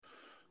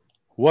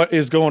What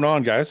is going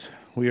on, guys?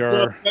 We What's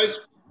up, are guys?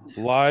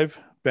 live.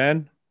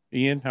 Ben,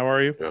 Ian, how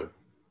are you? Yeah.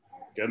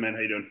 Good, man.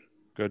 How you doing?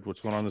 Good. What's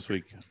going on this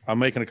week? I'm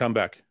making a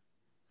comeback.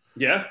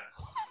 Yeah.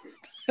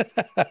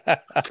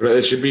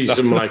 There should be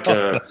some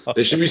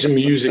there should be some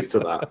music to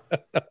that.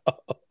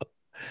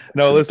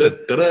 No, listen.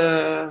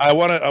 Da-da-da. I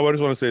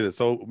just want to say this.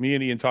 So me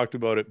and Ian talked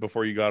about it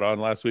before you got on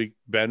last week,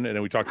 Ben, and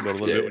then we talked about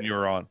it a little bit when you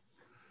were on.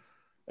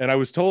 And I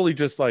was totally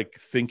just like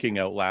thinking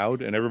out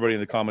loud, and everybody in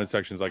the comment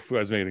section is like, "Who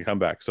is making a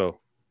comeback?" So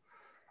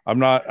I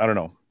don't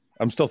know.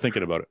 I'm still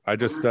thinking about it. I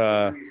just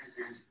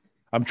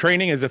I'm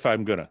training as if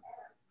I'm gonna.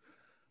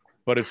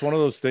 But it's one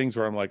of those things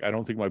where I'm like, I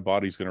don't think my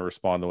body's gonna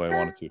respond the way I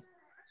want it to. Do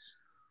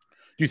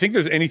you think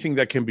there's anything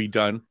that can be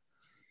done?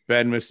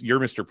 Ben, you're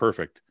Mr.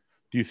 Perfect.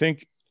 Do you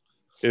think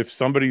if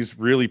somebody's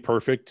really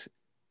perfect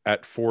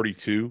at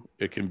 42,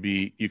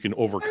 you can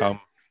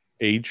overcome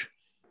age?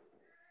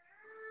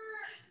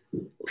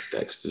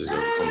 Dexter's going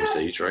to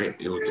become age, right?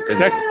 It will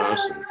depend on the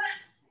person.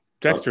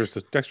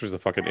 Dexter's a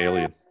fucking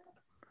alien.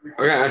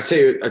 Okay, I tell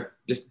you,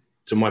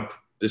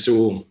 this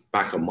will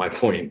back up my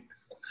point.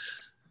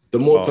 The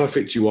more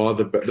perfect you are,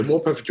 the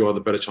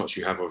better chance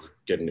you have of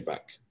getting it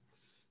back.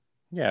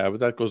 Yeah, but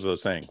that goes without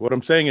saying. What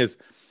I'm saying is,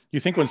 you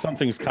think when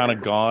something's kind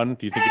of gone,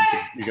 do you think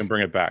you can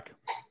bring it back?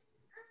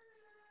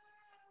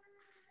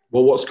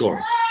 Well, what's gone?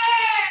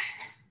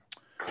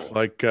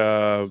 Like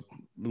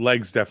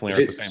legs definitely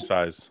aren't the same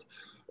size.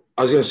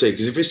 I was going to say,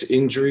 because if it's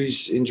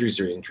injuries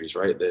are injuries,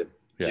 right? You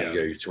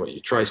your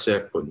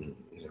tricep and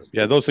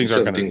those things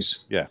are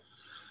things. Yeah.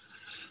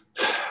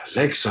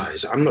 Leg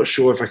size. I'm not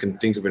sure if I can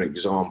think of an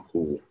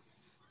example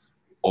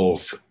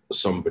of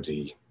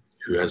somebody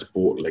who has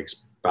brought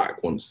legs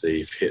back once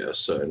they've hit a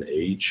certain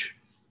age.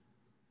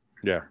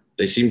 Yeah.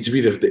 They seem to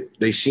be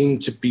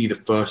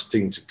the first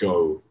thing to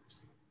go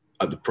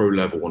at the pro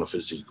level on a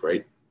physique,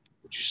 right?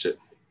 Would you say?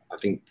 I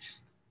think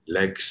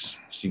legs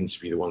seem to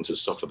be the ones that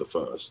suffer the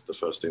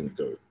first thing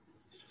to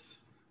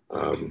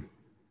go.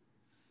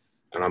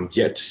 And I'm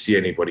yet to see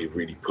anybody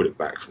really put it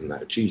back from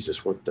that.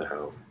 Jesus, what the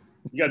hell?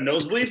 You got a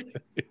nosebleed?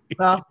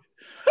 No.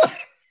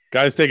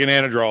 Guy's taking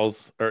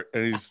anadrols,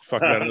 and he's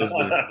fucking out of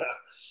nosebleed.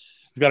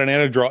 He's got an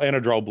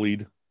anadrol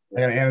bleed. I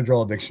got an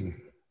anadrol addiction.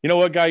 You know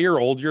what, guy? You're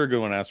old. You're a good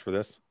one to ask for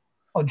this.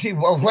 Oh, gee.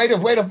 Well, way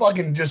to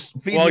fucking just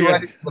feed me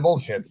right into the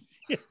bullshit.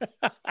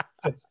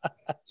 Just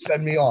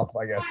send me off,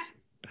 I guess.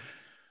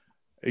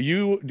 Do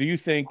you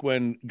think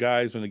when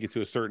they get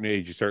to a certain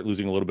age, you start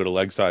losing a little bit of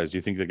leg size? Do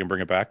you think they can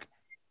bring it back?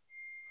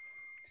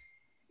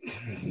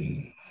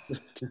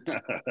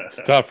 It's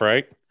tough,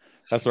 right?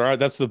 That's all right.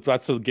 That's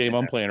the game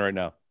I'm playing right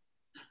now.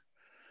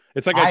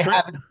 It's like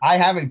I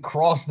haven't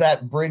crossed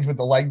that bridge with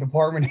the leg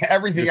department.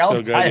 Everything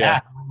else good,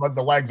 have, but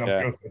the legs I'm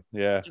good.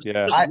 Yeah.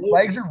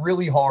 Legs are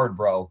really hard,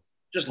 bro.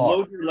 Just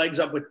load your legs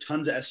up with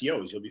tons of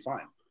SEOs. You'll be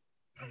fine.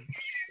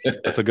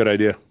 That's a good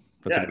idea.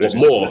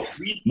 More.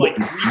 Like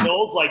 3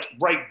 mils, like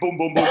right, boom,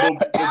 boom, boom, boom,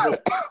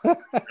 boom,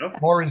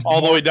 boom.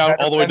 All the way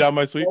down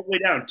my sweep. All the way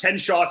down. 10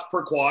 shots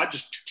per quad.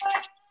 Just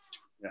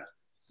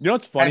You know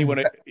what's funny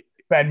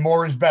Ben,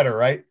 more is better,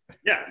 right?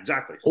 Yeah,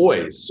 exactly.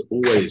 Always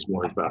more is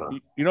better.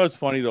 You know what's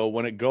funny though?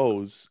 When it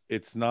goes,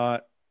 it's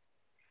not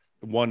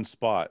one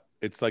spot.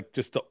 It's like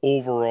just the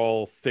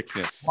overall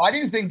thickness. Why do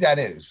you think that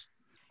is?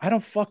 I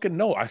don't fucking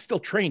know. I still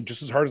train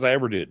just as hard as I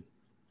ever did,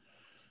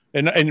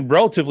 and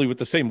relatively with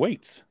the same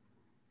weights.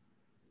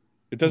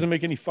 It doesn't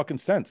make any fucking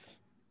sense.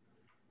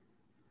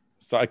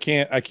 So I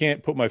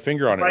can't put my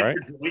finger on it, right?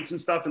 Your joints and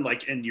stuff,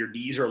 and your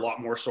knees are a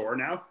lot more sore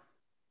now.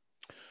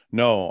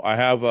 No, I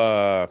have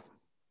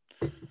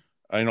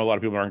I know a lot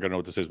of people aren't going to know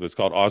what this is, but it's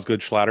called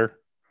Osgood Schlatter.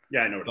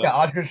 Yeah, I know.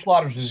 Osgood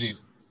Schlatter's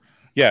disease.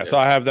 Yeah, so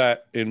I have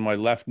that in my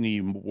left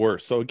knee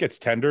worse. So it gets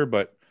tender,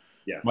 but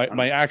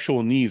my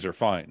actual knees are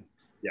fine.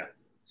 Yeah.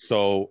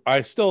 So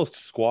I still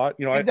squat.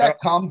 Did that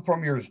come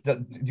from your?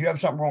 Do you have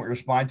something wrong with your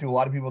spine too? A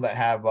lot of people that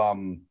have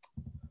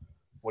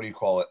what do you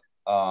call it?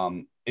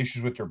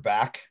 Issues with your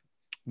back.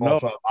 No.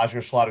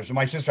 Osgood Schlatter. So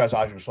my sister has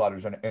Osgood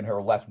Schlatter in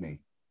her left knee.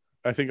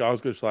 I think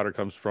Osgood Schlatter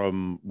comes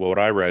from what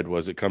I read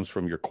was it comes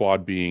from your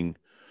quad being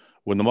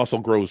when the muscle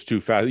grows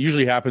too fast. It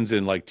usually happens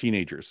in like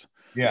teenagers.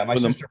 Yeah, my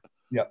sister.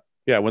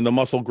 Yeah, when the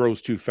muscle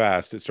grows too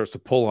fast, it starts to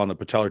pull on the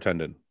patellar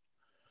tendon,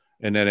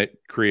 and then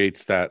it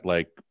creates that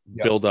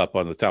build up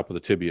on the top of the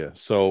tibia.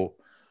 So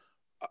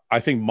I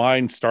think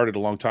mine started a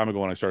long time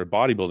ago when I started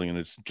bodybuilding, and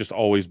it's just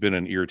always been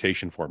an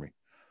irritation for me.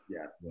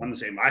 Yeah, I'm the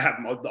same. I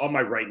have on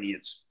my right knee.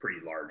 It's pretty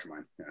large,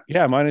 mine.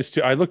 Yeah, mine is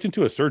too. I looked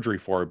into a surgery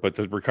for it, but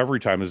the recovery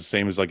time is the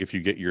same as like if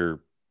you get your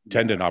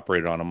tendon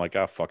operated on. I'm like,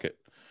 fuck it.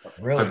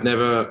 Really? I've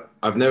never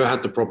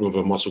had the problem of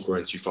a muscle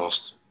growing too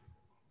fast.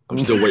 I'm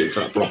still waiting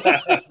for that problem.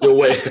 Still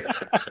waiting.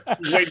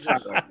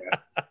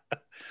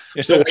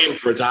 Still waiting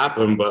for it to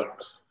happen, but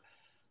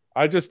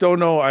I just don't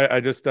know. I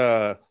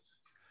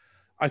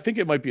think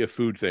it might be a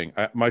food thing.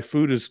 My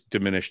food is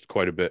diminished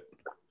quite a bit.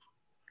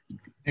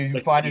 Do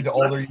you find it the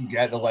older you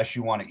get, the less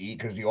you want to eat?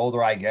 Because the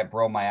older I get,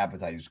 bro, my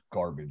appetite is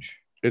garbage.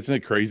 Isn't it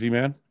crazy,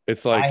 man?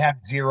 It's like I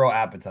have zero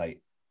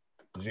appetite.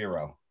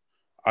 Zero.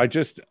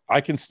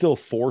 I can still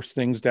force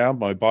things down,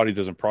 but my body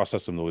doesn't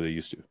process them the way they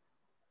used to.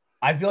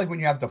 I feel like when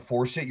you have to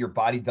force it, your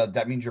body does.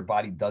 That means your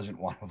body doesn't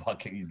want to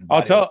fucking.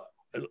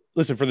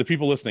 Listen, for the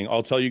people listening,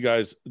 I'll tell you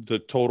guys the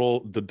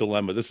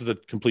dilemma. This is a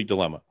complete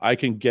dilemma. I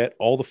can get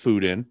all the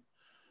food in,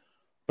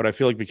 but I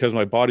feel like because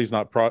my body's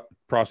not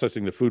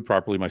processing the food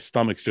properly, my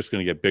stomach's just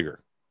going to get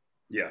bigger.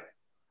 Yeah.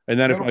 And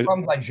then if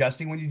I'm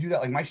digesting when you do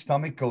that, like my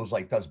stomach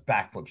does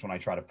backflips when I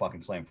try to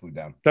fucking slam food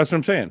down. That's what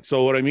I'm saying.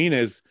 So what I mean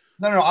is,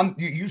 no.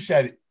 You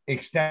said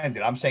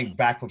extended. I'm saying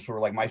backflips where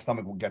like my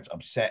stomach gets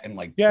upset and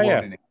like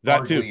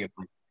that too.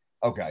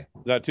 Okay,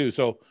 that too.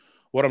 So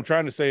what I'm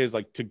trying to say is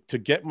like to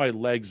get my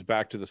legs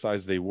back to the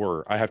size they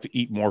were, I have to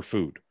eat more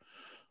food.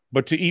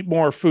 But to eat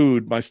more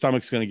food, my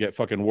stomach's going to get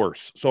fucking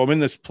worse. So I'm in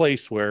this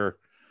place where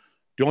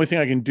the only thing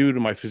I can do to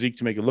my physique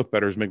to make it look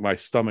better is make my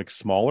stomach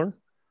smaller.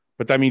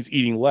 But that means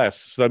eating less.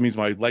 So that means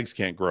my legs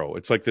can't grow.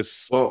 It's like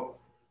this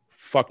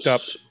fucked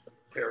up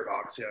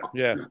paradox.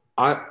 Yeah.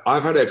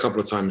 I've had it a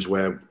couple of times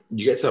where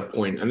you get to a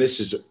point, and this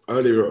is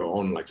earlier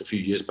on, like a few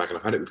years back, and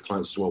I've had it with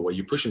clients as well, where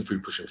you're pushing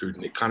food,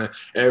 and it kind of,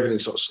 everything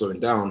starts slowing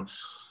down.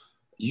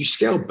 You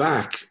scale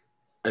back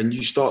and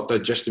you start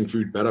digesting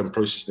food better and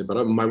processing it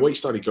better. My weight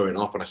started going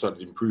up and I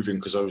started improving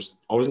because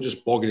I wasn't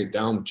just bogging it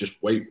down with just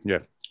food,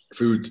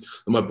 and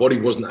my body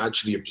wasn't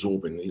actually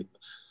absorbing it.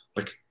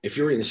 Like if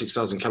you're eating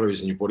 6,000 calories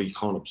and your body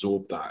can't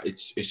absorb that,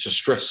 it's just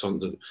stress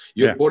under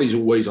your body's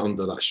always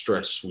under that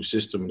stressful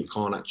system, and you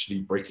can't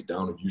actually break it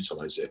down and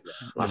utilize it.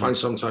 And I find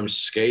sometimes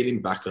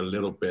scaling back a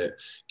little bit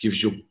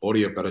gives your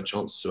body a better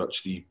chance to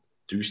actually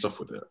do stuff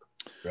with it.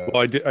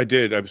 Well, I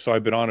did. So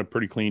I've been on a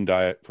pretty clean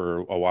diet for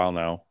a while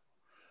now,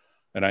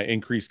 and I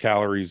increased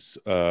calories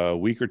a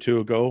week or two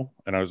ago,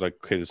 and I was like,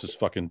 okay, this is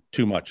fucking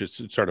too much.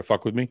 It started to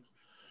fuck with me.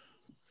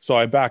 So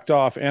I backed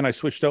off and I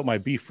switched out my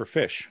beef for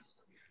fish.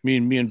 Me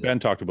and Ben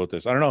talked about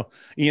this. I don't know.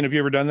 Ian, have you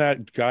ever done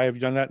that? Guy, have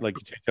you done that? Like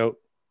you take out?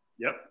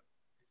 Yep.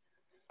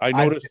 I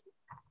noticed.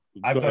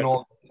 I've done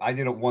all. I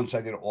did it once.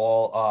 I did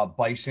all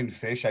bison,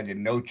 fish. I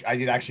did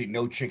actually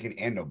no chicken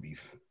and no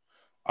beef.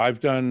 I've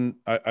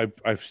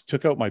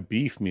took out my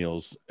beef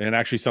meals, and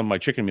actually some of my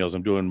chicken meals.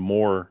 I'm doing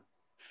more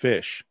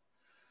fish,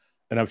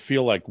 and I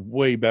feel like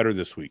way better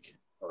this week.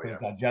 Oh yeah.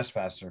 Digest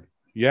faster.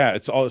 Yeah,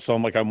 it's all. So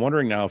I'm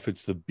wondering now if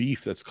it's the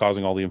beef that's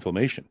causing all the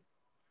inflammation.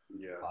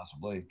 Yeah,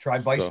 possibly. Try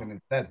bison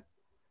instead.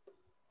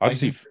 I'll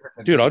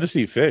just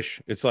eat fish.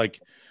 It's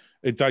like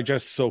it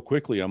digests so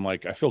quickly. I'm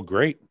like, I feel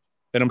great,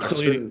 and I'm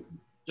still eating.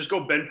 Just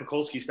go Ben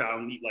Pakulski style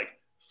and eat like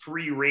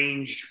free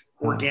range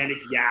organic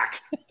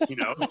yak. You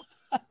know.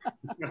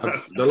 It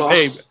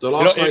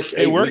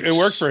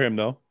worked for him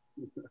though.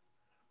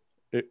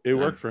 It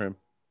worked for him.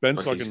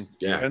 Ben's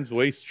Ben's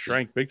waist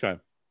shrank big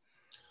time.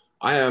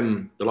 I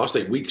am the last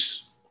 8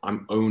 weeks.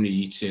 I'm only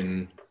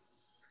eating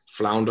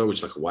flounder, which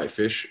is like a white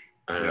fish,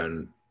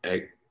 and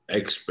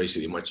eggs,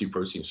 basically my 2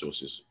 protein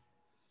sources,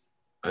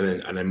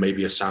 and then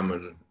maybe a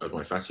salmon as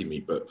my fatty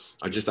meat. But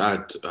I just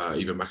add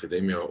either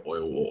macadamia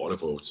oil or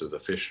olive oil to the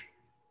fish.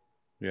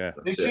 Yeah.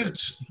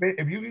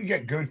 If you can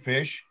get good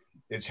fish,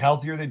 it's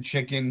healthier than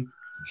chicken.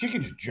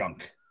 Chicken's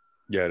junk.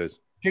 Yeah, it is.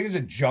 Chicken's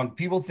a junk.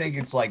 People think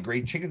it's like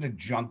great. Chicken's a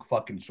junk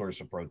fucking source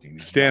of protein.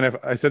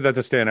 I said that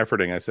to Stan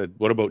Efferding. I said,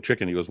 "What about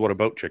chicken?" He goes, "What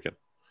about chicken?"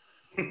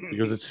 He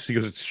goes,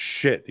 "It's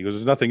shit." He goes,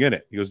 "There's nothing in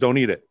it." He goes, "Don't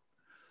eat it."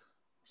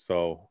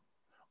 So,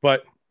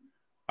 but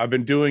I've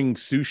been doing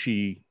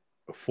sushi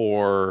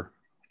for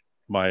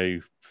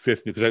my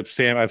 5th because I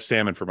have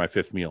salmon for my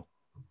 5th meal.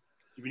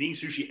 You've been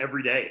eating sushi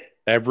every day.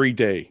 Every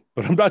day,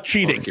 but I'm not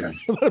cheating.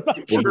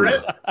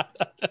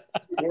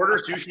 Order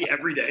sushi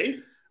every day.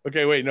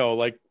 Okay, wait, no,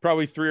 like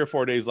probably 3 or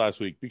 4 days last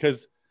week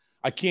because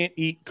I can't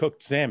eat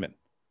cooked salmon.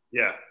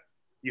 Yeah,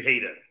 you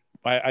hate it.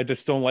 I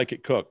just don't like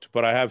it cooked,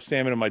 but I have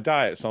salmon in my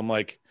diet. So I'm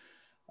like,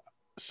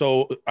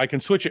 so I can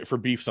switch it for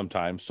beef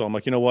sometimes. So I'm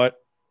like, you know what?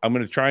 I'm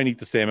going to try and eat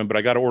the salmon, but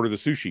I got to order the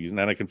sushi and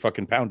then I can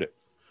fucking pound it.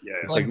 Yeah.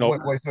 It's like, no.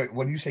 Wait,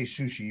 when you say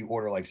sushi, you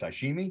order like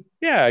sashimi?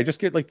 Yeah, I just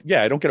get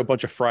I don't get a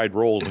bunch of fried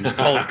rolls and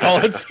call it.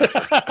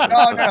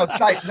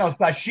 No,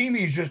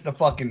 sashimi is just the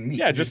fucking meat.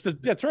 Yeah,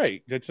 that's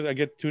right. I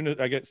get tuna,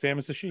 I get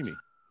salmon sashimi.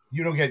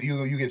 You don't get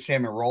you get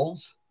salmon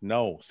rolls?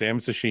 No, salmon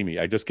sashimi.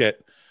 I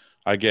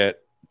get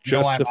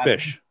just the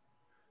fish.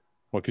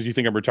 What, because you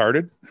think I'm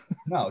retarded?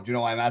 No, do you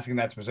know why I'm asking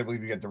that specifically?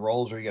 If you get the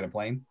rolls or you get a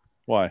plain?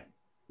 Why?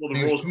 Well,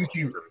 the rolls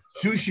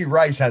sushi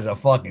rice has a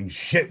fucking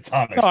shit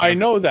ton of No, I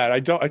know that. I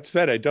don't. I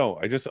said I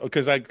don't. I just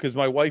because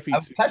my wife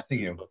eats. I'm testing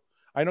you.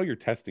 I know you're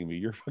testing me.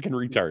 You're fucking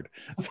retard.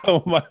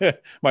 So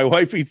my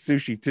wife eats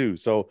sushi too.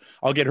 So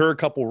I'll get her a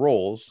couple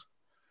rolls,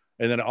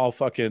 and then I'll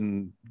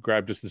fucking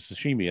grab just the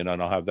sashimi, and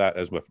then I'll have that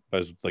as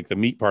like the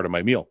meat part of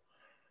my meal.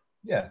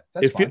 Yeah,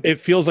 that's fine. It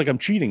feels like I'm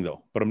cheating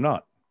though, but I'm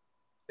not.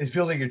 It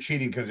feels like you're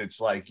cheating because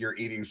it's like you're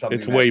eating something.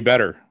 It's way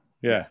better.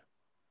 Yeah.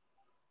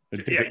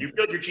 Yeah, you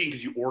feel like you're cheating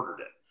because you ordered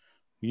it.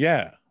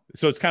 Yeah.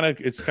 So it's kind of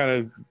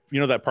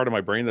that part of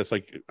my brain that's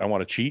like I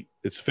want to cheat.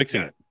 It's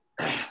fixing it.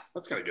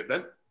 That's kind of good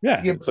then.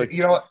 Yeah, Yeah, it's like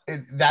you know,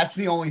 that's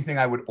the only thing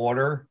I would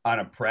order on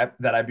a prep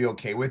that I'd be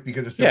okay with,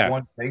 because it's the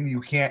one thing you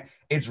can't.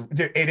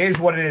 It is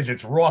what it is.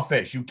 It's raw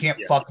fish. You can't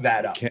fuck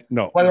that up.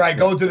 Whether I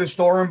go to the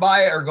store and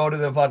buy it or go to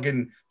the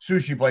fucking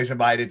sushi place and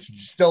buy it, it's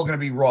still gonna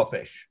be raw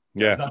fish.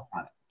 Yeah,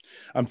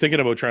 I'm thinking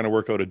about trying to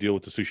work out a deal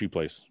with the sushi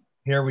place.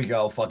 Here we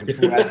go, fucking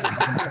who had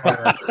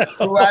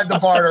the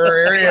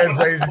barter? Here he is,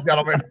 ladies and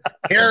gentlemen.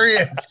 Here he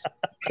is.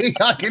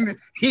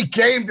 He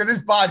came to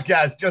this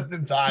podcast just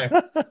in time.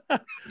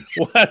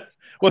 What?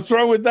 What's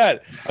wrong with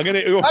that?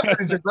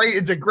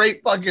 It's a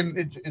great fucking.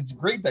 It's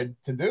great to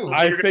do.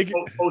 I think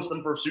post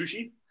them for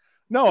sushi.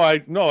 No, I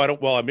don't.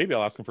 Well, maybe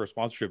I'll ask him for a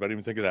sponsorship. I didn't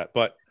even think of that.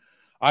 But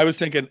I was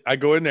thinking, I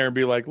go in there and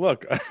be like,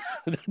 look,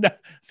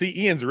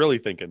 see, Ian's really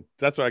thinking.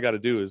 That's what I got to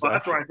do. Well,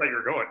 that's where I thought you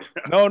were going.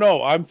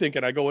 No, I'm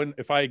thinking I go in,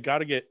 if I got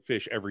to get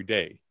fish every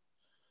day,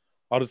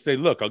 I'll just say,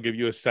 look, I'll give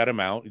you a set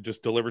amount. You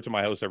just deliver to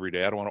my house every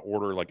day. I don't want to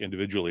order like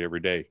individually every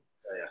day.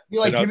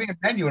 You give me a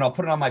menu and I'll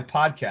put it on my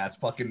podcast,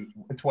 fucking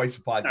twice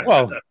a podcast.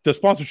 Well, the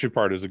sponsorship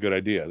part is a good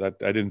idea. That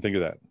I didn't think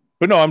of that.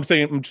 But no, I'm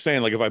just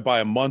saying, like, if I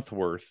buy a month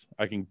worth,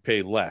 I can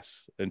pay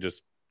less and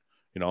just,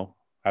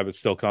 have it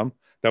still come.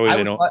 That way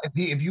they don't.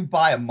 If you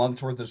buy a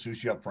month worth of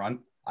sushi up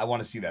front, I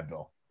want to see that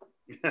bill.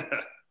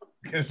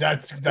 Because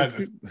that's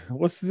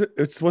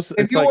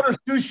if you order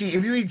sushi,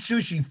 if you eat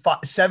sushi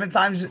seven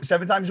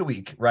times a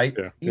week, right?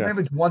 Yeah, even if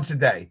it's once a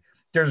day,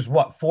 there's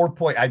what 4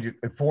 point. I do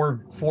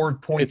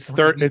 4.3. It's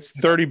 $30.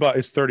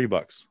 It's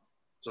 $30.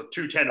 So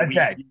 $210 a week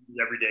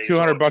every day.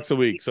 $200 a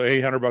week, so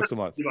 $800 a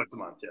month. $2 a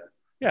month, yeah.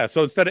 Yeah,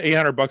 so instead of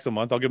 $800 a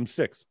month, I'll give him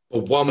 $6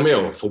 for one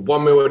meal. For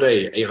one meal a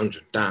day,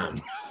 800.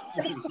 Damn.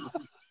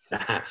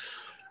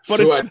 But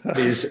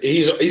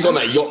he's on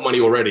that yacht money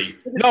already.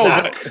 No,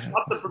 up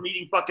from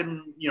eating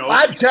fucking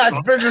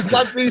podcast business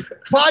must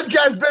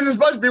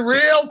be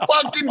real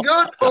fucking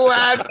good,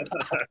 Fuad.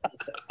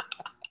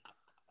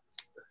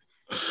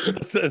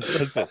 Listen.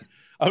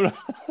 I'm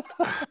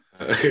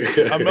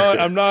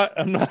not.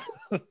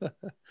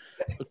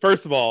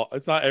 First of all,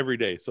 it's not every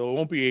day, so it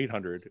won't be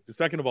 800.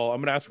 Second of all, I'm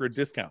gonna ask for a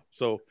discount,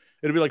 so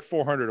it'll be like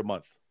 400 a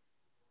month.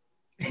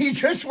 He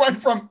just went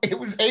from it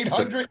was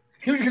 800.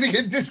 He was going to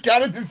get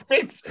discounted to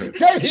 6.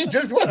 Then he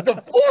just went to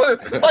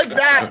 4 like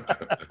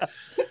that.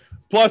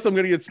 Plus, I'm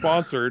going to get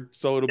sponsored,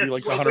 so it'll be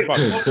like $100.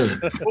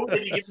 What would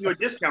they give you a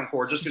discount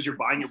for? Just because you're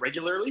buying it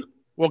regularly?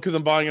 Well, because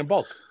I'm buying in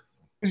bulk.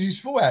 Because he's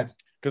Fuad.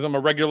 Because I'm a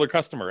regular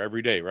customer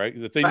every day, right?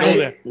 If they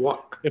know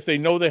if they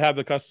know they have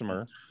the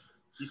customer,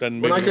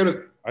 then maybe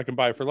I can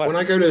buy it for less. When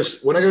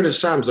I go to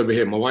Sam's over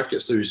here, my wife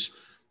gets those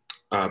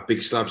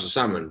big slabs of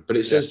salmon, but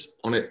it says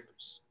on it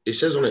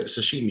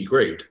sashimi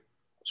grade.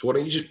 So why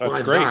don't you just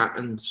buy that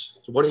and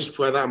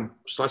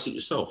slice it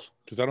yourself?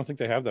 Because I don't think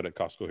they have that at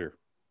Costco here.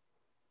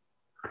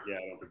 Yeah,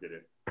 I don't think they do.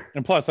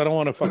 And plus, I don't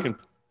want to put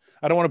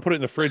it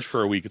in the fridge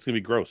for a week. It's gonna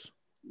be gross.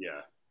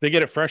 Yeah. They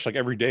get it fresh like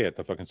every day at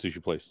the fucking sushi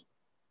place.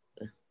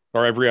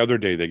 Or every other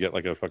day they get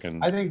like a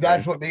fucking. I think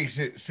that's what makes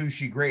it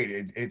sushi great.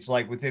 It's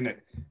like within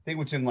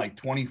like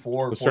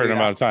 24 a certain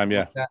amount of time,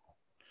 yeah.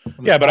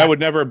 Yeah, but I would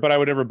never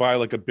buy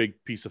like a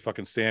big piece of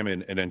fucking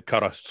salmon and then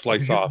cut a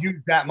slice off.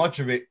 Use that much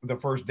of it the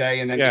first day,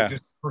 and then it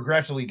just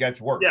progressively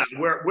gets worse. Yeah,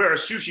 where a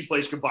sushi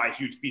place could buy a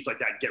huge piece like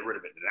that and get rid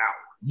of it in an hour.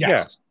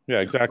 Yes. Yeah,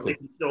 exactly. It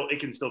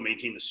can still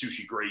maintain the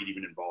sushi grade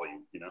even in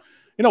volume, You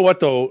know what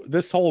though?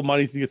 This whole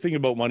money thing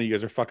about money, you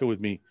guys are fucking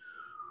with me.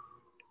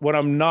 When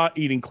I'm not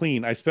eating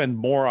clean, I spend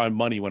more on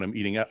money when I'm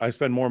eating out. I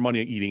spend more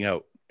money eating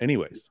out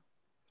anyways.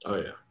 Oh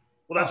yeah.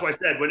 Well, that's why I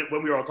said when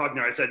we were all talking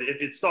there, I said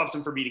if it stops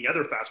him from eating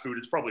other fast food,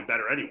 it's probably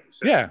better anyway.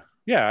 So. Yeah.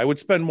 I would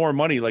spend more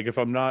money. Like if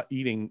I'm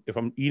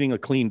eating a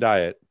clean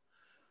diet,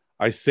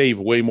 I save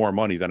way more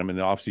money than I'm in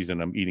the off season.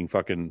 I'm eating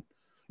fucking,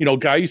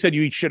 Guy, you said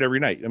you eat shit every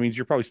night. That means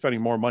you're probably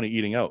spending more money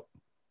eating out.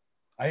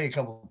 I ate a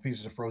couple of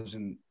pieces of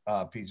frozen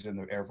pizza in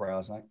the air fryer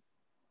last night.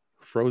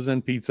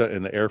 Frozen pizza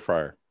in the air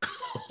fryer.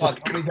 Fuck,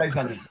 let me tell you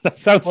something. That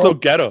sounds so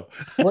ghetto.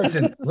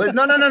 Listen,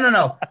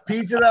 no.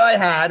 Pizza that I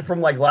had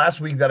from like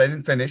last week that I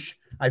didn't finish.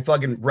 I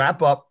fucking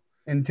wrap up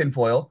in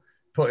tinfoil,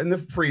 put in the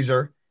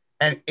freezer,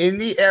 and in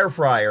the air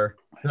fryer,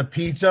 the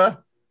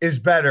pizza is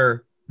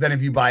better than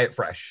if you buy it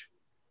fresh.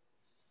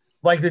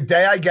 Like the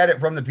day I get it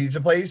from the pizza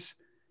place,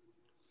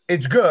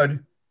 it's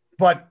good,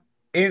 but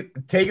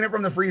taking it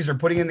from the freezer,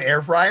 putting it in the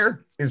air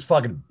fryer is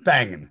fucking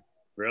banging.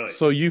 Really?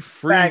 So you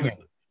freeze. Banging.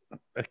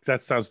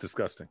 That sounds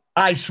disgusting.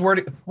 I swear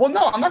to. Well,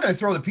 no, I'm not going to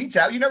throw the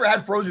pizza out. You never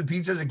had frozen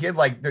pizza as a kid,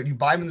 like that you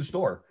buy them in the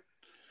store.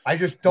 I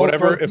just don't.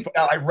 Throw the pizza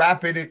out. I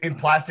wrap it in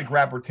plastic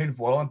wrap or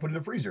tinfoil and put it in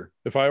the freezer.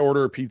 If I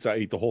order a pizza, I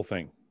eat the whole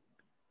thing.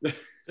 Well,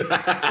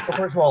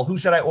 first of all, who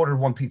said I ordered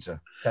one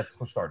pizza? That's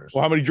for starters.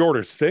 Well, how many did you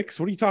order? 6?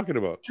 What are you talking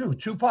about?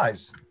 Two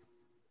pies.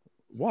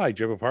 Why?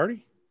 Do you have a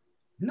party?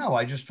 No,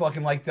 I just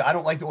fucking I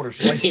don't like to order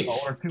slices. He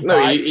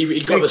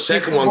got the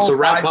second one to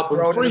wrap up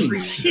and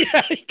freeze.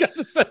 Yeah, he got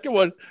the second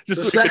one. The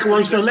second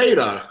one's for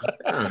later.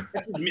 Yeah.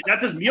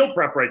 That's his meal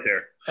prep right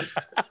there.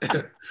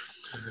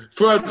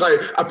 First, like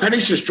a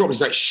penny's just dropped.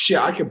 He's like, shit,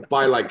 I could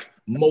buy like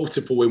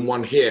multiple in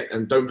one hit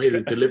and don't pay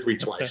the delivery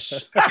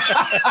twice.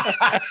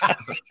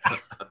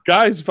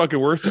 Guy's fucking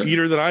worse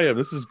eater than I am.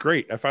 This is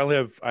great. I finally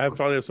have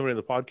somebody on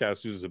the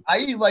podcast who's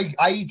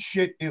I eat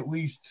shit at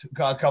least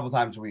a couple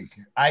times a week.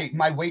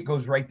 My weight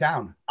goes right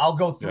down. I'll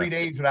go 3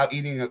 days without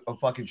eating a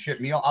fucking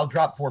shit meal. I'll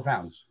drop 4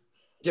 pounds.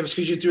 Yeah, it's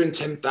because you're doing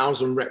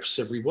 10,000 reps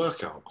every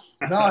workout.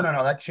 No,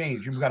 that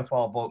changed. You've got to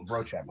follow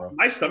bro chat, bro.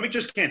 My stomach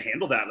just can't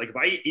handle that. Like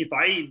if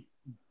I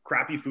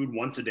crappy food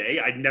once a day,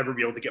 I'd never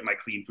be able to get my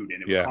clean food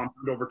in. It would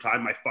compound over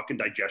time. My fucking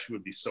digestion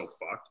would be so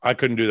fucked. I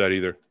couldn't do that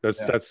either.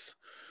 That's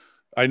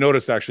I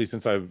noticed actually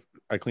since I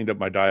cleaned up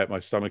my diet, my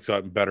stomach's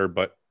gotten better,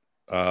 but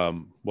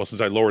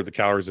since I lowered the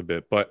calories a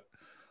bit, but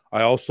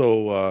I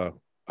also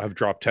I've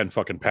dropped 10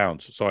 fucking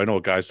pounds. So I know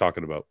what Guy's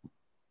talking about.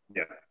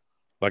 Yeah.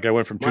 Like I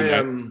went from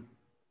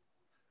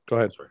Go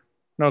ahead. Sorry.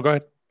 No, go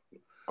ahead.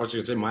 I was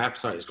going to say my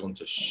appetite has gone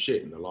to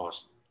shit in the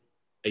last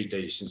 8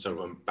 days since I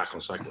went back on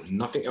cycle.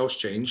 Nothing else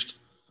changed.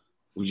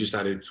 We just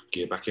added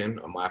gear back in,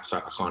 and my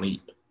appetite, I can't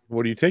eat.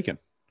 What are you taking?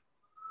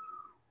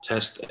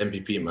 Test,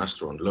 MVP, and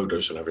Masteron, low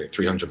dose and everything,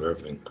 300 of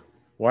everything.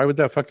 Why would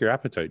that fuck your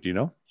appetite? Do you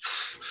know?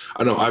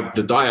 I know.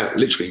 The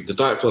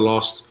diet for the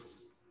last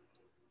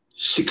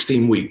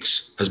 16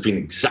 weeks has been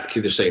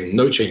exactly the same.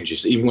 No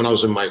changes, even when I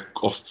was in my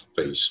off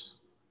phase.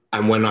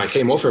 And when I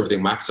came off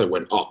everything, my appetite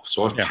went up.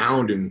 So I was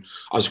pounding,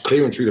 I was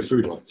clearing through the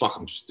food. I'm like, fuck,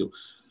 I'm just still.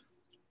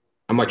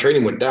 And my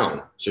training went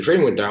down. So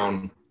training went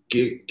down,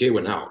 gear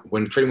went out.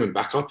 When the training went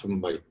back up and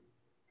my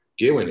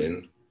gear went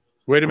in.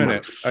 Wait a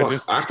minute.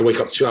 Like, I have to wake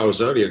up 2 hours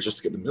earlier just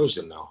to get the meals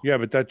in now. Yeah,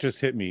 but that just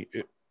hit me.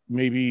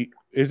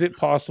 Is it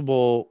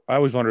possible? I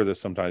always wonder this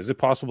sometimes. Is it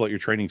possible that your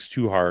training's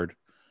too hard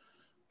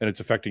and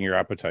it's affecting your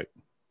appetite?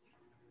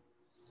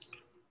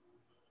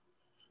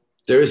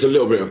 There is a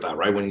little bit of that,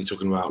 right? When you're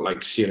talking about like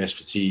CNS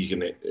fatigue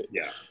and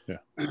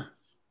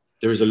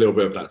there is a little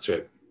bit of that to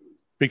it.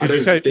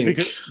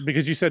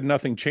 Because you said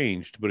nothing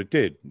changed, but it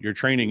did. Your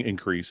training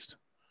increased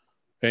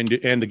and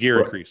the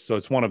gear increased. So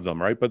it's one of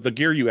them, right? But the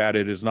gear you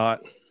added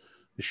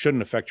it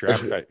shouldn't affect your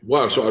appetite.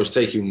 Well, that's what I was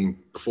taking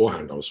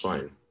beforehand. I was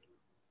fine.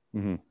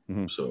 Mm-hmm,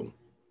 mm-hmm. So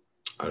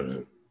I don't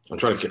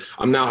know.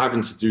 I'm now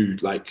having to do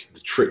like the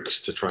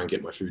tricks to try and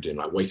get my food in.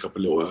 Like wake up a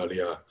little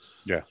earlier.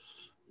 Yeah.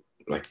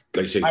 Like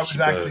you say, I was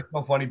actually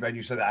so funny, Ben.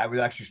 You said that. I was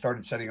actually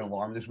started setting an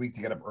alarm this week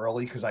to get up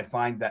early because I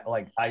find that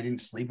like I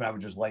didn't sleep and I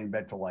would just lay in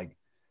bed till like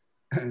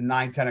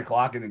 9-10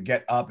 o'clock and then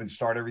get up and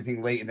start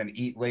everything late and then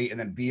eat late and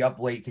then be up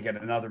late to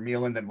get another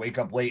meal and then wake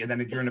up late and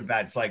then you're in a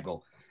bad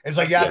cycle. It's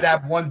like you have to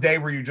have one day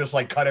where you just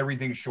like cut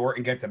everything short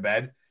and get to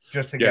bed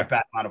just to get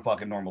back on a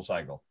fucking normal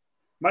cycle.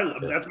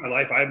 That's my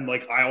life. I'm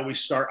like, I always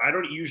start. I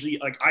don't usually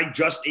like. I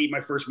just ate my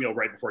first meal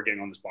right before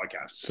getting on this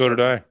podcast. So did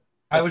I.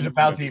 I was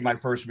about to eat my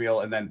first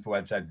meal, and then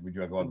Fouad said, "Would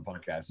you go on the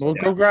podcast?" Well,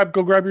 go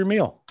grab your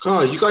meal.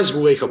 God, you guys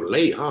will wake up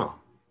late, huh?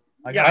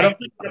 I'll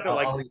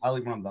eat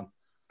when I'm done.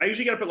 I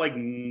usually get up at like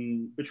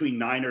between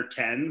 9 or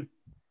 10,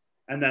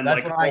 and then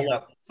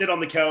I'll sit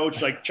on the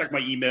couch, like check my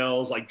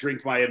emails, like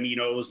drink my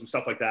aminos and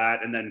stuff like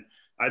that, and then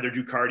either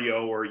do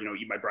cardio or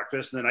eat my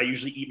breakfast. And then I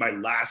usually eat my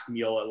last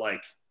meal at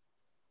like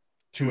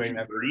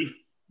 2:30.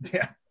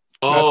 Yeah.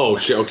 Oh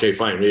shit. Okay,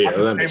 fine. Yeah,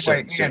 that makes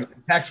sense.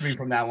 Text me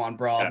from that one,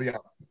 bro. I'll be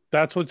up.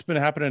 That's what's been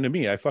happening to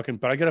me.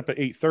 But I get up at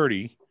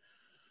 8:30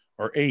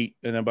 or 8,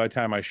 and then by the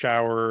time I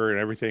shower and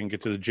everything,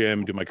 get to the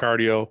gym, do my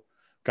cardio,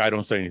 Guy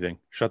don't say anything.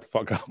 Shut the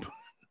fuck up.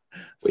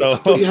 I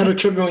thought you had a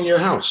treadmill in your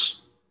house.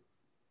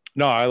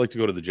 No, I like to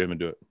go to the gym and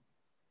do it.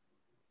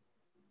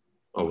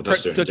 Oh, well,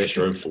 that's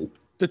your own fault.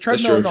 The treadmill.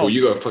 That's your own fault.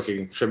 You got a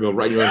fucking treadmill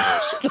right in your own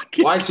house.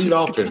 Why is he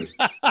laughing?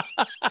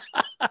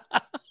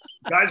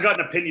 Guy's got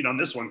an opinion on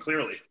this one,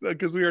 clearly.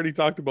 Because we already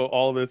talked about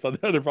all this on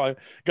the other podcast.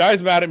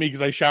 Guy's mad at me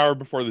because I shower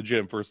before the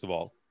gym, first of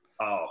all.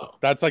 Oh.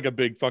 That's like a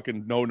big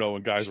fucking no-no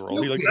in Guy's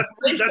world.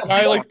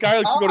 Guy likes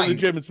to go to the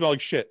gym and smell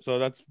like shit, so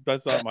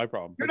that's not my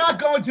problem. You're not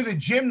going to the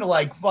gym to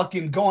like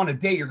fucking go on a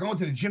date. You're going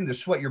to the gym to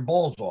sweat your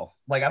balls off.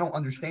 Like, I don't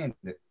understand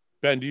it.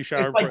 Ben, do you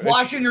shower? It's like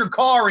washing your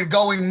car and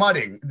going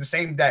mudding the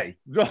same day.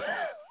 No,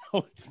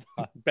 it's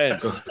not. Ben,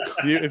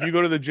 if you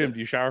go to the gym, do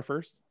you shower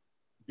first?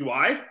 Do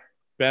I?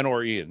 Ben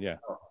or Ian, yeah.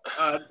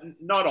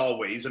 Not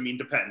always. I mean,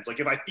 depends. Like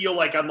if I feel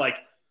like I'm like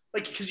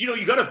because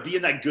you got to be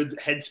in that good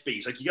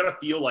headspace. Like you got to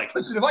feel like.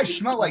 Listen, if I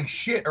smell like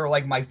shit or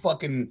like my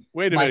fucking.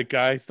 Wait a minute,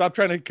 Guy. Stop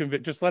trying to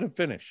convince. Just let him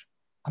finish.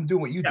 I'm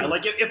doing what you do. Yeah,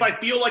 like if I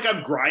feel like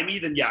I'm grimy,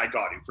 then yeah, I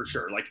got it for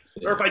sure. Like,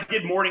 or if I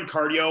did morning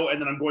cardio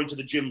and then I'm going to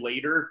the gym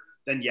later,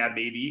 then yeah,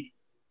 maybe.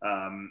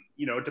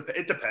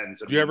 It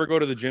depends. Do you ever go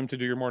to the gym to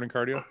do your morning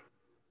cardio?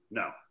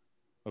 No.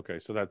 Okay,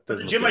 so that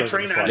doesn't. The gym I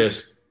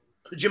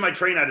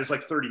train at is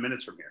like 30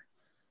 minutes from here.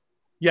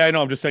 Yeah, I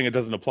know. I'm just saying it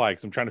doesn't apply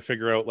because I'm trying to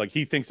figure out. Like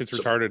he thinks it's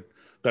retarded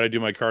that I do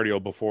my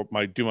cardio before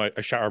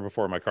I shower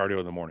before my cardio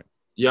in the morning.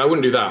 Yeah, I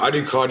wouldn't do that. I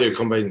do cardio,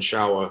 come back and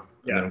shower.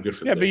 Yeah, and then I'm good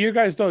for but you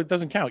guys don't. It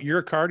doesn't count.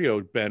 Your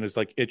cardio, Ben, is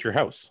like at your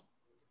house.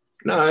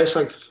 No, it's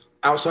like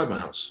outside my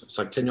house. It's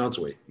like 10 yards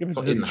away. Yeah,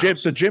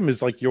 the gym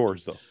is like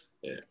yours though.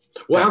 Yeah.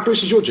 Well, how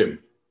close is your gym?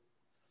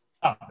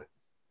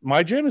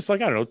 My gym is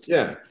like, I don't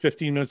know,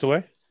 15 minutes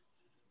away.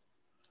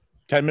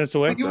 10 minutes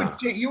away.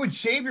 You would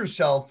save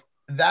yourself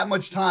that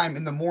much time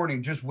in the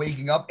morning just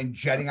waking up and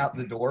jetting out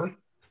the door.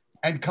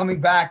 and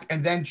coming back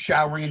and then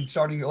showering and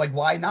starting. Like,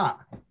 why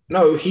not?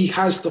 No, he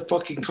has the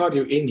fucking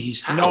cardio in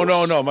his house. No.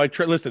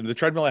 Listen, the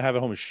treadmill I have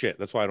at home is shit.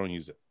 That's why I don't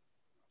use it.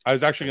 I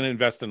was actually going to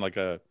invest in like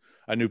a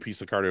new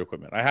piece of cardio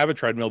equipment. I have a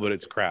treadmill, but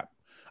it's crap.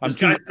 This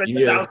guy spends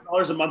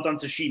 $1,000 a month on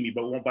sashimi,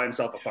 but won't buy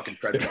himself a fucking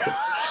treadmill.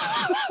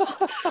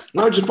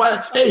 No, just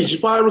buy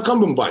a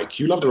recumbent bike.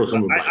 You love the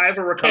recumbent bike. I have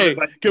a recumbent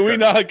bike. Can we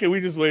not? Can we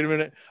just wait a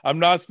minute? I'm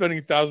not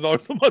spending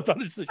 $1,000 a month on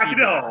a sashimi. I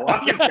know.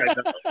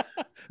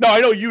 No,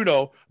 I know you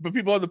know, but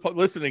people on the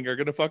listening are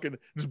gonna fucking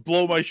just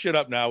blow my shit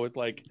up now with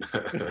like.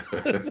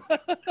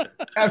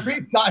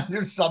 Every time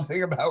there's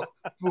something about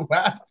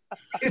Fuad,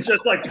 it's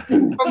just like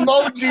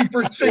emoji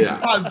for 6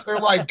 months or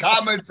like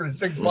comment for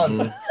 6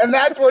 months, and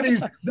that's why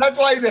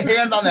the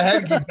hand on the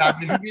head keeps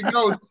happening, because he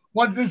knows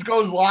once this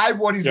goes live,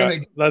 what he's gonna.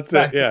 That's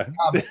it. Yeah.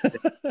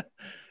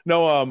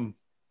 No.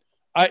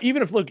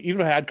 Even if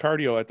I had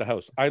cardio at the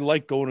house, I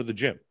like going to the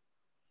gym.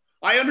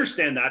 I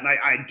understand that, and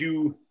I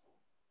do.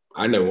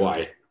 I know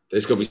why.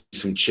 There's got to be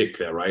some chick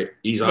there, right?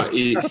 He's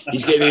getting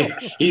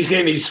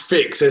his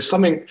fix. There's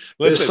some chick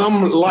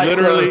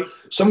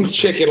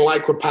in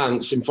lycra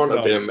pants in front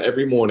of him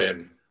every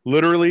morning.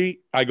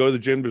 Literally, I go to the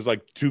gym. There's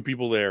like 2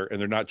 people there, and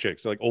they're not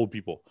chicks. They're like old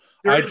people.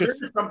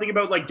 There's something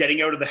about like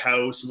getting out of the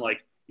house and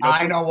like.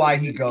 I know why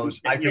he goes.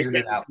 I figured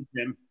it out.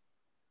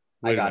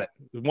 I got it.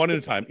 One at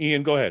a time.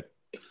 Ian, go ahead.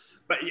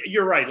 But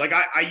you're right. Like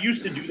I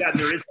used to do that.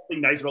 There is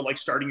something nice about like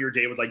starting your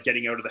day with like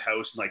getting out of the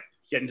house and like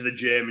getting to the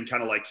gym and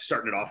kind of like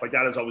starting it off. Like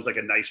that is always like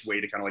a nice way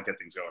to kind of like get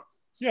things going.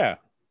 Yeah.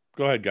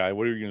 Go ahead, Guy.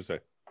 What are you going to say?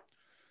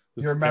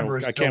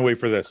 I can't wait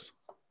for this.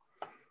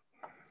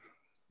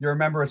 You're a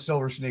member of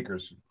Silver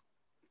Sneakers.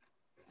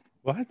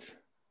 What?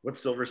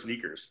 What's Silver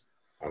Sneakers?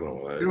 I don't know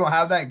what that is. You don't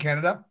have that in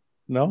Canada?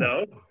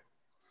 No.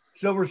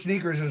 Silver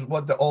Sneakers is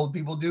what the old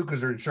people do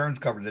because their insurance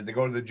covers it. They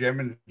go to the gym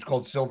and it's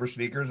called Silver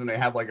Sneakers, and they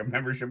have like a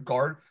membership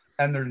card,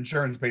 and their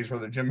insurance pays for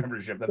the gym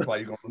membership. That's why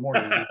you go in the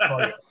morning.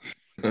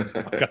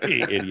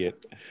 You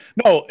idiot.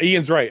 No,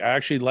 Ian's right. I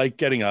actually like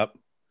getting up.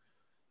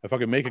 I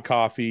fucking make a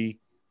coffee,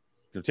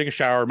 take a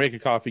shower, make a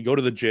coffee, go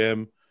to the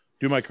gym,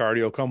 do my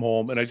cardio, come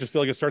home, and I just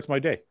feel like it starts my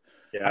day.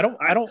 Yeah,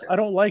 I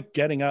don't like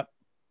getting up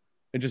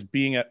and just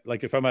being at,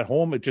 like, if I'm at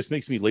home, it just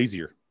makes me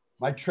lazier.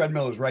 My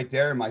treadmill is right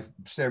there, and my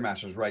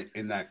Stairmaster is right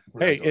in that.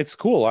 Hey, it's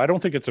cool. I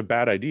don't think it's a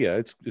bad idea.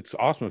 It's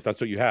awesome if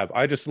that's what you have.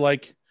 I just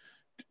like,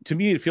 to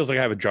me, it feels like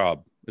I have a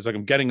job. It's like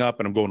I'm getting up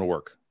and I'm going to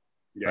work.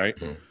 Yeah. Right.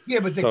 Yeah,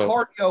 but the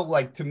cardio,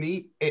 like, to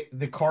me,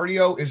 the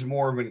cardio is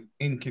more of an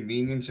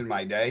inconvenience in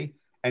my day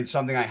and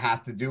something I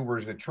have to do.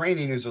 Whereas the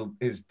training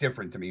is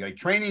different to me. Like,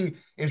 training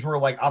is where,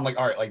 like, I'm like,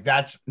 all right, like,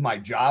 that's my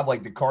job.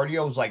 Like, the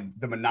cardio is like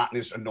the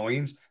monotonous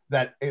annoyance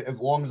that as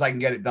long as I can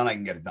get it done, I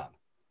can get it done.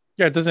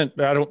 Yeah, it doesn't.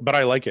 But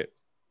I like it,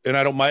 and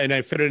I don't mind, and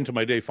I fit it into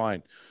my day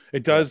fine.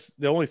 It does.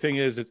 The only thing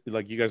is,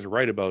 like you guys are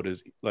right about,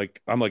 is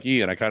like I'm like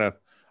Ian.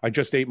 I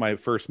just ate my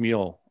first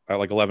meal at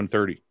like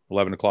 11:30,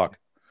 11 o'clock.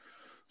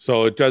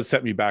 So it does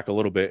set me back a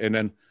little bit. And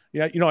then,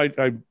 yeah, you know,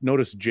 I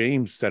noticed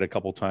James said a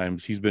couple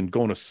times he's been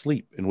going to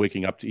sleep and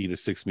waking up to eat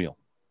his 6th meal.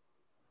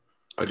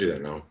 I do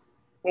that now.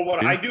 Well,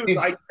 what I do is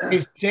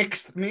his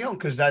 6th meal,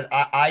 because that's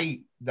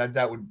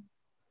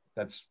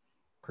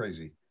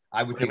crazy.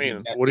 I would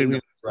think. What do you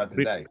mean throughout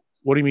the day?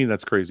 What do you mean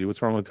that's crazy? What's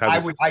wrong with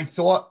having? I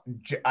thought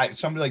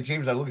somebody like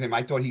James, I looked at him,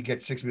 I thought he'd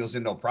get 6 meals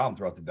in no problem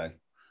throughout the day.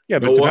 Yeah,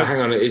 but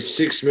hang on, it's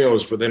 6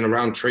 meals, but then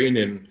around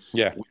training,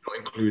 we don't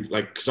include,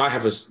 like, because I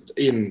have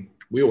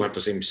we all have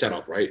the same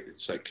setup, right?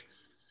 It's like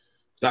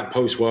that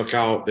post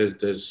workout.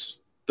 There's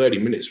 30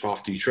 minutes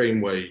after you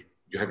train where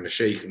you're having a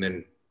shake, and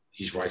then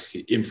he's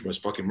infamous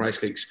fucking rice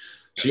cakes.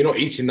 So you're not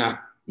eating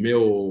that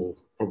meal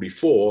probably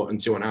 4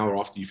 until an hour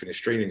after you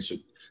finish training. So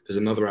there's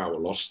another hour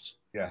lost.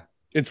 Yeah.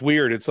 It's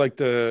weird. It's like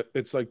the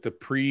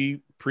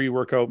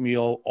pre-workout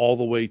meal all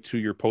the way to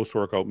your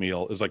post-workout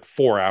meal is like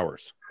 4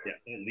 hours.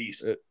 Yeah, at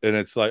least. And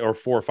it's like, or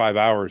 4 or 5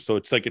 hours. So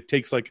it's like, it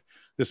takes like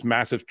this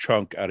massive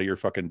chunk out of your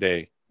fucking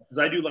day. Because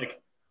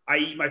I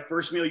eat my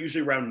first meal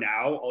usually around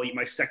now. I'll eat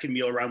my second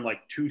meal around like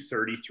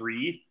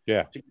 2:33.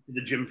 Yeah. To get to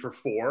the gym for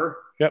 4.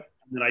 Yep.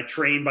 And then I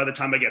train. By the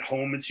time I get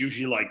home, it's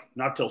usually like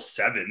not till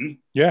 7.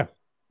 Yeah.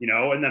 You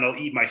know, and then I'll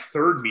eat my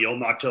third meal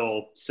not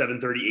till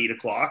 7:30, 8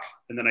 o'clock.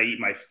 And then I eat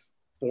my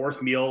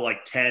 4th meal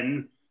like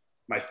 10,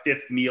 my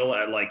 5th meal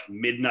at like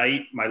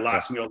midnight, my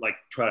last meal at like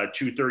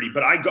 2:30.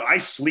 But I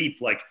sleep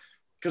like,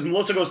 because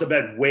Melissa goes to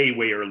bed way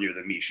earlier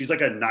than me. She's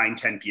like a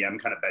 9-10 p.m.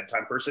 kind of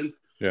bedtime person.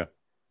 Yeah.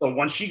 So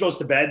once she goes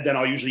to bed, then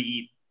I'll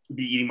usually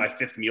be eating my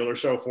 5th meal or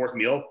so, 4th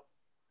meal.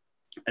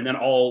 And then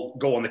I'll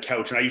go on the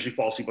couch, and I usually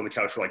fall asleep on the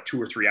couch for like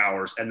 2 or 3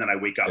 hours. And then I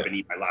wake up and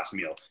eat my last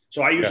meal.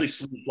 So I usually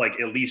sleep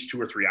like at least 2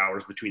 or 3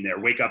 hours between there,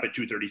 wake up at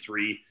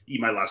 2:33, eat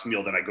my last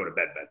meal. Then I go to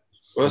bed.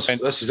 Well,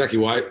 that's exactly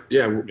why.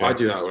 I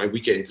do that. Right?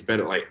 We get into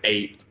bed at like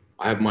 8.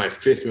 I have my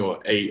 5th meal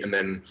at 8, and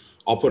then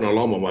I'll put an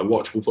alarm on my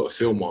watch. We'll put a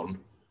film on.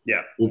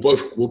 Yeah. We'll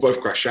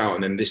both crash out,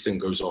 and then this thing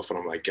goes off, and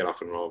I'm like, get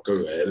up, and I'll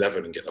go at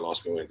 11 and get the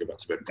last meal and go back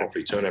to bed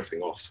properly, turn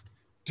everything off.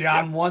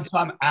 Yeah, once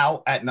I'm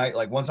out at night,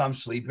 like once I'm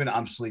sleeping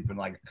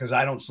like, because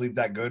I don't sleep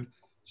that good.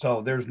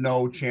 So there's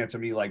no chance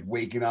of me like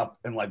waking up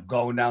and like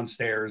going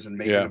downstairs and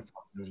making it.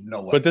 There's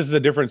no way. But this is a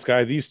difference,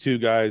 guy. These two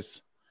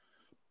guys,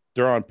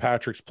 they're on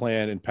Patrick's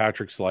plan, and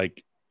Patrick's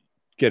like,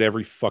 get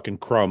every fucking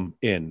crumb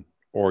in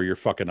or you're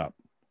fucking up.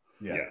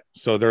 Yeah.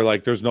 So they're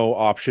like, there's no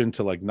option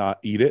to like not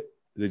eat it.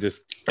 They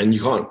just, and you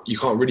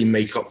can't really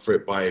make up for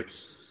it by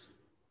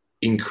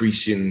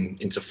increasing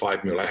into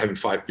 5 meals, like having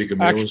 5 bigger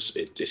meals.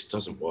 It just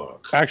doesn't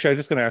work. Actually, I'm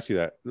just going to ask you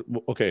that.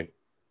 Okay.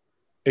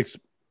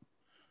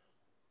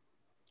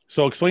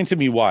 So explain to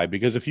me why,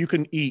 because if you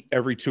can eat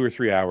every 2 or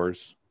 3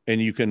 hours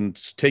and you can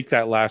take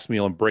that last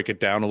meal and break it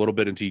down a little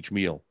bit into each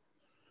meal,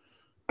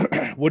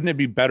 wouldn't it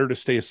be better to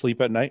stay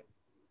asleep at night?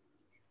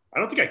 I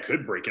don't think I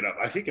could break it up.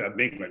 I think I'd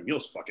make my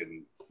meals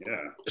fucking,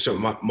 So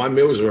my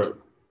meals are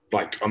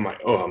like, I'm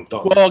like, oh, I'm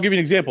done. Well, I'll give you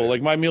an example.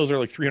 Like my meals are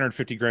like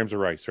 350 grams of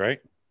rice, right?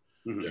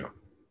 Mm-hmm. Yeah.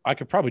 I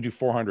could probably do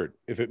 400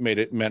 if it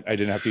meant I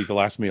didn't have to eat the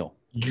last meal.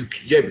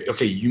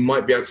 You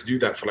might be able to do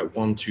that for like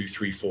 1, 2,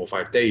 3, 4,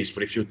 5 days.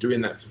 But if you're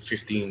doing that for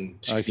 15,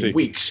 16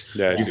 weeks,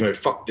 you're going to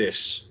fuck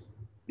this.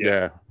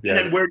 Yeah. And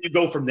then where do you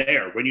go from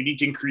there? When you need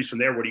to increase from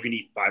there, what are you going to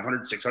eat?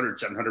 500, 600,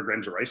 700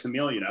 grams of rice in a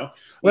meal,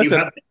 When you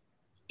have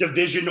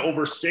division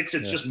over 6,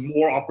 it's just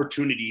more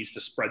opportunities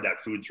to spread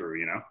that food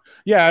through,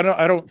 Yeah,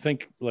 I don't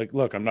think like,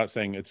 look, I'm not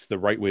saying it's the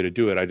right way to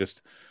do it.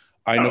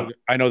 I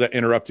know that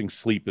interrupting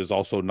sleep is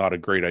also not a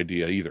great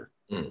idea either.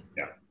 Mm.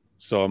 Yeah.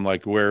 So I'm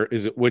like, where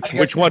is it?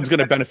 Which one's going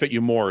to benefit you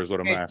more is what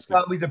I'm asking. It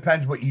probably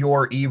depends what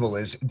your evil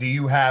is. Do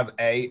you have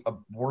a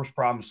worse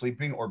problem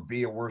sleeping or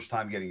B, a worse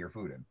time getting your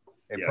food in?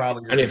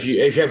 Probably. And if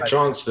you have a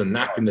chance to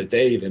nap in the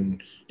day,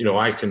 then,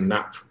 I can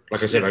nap.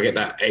 Like I said, I get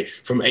that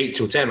from 8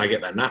 till 10, I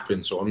get that nap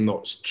in. So I'm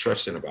not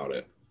stressing about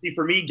it. See,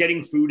 for me,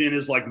 getting food in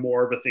is like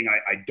more of a thing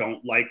I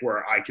don't like,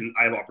 where I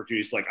have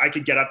opportunities. Like I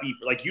could get up, eat,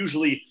 like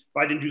usually if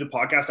I didn't do the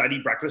podcast, I'd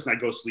eat breakfast and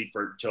I'd go sleep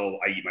till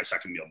I eat my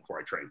second meal before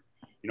I train.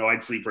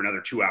 I'd sleep for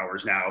another 2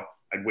 hours now.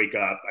 I'd wake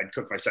up, I'd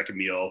cook my second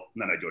meal,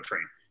 and then I'd go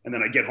train. And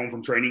then I'd get home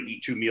from training,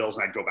 eat 2 meals,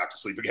 and I'd go back to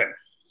sleep again.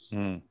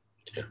 Mm.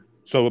 Yeah.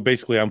 So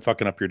basically I'm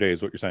fucking up your day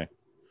is what you're saying.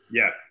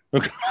 Yeah.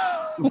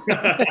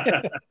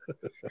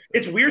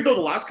 It's weird though.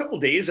 The last couple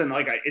of days, and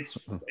like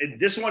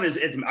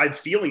I'm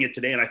feeling it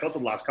today, and I felt it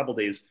the last couple of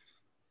days.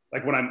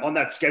 Like when I'm on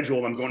that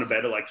schedule, I'm going to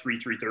bed at like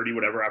 3:30,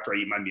 whatever, after I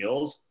eat my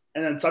meals,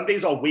 and then some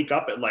days I'll wake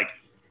up at like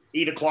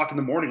 8 o'clock in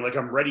the morning, like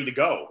I'm ready to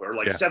go, or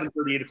like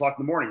 7:30, 8 o'clock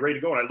in the morning, ready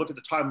to go. And I look at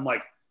the time, I'm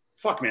like,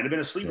 fuck, man, I've been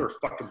asleep for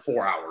fucking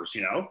 4 hours,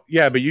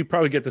 Yeah, but you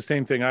probably get the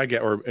same thing I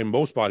get, and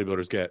most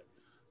bodybuilders get.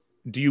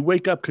 Do you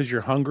wake up because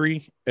you're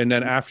hungry, and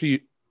then after you?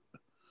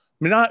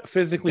 I mean, not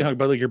physically hungry,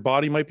 but like your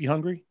body might be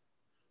hungry.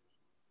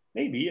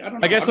 Maybe. I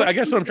don't know. I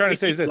guess what I'm trying to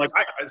say is this. Like,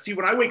 see,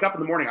 when I wake up in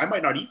the morning, I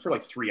might not eat for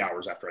like 3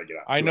 hours after I get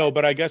up. I know,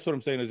 but I guess what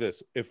I'm saying is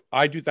this. If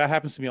I do, that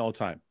happens to me all the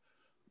time.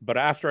 But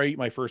after I eat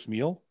my first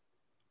meal,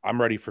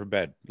 I'm ready for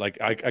bed. Like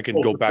I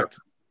can go back.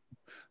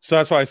 So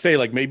that's why I say,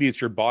 like, maybe it's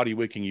your body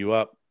waking you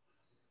up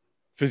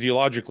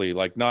physiologically,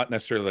 like not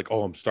necessarily like,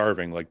 oh, I'm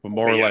starving, like, but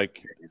more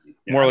like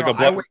a blood.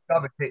 I wake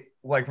up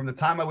like from the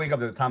time I wake up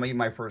to the time I eat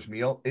my first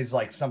meal is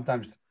like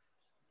sometimes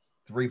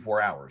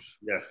 3-4 hours.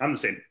 Yeah, I'm the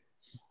same.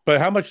 But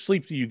how much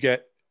sleep do you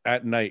get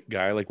at night,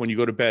 guy? Like when you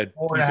go to bed?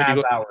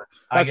 4.5 hours.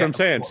 That's what I'm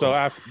saying. So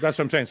that's what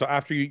I'm saying. So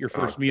after you eat your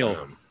first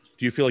meal,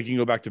 do you feel like you can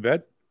go back to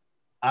bed?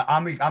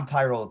 I'm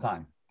tired all the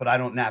time, but I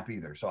don't nap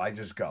either. So I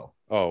just go.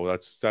 Oh,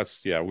 that's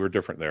we're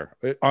different there.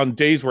 On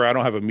days where I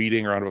don't have a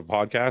meeting or I don't have a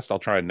podcast, I'll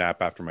try and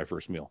nap after my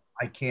first meal.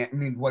 I can't. I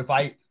mean, if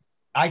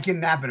I can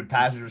nap in a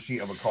passenger seat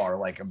of a car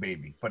like a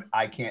baby, but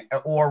I can't.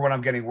 Or when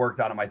I'm getting worked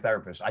out on my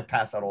therapist, I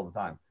pass out all the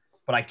time.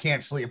 But I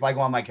can't sleep. If I go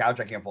on my couch,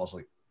 I can't fall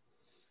asleep.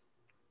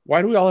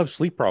 Why do we all have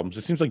sleep problems?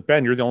 It seems like,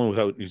 Ben, you're the only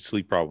one without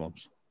sleep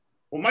problems.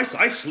 Well,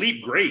 I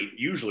sleep great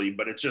usually,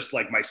 but it's just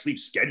like my sleep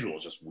schedule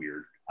is just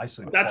weird. I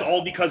sleep. But that's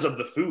all because of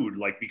the food,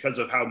 like because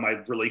of how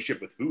my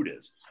relationship with food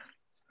is.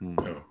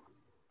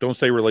 Don't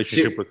say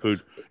relationship with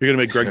food. You're going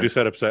to make Greg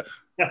Doucette upset.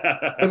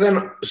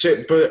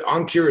 But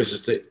I'm curious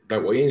as to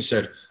like what Ian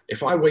said.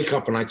 If I wake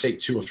up and I take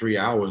 2 or 3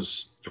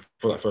 hours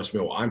for that first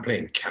meal, I'm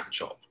playing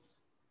catch up.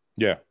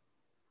 Yeah.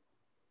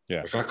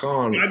 Yeah. Like I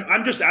can't.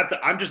 I'm just at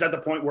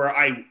the point where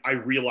I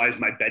realize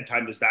my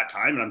bedtime is that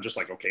time, and I'm just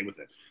like okay with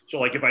it. So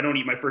like if I don't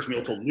eat my first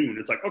meal till noon,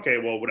 it's like okay,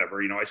 well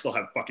whatever. I still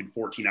have fucking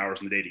 14 hours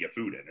in the day to get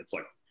food in. It's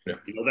like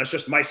that's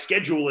just my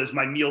schedule. Is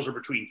my meals are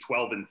between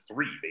 12 and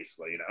 3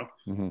 basically.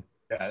 Mm-hmm.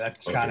 Yeah,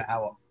 that's kind of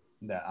how.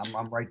 Yeah,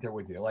 I'm right there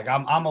with you. Like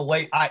I'm a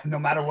late. No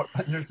matter what,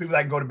 there's people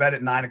that can go to bed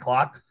at 9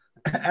 o'clock,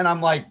 and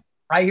I'm like,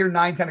 I hear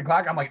 9, 10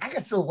 o'clock. I'm like, I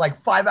got still like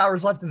 5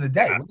 hours left in the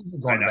day.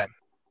 Going to bed.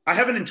 I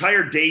have an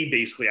entire day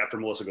basically after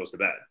Melissa goes to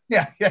bed.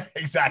 Yeah,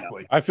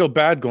 exactly. I feel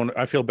bad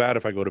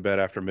if I go to bed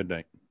after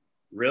midnight.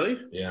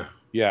 Really? Yeah.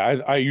 Yeah,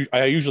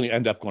 I usually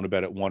end up going to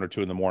bed at 1 or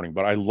 2 in the morning,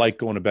 but I like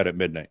going to bed at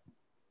midnight.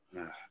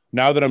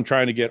 Now that I'm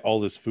trying to get all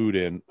this food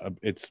in,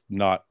 it's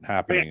not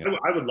happening.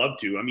 I would love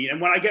to. I mean, and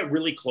when I get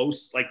really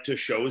close, like to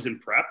shows and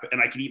prep, and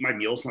I can eat my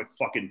meals in like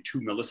fucking 2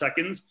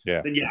 milliseconds,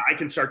 then I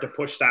can start to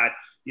push that,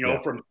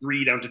 from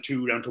 3 down to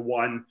 2 down to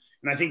 1.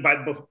 And I think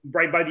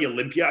right by the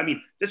Olympia, I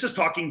mean, this is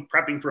talking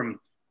prepping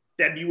from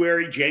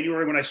February,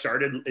 January, when I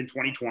started in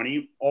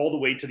 2020, all the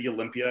way to the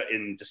Olympia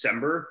in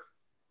December.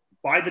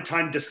 By the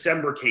time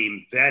December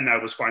came, then I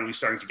was finally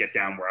starting to get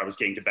down where I was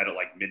getting to bed at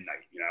like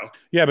midnight, you know?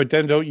 Yeah, but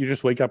then don't you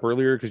just wake up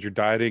earlier because you're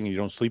dieting and you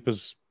don't sleep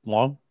as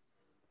long?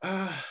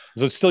 So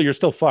it's still, you're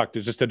still fucked.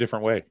 It's just a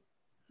different way.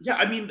 Yeah,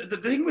 I mean, the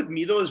thing with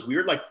me though is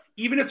weird. Like,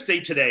 even if say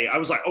today I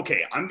was like,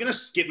 okay, I'm gonna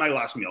skip my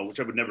last meal, which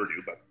I would never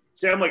do, but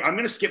say I'm like, I'm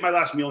gonna skip my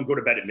last meal and go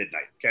to bed at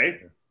midnight. Okay.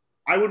 Yeah.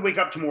 I would wake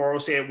up tomorrow,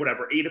 say at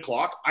whatever, 8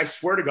 o'clock. I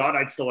swear to God,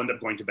 I'd still end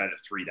up going to bed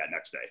at 3 that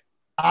next day.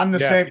 I'm the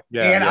same.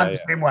 And I'm the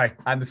same way.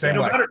 I'm the same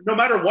way. No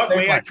matter what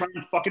way I try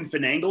and fucking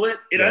finagle it,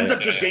 it ends up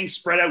just getting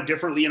spread out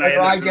differently. And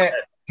I get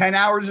 10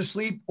 hours of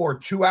sleep or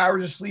 2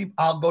 hours of sleep,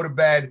 I'll go to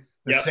bed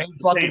the same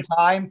fucking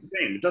time.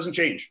 Same. It doesn't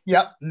change.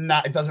 Yep.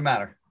 It doesn't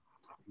matter.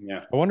 Yeah.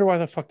 I wonder why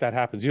the fuck that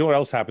happens. You know what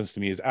else happens to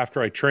me is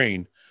after I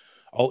train,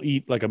 I'll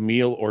eat like a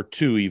meal or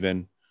two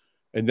even,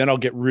 and then I'll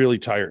get really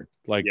tired.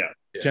 Like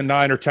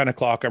 9 or 10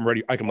 o'clock, I'm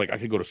ready. I'm like, I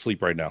could go to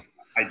sleep right now.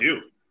 I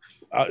do.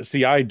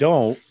 See, I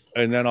don't.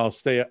 And then I'll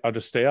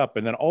just stay up.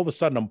 And then all of a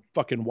sudden I'm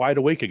fucking wide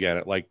awake again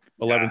at like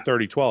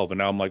 11:30, 12. And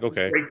now I'm like,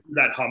 okay. Break through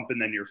that hump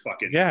and then you're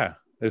fucking. Yeah.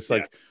 It's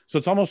like, so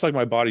it's almost like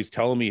my body's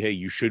telling me, hey,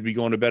 you should be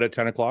going to bed at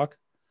 10 o'clock.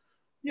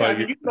 Yeah. I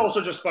mean, you can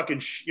also just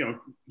fucking,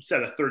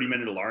 set a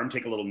 30-minute alarm,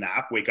 take a little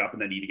nap, wake up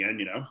and then eat again,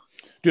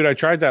 Dude, I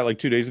tried that like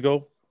 2 days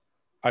ago.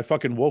 I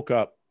fucking woke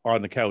up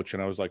on the couch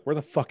and I was like, where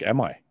the fuck am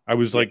I? I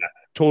was like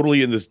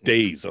totally in this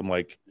daze. I'm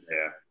like,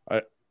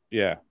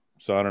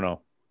 So I don't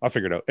know. I'll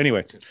figure it out.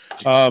 Anyway,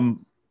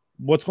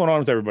 what's going on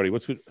with everybody?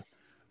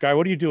 Guy,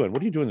 what are you doing?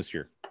 What are you doing this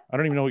year? I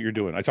don't even know what you're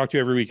doing. I talk to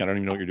you every week. I don't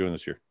even know what you're doing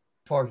this year.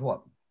 As far as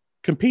what?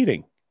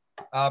 Competing.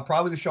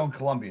 Probably the show in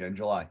Columbia in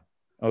July.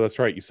 Oh, that's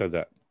right. You said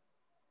that.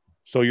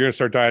 So you're going to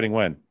start dieting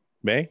when?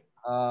 May?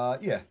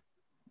 Yeah.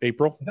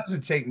 April? It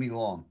doesn't take me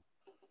long.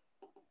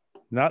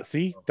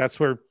 See, that's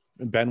where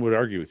Ben would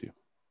argue with you.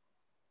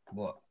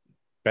 What?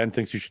 Ben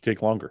thinks you should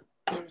take longer.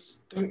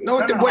 No,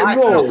 Ben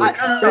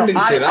didn't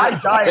say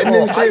that. Ben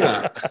didn't say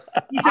that.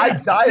 I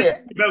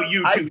diet. About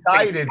you too.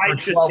 I dieted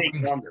for 12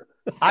 weeks.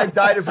 I've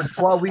dieted for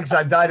 12 weeks.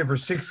 I've dieted for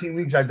 16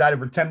 weeks. I've dieted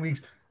for 10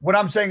 weeks. What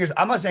I'm saying is,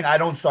 I'm not saying I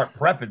don't start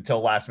prep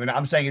until last minute.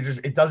 I'm saying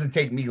it doesn't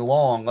take me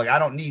long. Like, I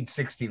don't need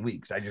 16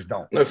 weeks. I just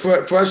don't. No,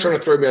 first trying to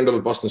throw me under the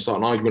bus and start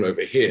an argument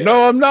over here.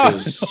 No, I'm not.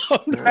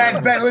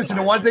 Ben, listen,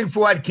 the one thing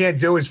Fouad can't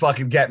do is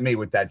fucking get me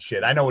with that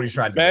shit. I know what he's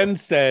trying to do. Ben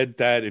said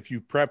that if you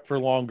prep for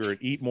longer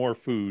and eat more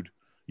food,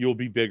 you'll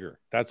be bigger.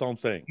 That's all I'm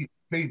saying.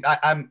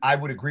 I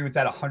would agree with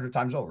that 100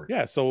 times over.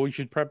 Yeah, so we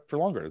should prep for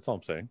longer. That's all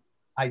I'm saying.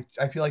 I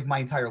feel like my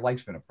entire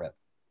life's been a prep.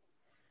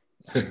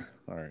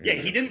 All right. Yeah,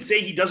 he didn't say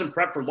he doesn't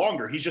prep for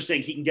longer. He's just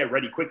saying he can get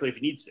ready quickly if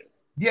he needs to.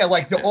 Yeah,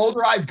 like the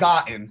older I've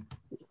gotten,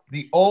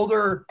 the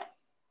older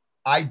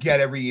I get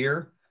every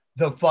year,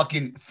 the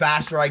fucking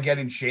faster I get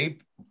in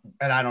shape,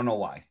 and I don't know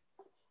why.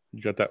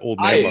 You got that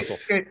old man muscle.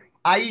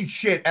 I eat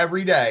shit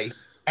every day,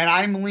 and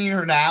I'm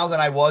leaner now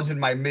than I was in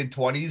my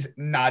mid-20s,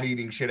 not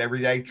eating shit every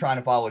day, trying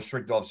to follow a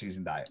strict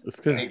off-season diet. It's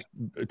because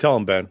tell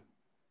him, Ben.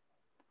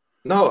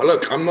 No,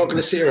 look, I'm not going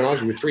to sit here and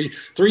argue with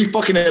three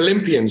fucking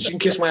Olympians. You can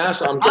kiss my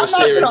ass. I'm going to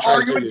sit here and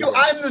argue with you.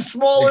 I'm the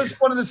smallest,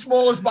 one of the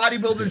smallest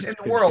bodybuilders in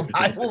the world.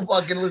 I will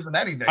fucking listen to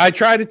anything. I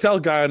tried to tell a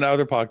guy on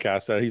other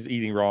podcasts that he's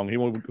eating wrong. He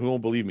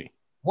won't believe me.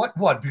 What?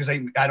 Because I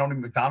don't eat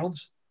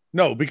McDonald's?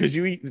 No, because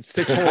you eat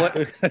 6 whole.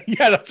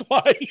 Yeah, that's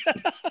why.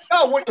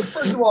 No,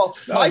 first of all,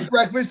 my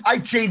breakfast, I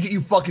change it, you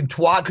fucking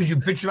twat, because you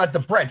bitch about the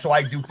bread. So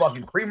I do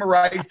fucking cream of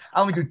rice.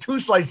 I only do 2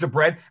 slices of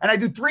bread, and I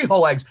do 3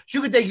 whole eggs. So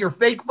you could take your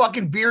fake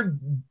fucking beard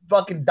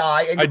fucking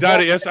dye. And I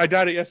dyed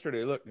it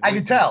yesterday. Look, I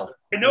can tell.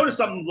 I noticed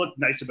something looked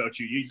nice about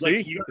you. You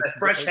got that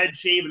fresh head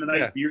shave and a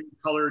nice beard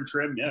color and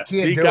trim. Yeah.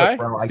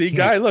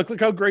 Guy, look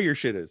how gray your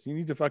shit is. You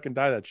need to fucking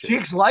dye that shit.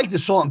 Chicks like the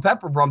salt and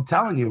pepper, bro. I'm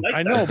telling you.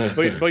 I know,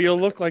 but you'll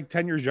look like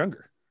 10 years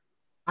younger.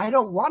 I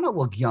don't want to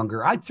look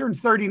younger. I turn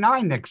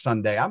 39 next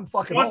Sunday. I'm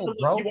fucking old,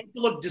 bro. You want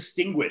to look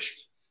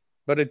distinguished.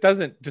 But it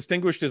doesn't.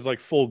 Distinguished is like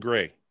full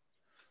gray.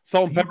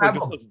 Salt and pepper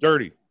just looks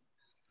dirty.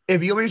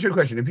 If you answer your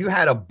question, if you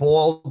had a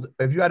full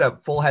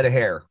head of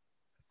hair,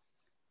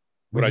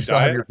 would you still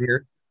have your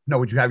beard? No,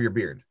 would you have your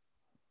beard?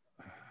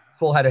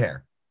 Full head of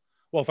hair.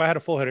 Well, if I had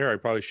a full head of hair,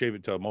 I'd probably shave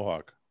it to a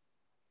mohawk.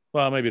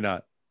 Well, maybe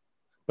not.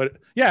 But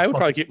yeah, I would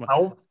probably keep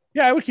my.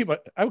 Yeah, I would keep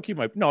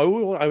my.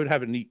 No, I would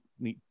have it neat.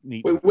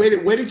 Wait,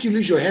 where did you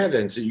lose your hair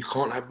then? So you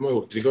can't have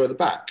mohawk? Did you go at the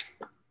back?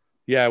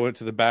 Yeah, I went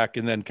to the back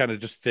and then kind of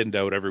just thinned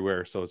out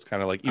everywhere. So it's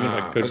kind of like even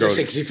like I was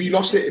because if you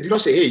lost it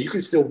here, you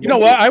could still. You know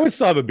what? I would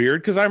still have a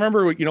beard because I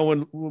remember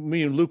when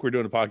me and Luke were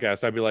doing the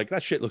podcast, I'd be like,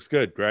 that shit looks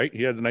good, right?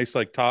 He had a nice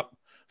like top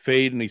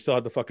fade and he still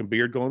had the fucking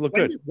beard going. Look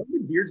good. When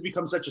did beards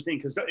become such a thing?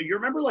 Because you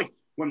remember like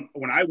when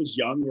I was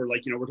young, or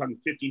like we're talking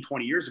 15,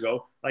 20 years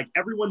ago, like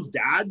everyone's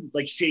dad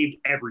like shaved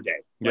every day.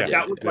 Like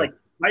that was like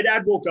my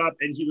dad woke up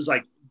and he was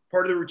like.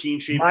 Part of the routine.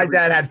 My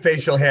dad had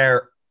facial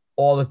hair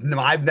all the time.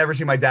 I've never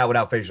seen my dad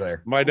without facial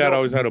hair. My dad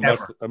always had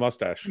a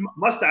mustache.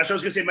 Mustache. I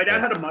was gonna say my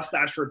dad had a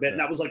mustache for a bit, and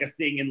that was like a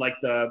thing in like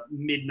the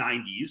mid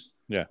 90s.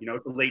 Yeah,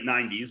 the late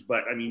 90s.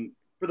 But I mean,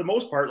 for the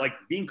most part, like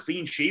being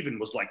clean shaven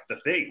was like the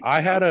thing.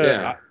 I had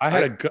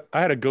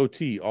a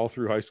goatee all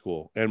through high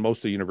school and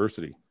most of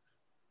university.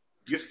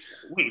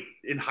 Wait,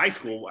 in high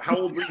school, how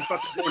old were you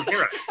fucking growing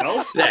hair?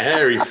 No, the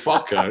hairy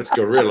fucker. It's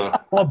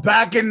gorilla. Well,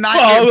 back in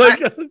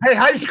hey,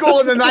 high school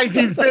in the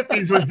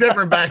 1950s was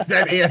different back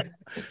then. Ian.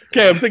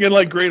 Okay, I'm thinking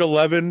like grade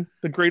 11.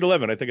 The grade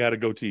 11, I think I had a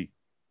goatee.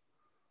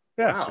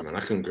 Yeah, wow, man,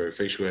 I couldn't grow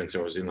facial hair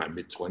until I was in like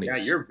mid-20s. Yeah,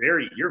 you're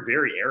very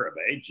Arab,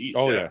 eh? Jeez.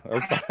 Oh yeah,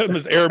 I'm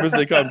as Arab as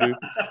they come, dude.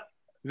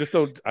 Just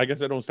don't. I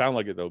guess I don't sound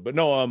like it though. But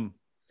no,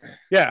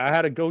 yeah, I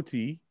had a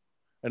goatee,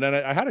 and then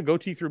I had a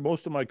goatee through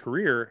most of my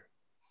career.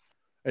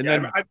 And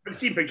then I've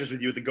seen pictures with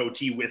you with the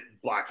goatee with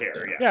black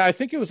hair. Yeah, I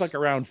think it was like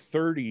around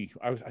 30.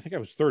 I think I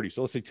was 30.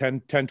 So let's say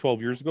 10,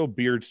 12 years ago,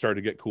 beards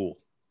started to get cool.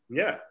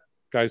 Yeah.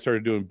 Guys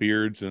started doing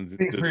beards. And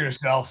speak for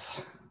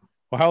yourself.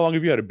 Well, how long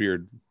have you had a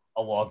beard?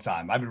 A long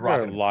time. I've been You're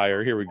rocking. a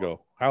liar. Here we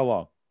go. How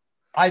long?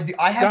 I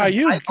have.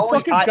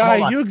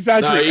 Guy, you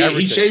exaggerate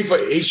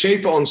everything. He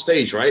shaved it on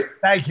stage, right?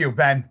 Thank you,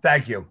 Ben.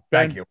 Thank you.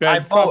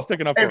 Ben, stop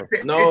sticking up for him.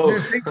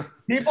 No.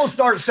 People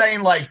start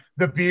saying like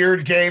the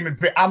beard game,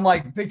 and I'm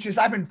like, bitches,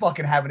 I've been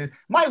fucking having it.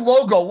 My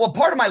logo, well,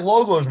 part of my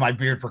logo is my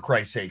beard, for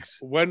Christ's sakes.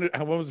 When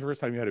was the first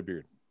time you had a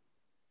beard?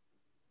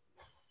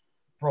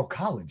 Bro,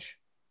 college.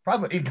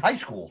 Probably in high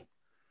school.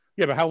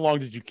 Yeah, but how long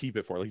did you keep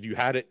it for? Like, you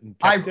had it? And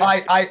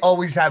I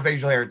always have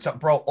facial hair.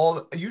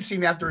 Bro, you see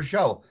me after a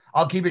show.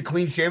 I'll keep it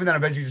clean shaven, then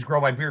eventually just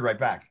grow my beard right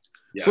back.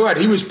 Yeah. Fred,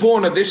 he was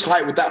born at this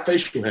height with that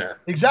facial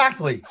hair.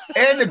 Exactly.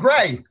 And the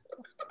gray.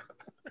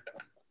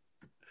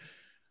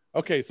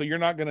 Okay, so you're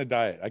not going to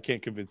dye it. I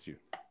can't convince you.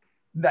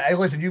 Hey,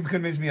 listen, you've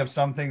convinced me of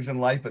some things in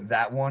life, but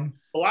that one.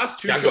 The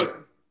last two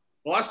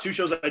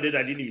shows I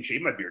didn't even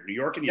shave my beard. New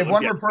York and the If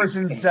Olympia. One more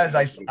person says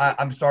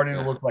I'm starting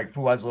to look like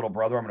Fuad's little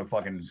brother, I'm going to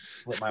fucking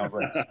slit my own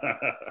wrist.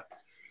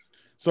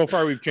 So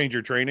far, we've changed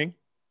your training.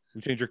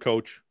 We changed your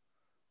coach.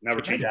 Now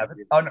we're changing.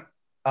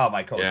 Oh,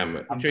 my coach.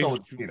 Yeah, I'm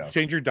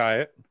change your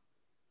diet.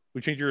 We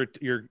changed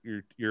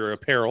your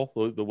apparel,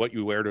 the what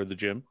you wear to the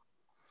gym.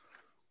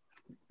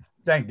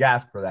 Thank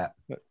Gasp for that.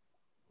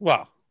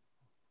 Well,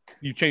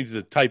 you changed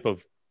the type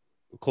of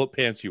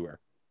pants you wear.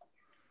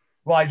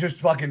 Well, I just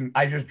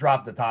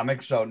dropped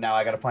Atomic, so now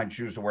I got to find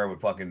shoes to wear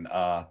with fucking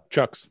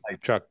Chucks.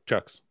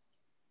 Chucks.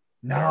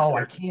 No,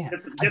 I can't.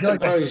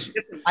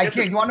 I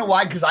can't. You want to know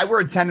why? Because I wear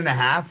a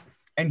 10.5,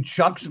 and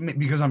Chucks,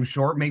 because I'm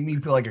short, make me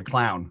feel like a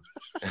clown.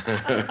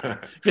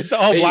 Get the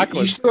all black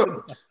ones.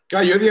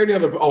 Guy, you're the only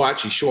other. Oh,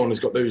 actually, Sean has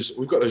got those.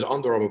 We've got those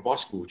Under Armour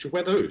basketball. Would you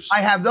wear those? I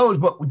have those,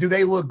 but do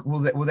they look? Will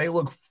they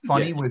look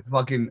funny with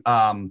fucking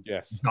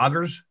yes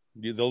joggers?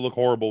 They'll look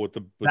horrible with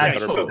the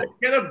better belt.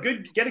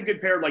 Get a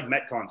good pair of like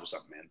Metcons or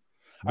something, man.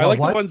 I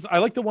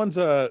like the ones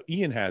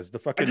Ian has. The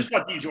fucking. I just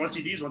got these. You want to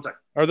see these? One second.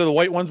 Are they the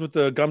white ones with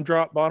the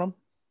gumdrop bottom?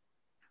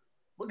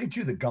 Look at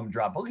you, the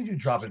gumdrop. Look at you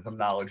dropping some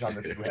knowledge on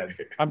the two heads.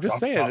 I'm just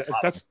saying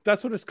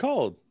that's what it's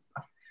called.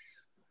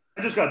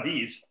 I just got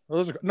these.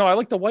 I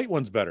like the white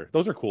ones better.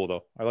 Those are cool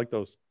though. I like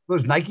those.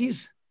 Those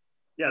Nikes?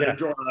 Yeah, they're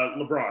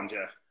LeBrons.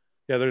 Yeah.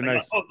 Yeah, they're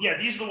nice. Oh yeah,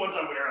 these are the ones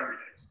I wear every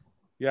day.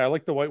 Yeah, I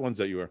like the white ones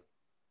that you wear.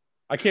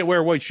 I can't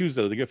wear white shoes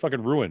though; they get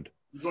fucking ruined.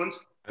 These ones.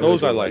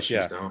 Those I like.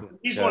 Yeah.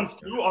 These ones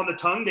too. On the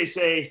tongue, they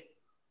say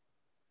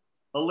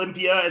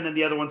Olympia, and then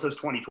the other one says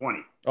 2020.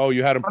 Oh,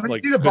 you had them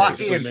like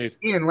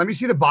Ian, let me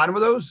see the bottom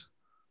of those.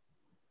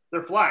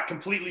 They're flat,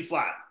 completely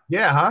flat.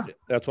 Yeah, huh?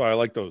 That's why I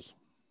like those.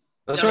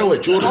 That's why I wear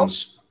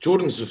Jordans.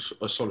 Jordans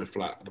are solid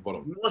flat at the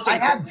bottom. I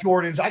have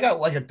Jordans. I got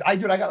like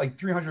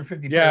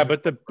 350. Yeah,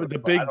 but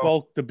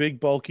the big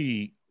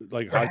bulky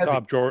like high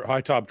top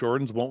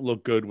Jordans won't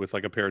look good with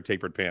like a pair of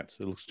tapered pants.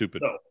 It looks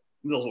stupid. No,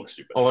 those look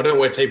stupid. Oh, I don't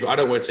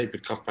wear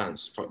tapered cuff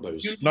pants. Fuck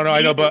those. No,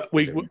 I know, but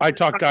I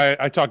talk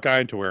guy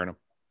into wearing them.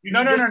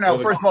 No.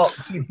 First of all,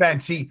 see Ben,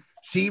 see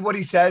what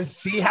he says.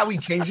 See how he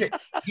changed it.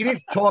 He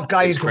didn't talk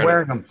guy into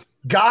wearing them.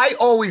 Guy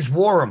always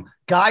wore them.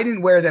 Guy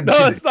didn't wear them. No,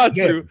 that's not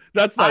true.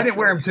 That's not. I didn't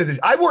wear them to the.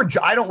 I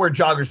don't wear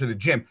joggers to the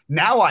gym.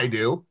 Now I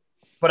do,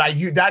 but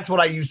that's what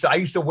I used to. I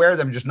used to wear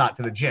them, just not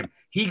to the gym.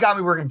 He got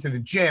me wearing them to the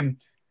gym,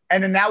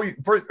 and then now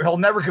he'll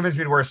never convince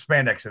me to wear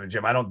spandex to the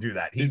gym. I don't do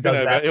that. He's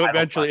does that.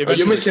 Eventually.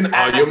 You're missing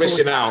out. You're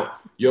missing out.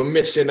 You're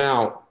missing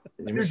out.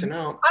 You're missing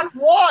out. On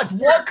what?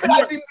 What could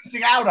I be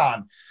missing out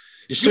on?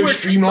 You're so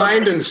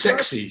streamlined and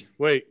sexy.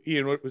 Wait,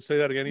 Ian, say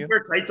that again. Ian? You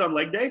wear tights on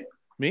leg day?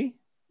 Me?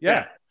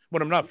 Yeah.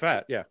 When I'm not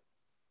fat, yeah.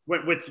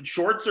 With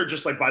shorts or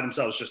just like by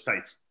themselves, just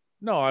tights?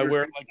 No, I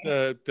wear like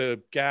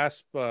the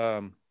Gasp,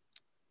 the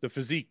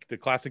physique, the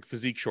classic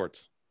physique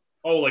shorts.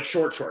 Oh, like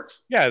short shorts.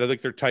 Yeah,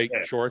 they're tight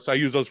shorts. I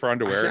use those for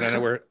underwear,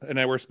 and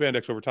I wear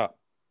spandex over top.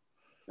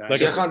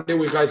 Like, I can't deal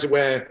with guys that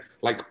wear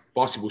like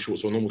basketball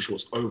shorts or normal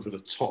shorts over the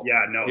top.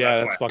 Yeah, no,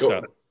 that's fucked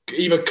up.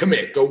 Either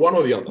commit, go one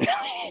or the other.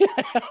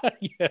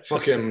 Yeah.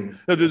 Fucking.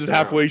 No, this is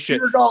halfway shit.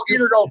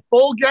 Either go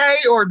full gay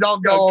or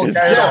don't go. Okay.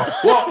 Yeah.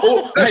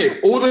 Well,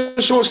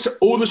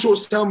 all the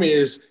shorts tell me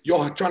is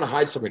you're trying to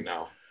hide something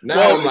now.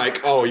 Now I'm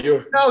like, oh,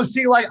 you're no.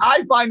 See, like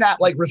I find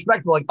that like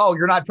respectful. Like, oh,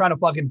 you're not trying to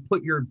fucking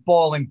put your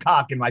ball and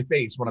cock in my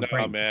face when I'm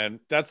training. Oh man,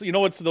 that's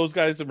what those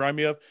guys remind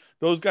me of.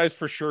 Those guys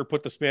for sure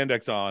put the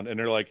spandex on, and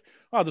they're like,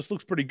 oh, this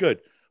looks pretty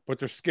good, but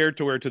they're scared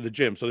to wear it to the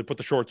gym, so they put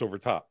the shorts over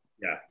top.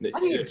 Yeah, I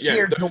ain't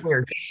scared to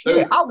wear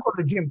shit. I'll go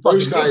to the gym.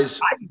 Those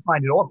guys, I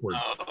find it awkward.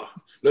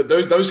 Look,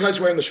 those guys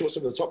wearing the shorts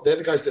over the top, they're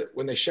the guys that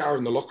when they shower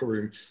in the locker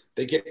room,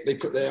 they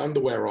put their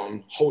underwear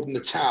on, holding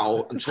the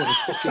towel and trying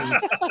to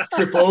fucking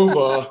trip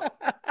over.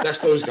 That's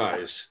those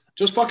guys.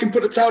 Just fucking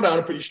put the towel down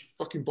and put your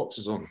fucking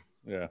boxes on.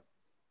 Yeah.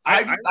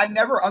 I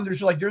never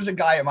understood. Like, there's a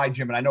guy at my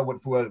gym, and I know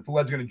what Fuad's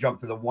going to jump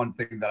to the one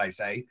thing that I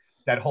say,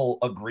 that whole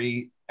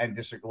agree and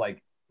disagree.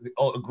 Like,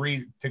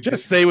 agree to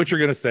just say what you're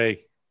going to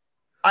say.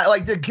 I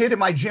like the kid at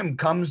my gym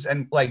comes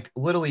and like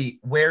literally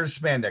wears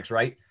spandex,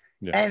 right?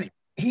 Yeah. And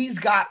he's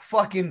got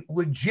fucking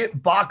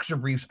legit boxer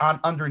briefs on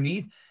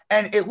underneath,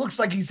 and it looks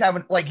like he's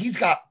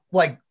got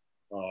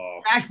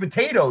mashed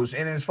potatoes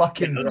in his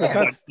fucking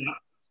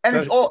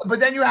it's all. But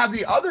then you have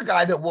the other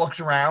guy that walks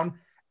around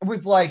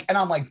with like, and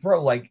I'm like,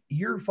 bro, like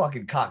you're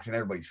fucking cocks in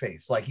everybody's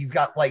face. Like he's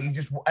got like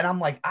and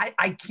I'm like,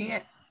 I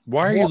can't.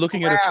 Why are you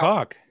looking at his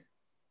cock?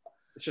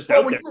 It's just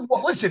out there.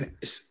 Listen,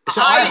 It's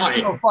I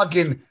feel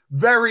fucking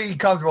very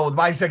comfortable with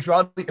my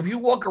sexuality. If you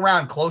walk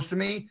around close to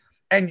me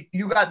and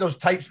you got those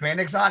tight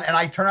spandex on, and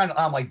I turn on,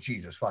 I'm like,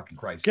 Jesus fucking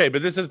Christ. Okay,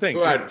 but this is the thing.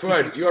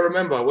 Fuad, you gotta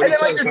remember when and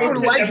then, like, you're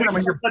doing legs and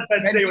Let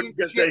Ben say what he's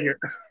gonna say here.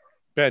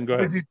 Ben, go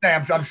ahead.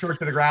 I'm short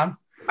to the ground.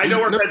 I know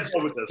where Ben's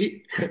going with this.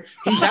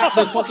 He's at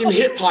the fucking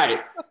hip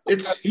height.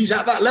 He's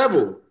at that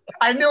level.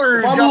 I knew where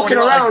he was I'm going. walking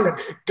around,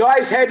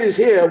 guy's head is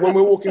here when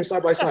we're walking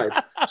side by side.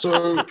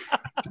 So you're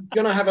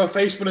gonna have a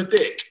face full of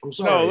dick. I'm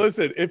sorry. No,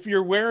 listen, if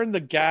you're wearing the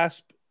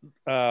Gasp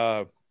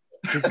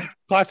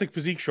classic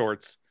physique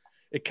shorts,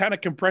 it kind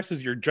of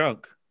compresses your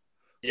junk.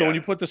 So when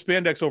you put the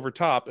spandex over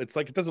top, it's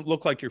like it doesn't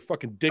look like your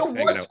fucking dick's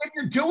hanging out. If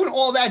you're doing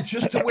all that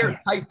just to wear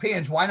tight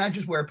pants, why not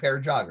just wear a pair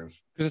of joggers?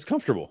 Because it's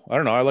comfortable. I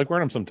don't know. I like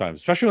wearing them sometimes,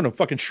 especially when I'm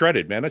fucking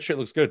shredded, man. That shit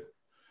looks good.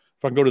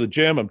 If I can go to the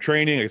gym, I'm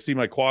training, I see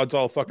my quads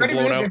all fucking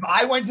blown out. If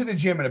I went to the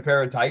gym in a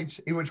pair of tights,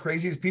 it was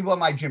crazy. Is people at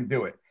my gym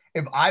do it.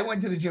 If I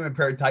went to the gym in a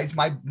pair of tights,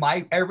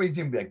 my everybody's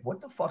gonna be like,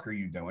 "What the fuck are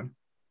you doing?"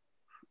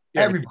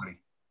 Yeah, everybody.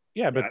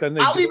 But then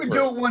I'll even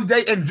do it one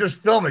day and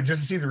just film it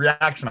just to see the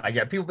reaction I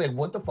get. People be like,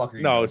 "What the fuck are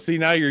you?" No, see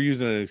now you're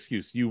using an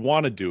excuse. You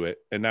want to do it,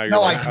 and now you're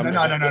no, like,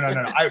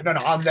 no.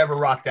 I'll never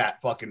rock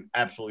that. Fucking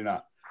absolutely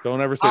not.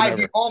 Don't ever say never.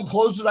 The only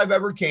clothes I've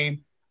ever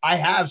came, I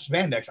have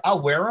spandex.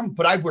 I'll wear them,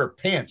 but I wear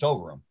pants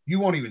over them. You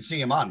won't even see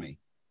them on me.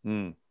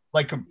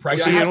 Like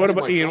compression. Ian, what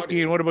about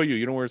Ian? What about you?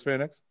 You don't wear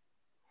spandex?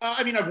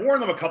 I mean, I've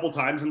worn them a couple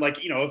times, and like,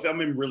 if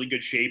I'm in really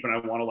good shape and I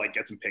want to like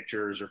get some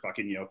pictures or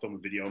fucking, film a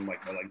video, and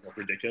like my legs look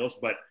ridiculous.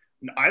 But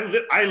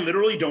I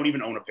literally don't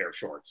even own a pair of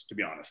shorts, to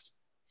be honest.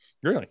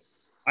 Really?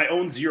 I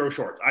own zero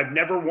shorts. I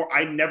never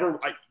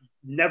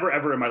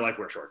ever in my life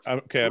wear shorts.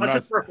 Okay, unless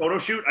it's for a photo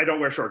shoot, I don't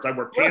wear shorts. I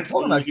wear pants.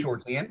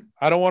 Shorts, Ian.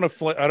 I don't want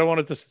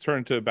it to turn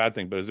into a bad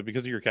thing, but is it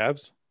because of your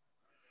calves?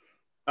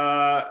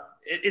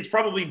 It's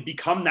probably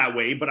become that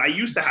way, but I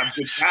used to have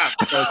good calves.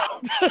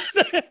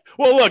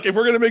 Well, look, if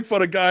we're gonna make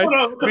fun of guys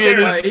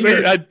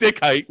being at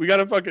dick height, we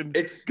gotta fucking.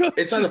 It's like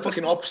the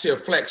fucking opposite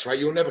of flex, right?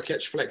 You'll never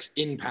catch flex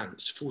in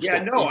pants. Full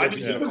stop. No, I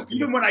mean,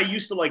 even when I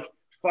used to like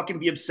fucking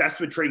be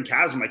obsessed with training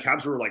calves, and my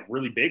calves were like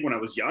really big when I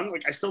was young,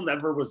 like I still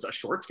never was a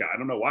shorts guy. I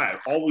don't know why. I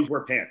always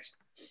wear pants.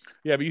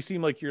 Yeah, but you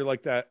seem like you're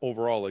like that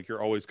overall. Like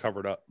you're always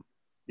covered up.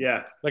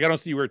 Yeah. Like I don't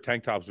see you wear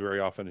tank tops very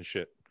often and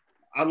shit.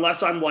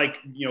 Unless I'm like,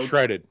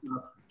 shredded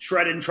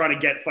and trying to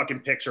get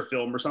fucking pics or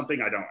film or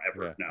something. I don't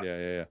ever.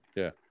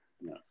 Yeah.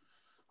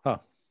 Huh.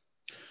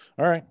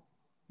 All right.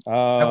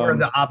 I wear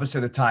the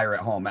opposite attire at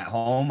home. At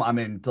home, I'm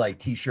in like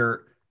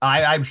t-shirt.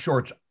 I have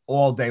shorts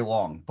all day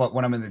long, but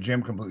when I'm in the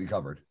gym, completely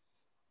covered.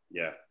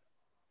 Yeah.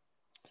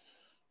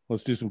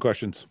 Let's do some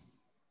questions.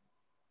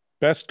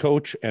 Best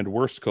coach and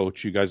worst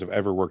coach you guys have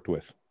ever worked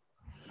with.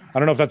 I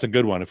don't know if that's a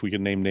good one. If we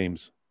can name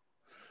names.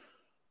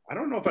 I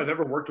don't know if I've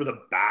ever worked with a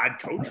bad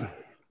coach.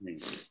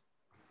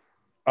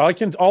 All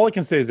I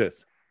can say is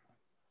this.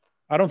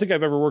 I don't think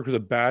I've ever worked with a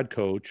bad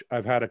coach.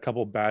 I've had a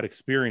couple bad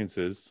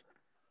experiences,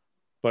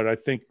 but I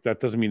think that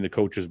doesn't mean the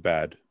coach is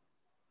bad.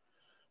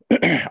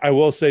 I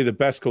will say the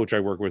best coach I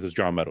work with is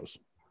John Meadows.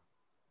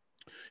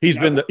 He's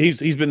been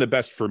the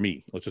best for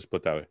me. Let's just put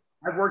it that way.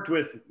 I've worked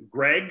with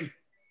Greg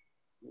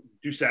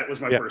Doucette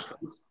was my first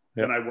coach.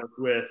 Yeah. Then I worked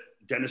with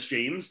Dennis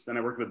James. Then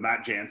I worked with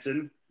Matt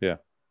Jansen. Yeah.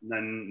 And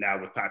then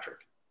now with Patrick.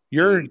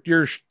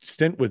 Your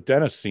stint with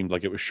Dennis seemed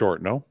like it was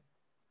short, no?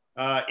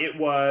 It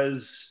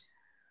was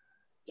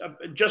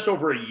just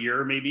over a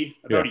year, maybe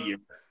about a year.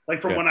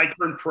 Like from when I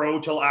turned pro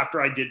till after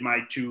I did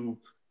my 2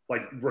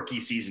 like rookie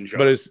season shows.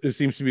 But it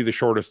seems to be the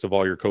shortest of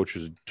all your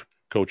coaches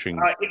coaching.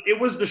 It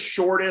was the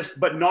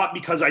shortest, but not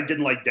because I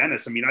didn't like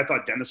Dennis. I mean, I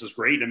thought Dennis was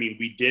great. I mean,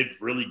 we did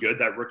really good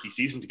that rookie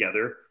season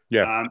together.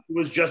 Yeah. It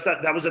was just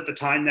that was at the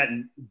time that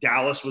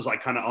Dallas was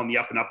like kind of on the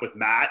up and up with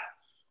Matt.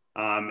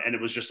 And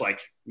it was just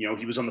like, you know,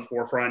 he was on the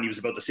forefront. He was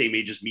about the same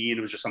age as me. And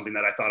it was just something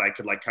that I thought I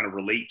could like kind of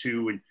relate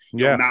to. And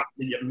you know, Matt,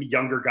 the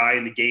younger guy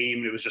in the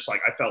game, it was just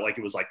like, I felt like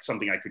it was like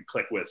something I could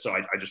click with. So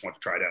I just wanted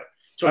to try it out.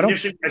 So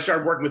initially when I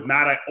started working with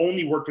Matt, I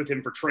only worked with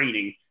him for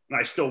training, and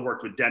I still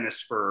worked with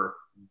Dennis for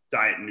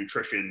diet and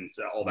nutrition,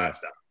 all that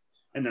stuff.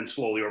 And then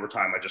slowly over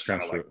time, I just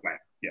kind of like went,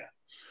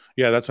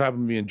 Yeah, that's what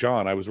happened to me and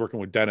John. I was working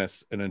with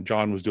Dennis, and then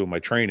John was doing my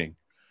training.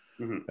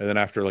 And then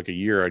after like a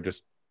year,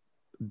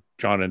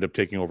 John ended up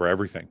taking over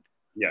everything.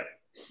 Yeah.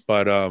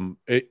 But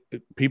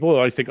people,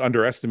 I think,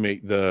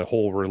 underestimate the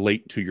whole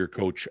relate to your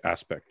coach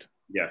aspect.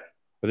 Yeah.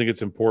 I think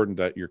it's important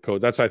that your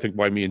coach, that's, I think,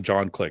 why me and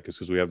John click, is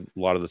because we have a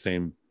lot of the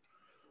same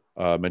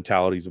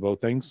mentalities about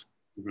things.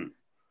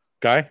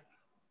 Guy?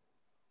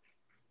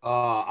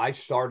 I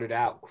started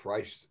out,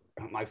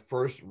 my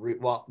first,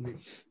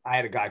 I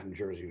had a guy from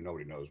Jersey who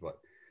nobody knows, but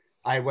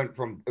I went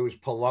from, it was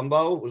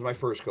Palumbo was my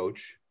first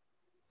coach.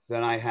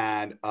 Then I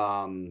had,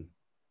 who's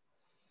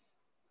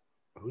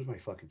my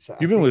fucking son?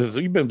 You've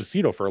been with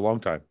Cito for a long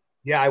time.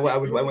 Yeah, I went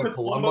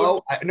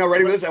Palumbo.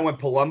 Ready for this? I went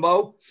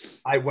Palumbo.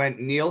 I went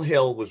Neil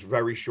Hill, was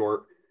very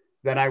short.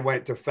 Then I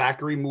went to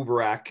Factory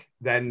Mubarak,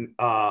 then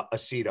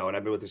Aceto, and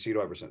I've been with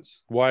Aceto ever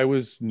since. Why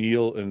was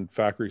Neil and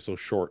Factory so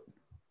short?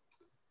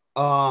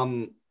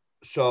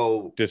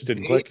 So just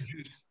didn't click.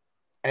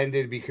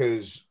 Ended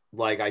because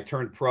like I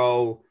turned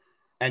pro,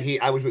 and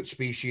I was with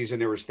Species,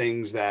 and there was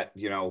things that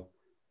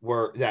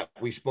that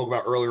we spoke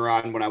about earlier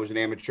on when I was an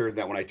amateur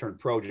that when I turned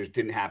pro just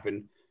didn't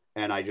happen,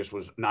 and I just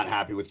was not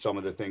happy with some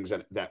of the things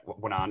that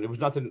went on. It was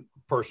nothing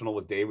personal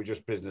with Dave, it was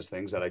just business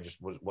things that I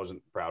just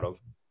wasn't proud of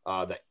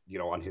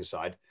on his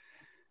side.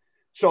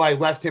 So I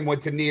left him,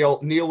 went to Neil.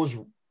 Neil was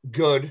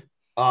good,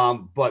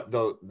 but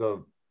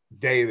the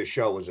day of the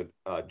show was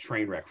a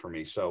train wreck for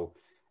me. So,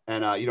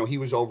 and he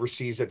was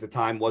overseas at the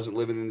time, wasn't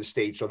living in the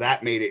States, so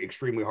that made it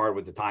extremely hard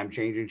with the time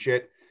change and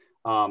shit.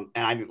 And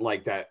I didn't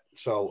like that,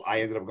 so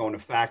I ended up going to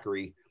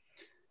Factory.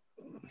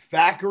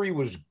 Factory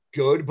was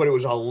good, but it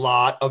was a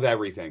lot of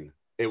everything.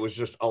 It was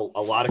just a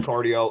lot of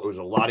cardio. It was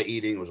a lot of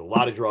eating. It was a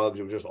lot of drugs.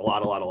 It was just a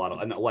lot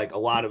of, and like a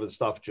lot of the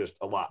stuff, just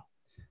a lot.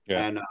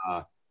 Yeah. And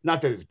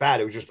not that it's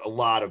bad. It was just a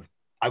lot of,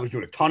 I was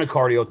doing a ton of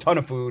cardio, ton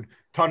of food,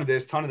 ton of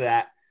this, ton of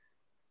that.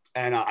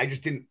 And I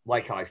just didn't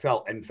like how I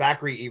felt. And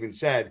Factory even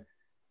said,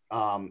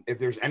 if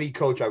there's any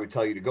coach I would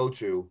tell you to go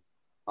to,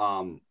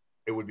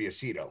 it would be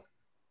Aceto.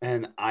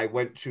 And I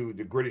went to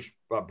the British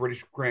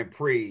Grand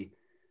Prix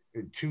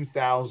in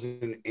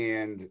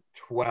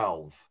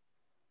 2012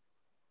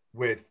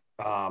 with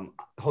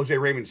Jose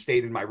Raymond.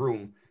 Stayed in my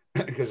room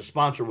because the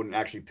sponsor wouldn't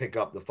actually pick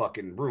up the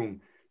fucking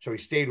room. So he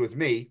stayed with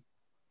me,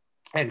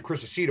 and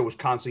Chris Aceto was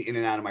constantly in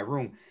and out of my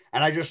room.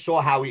 And I just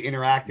saw how he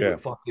interacted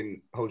with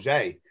fucking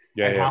Jose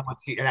how much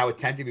and how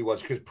attentive he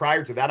was. Because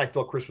prior to that, I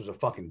thought Chris was a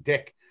fucking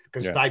dick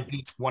because I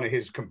beat one of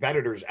his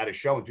competitors at a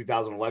show in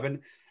 2011,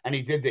 and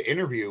he did the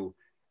interview.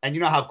 And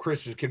you know how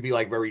Chris can be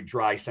like very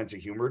dry sense of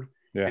humor.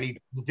 Yeah. And he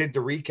did the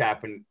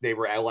recap, and they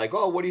were like,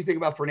 "Oh, what do you think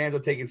about Fernando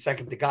taking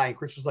second to Guy?" And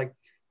Chris was like,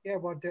 "Yeah,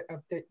 well,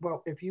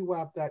 if you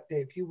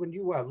when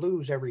you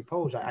lose every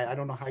pose, I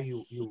don't know how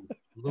you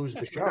lose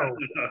the show."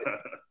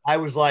 I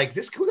was like,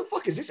 who the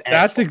fuck is this asshole?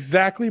 That's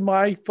exactly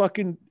my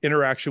fucking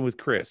interaction with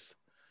Chris.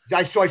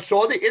 So I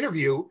saw the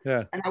interview,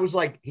 and I was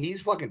like, he's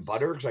fucking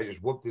butter because I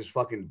just whooped his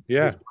fucking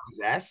his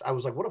ass. I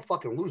was like, what a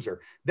fucking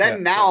loser.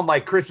 Then now I'm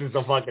like, Chris is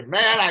the fucking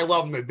man. I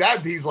love him to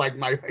death. He's like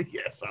my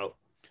so.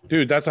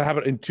 Dude, that's what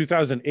happened in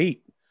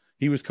 2008.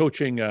 He was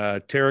coaching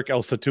Tarek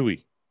El Satoui.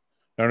 I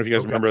don't know if you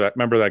guys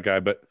remember that guy,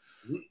 but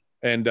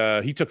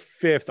and he took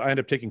fifth. I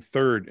ended up taking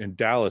third in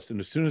Dallas, and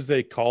as soon as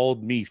they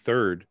called me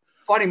third,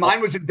 funny, mine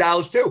was in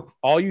Dallas too.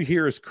 All you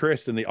hear is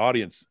Chris in the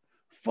audience,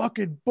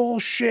 fucking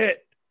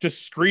bullshit.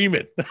 Just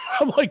screaming.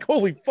 I'm like,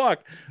 holy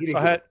fuck.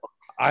 So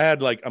I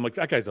had like, I'm like,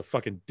 that guy's a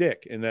fucking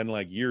dick. And then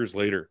like years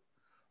later,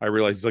 I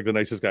realized he's like the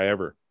nicest guy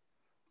ever.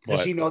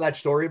 Does he know that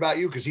story about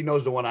you? Because he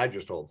knows the one I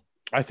just told.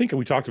 I think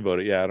we talked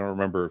about it. Yeah, I don't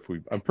remember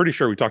I'm pretty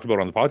sure we talked about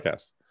it on the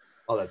podcast.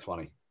 Oh, that's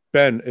funny.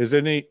 Ben,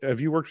 have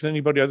you worked with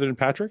anybody other than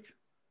Patrick?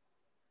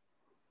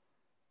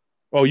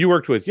 Oh, you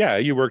worked with,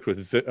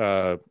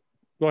 go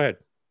ahead.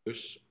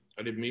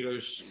 I did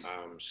Milos,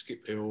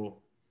 Skip Hill,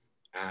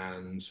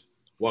 and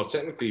well,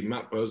 technically,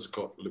 Matt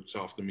Burzcott looked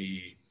after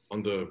me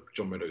under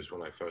John Meadows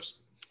when I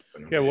first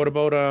went on. Yeah, what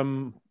about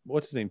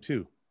what's his name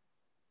too?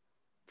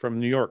 From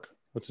New York.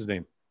 What's his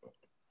name?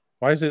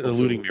 Why is it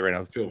eluding me right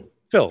now?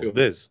 Phil.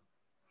 Viz.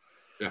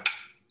 Yeah.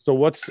 So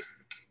what's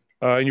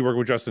and you work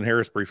with Justin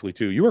Harris briefly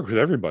too. You work with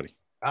everybody.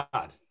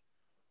 God.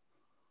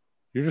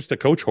 You're just a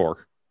coach whore.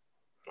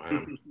 I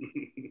am.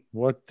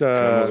 What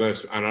and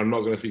I'm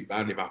not going to speak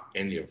badly about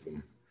any of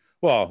them.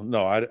 Well,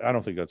 no, I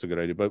don't think that's a good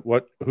idea. But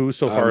who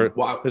so far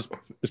has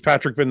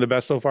Patrick been the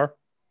best so far?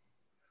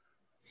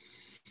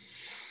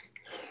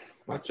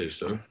 I'd say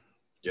so.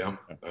 Yeah,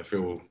 I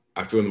feel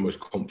the most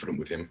confident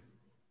with him.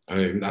 I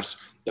think that's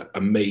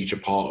a major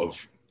part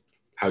of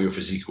how your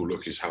physique will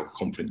look is how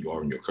confident you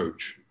are in your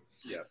coach.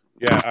 Yeah.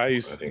 I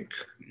used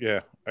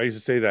to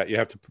say that you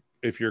have to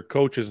your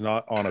coach is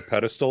not on a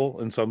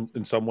pedestal in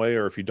some way,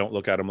 or if you don't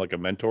look at him like a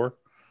mentor,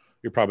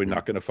 you're probably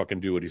not going to fucking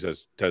do what he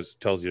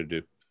tells you to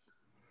do.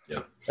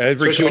 Yeah.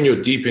 Especially when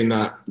you're deep in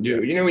that,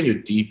 you know, when you're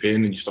deep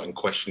in and you're starting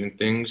questioning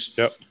things.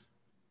 Yep.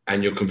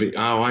 And you're convinced,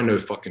 oh, I know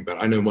fucking better.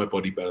 I know my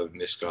body better than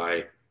this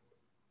guy.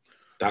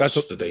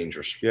 That's the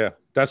dangerous. Yeah.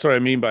 That's what I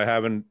mean by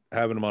having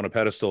him on a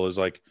pedestal is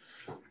like,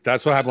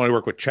 that's what happened when I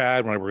work with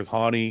Chad, when I work with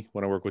Hani,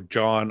 when I work with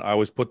John. I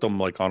always put them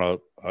like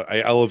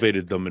I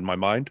elevated them in my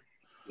mind.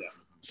 Yeah.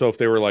 So if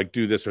they were like,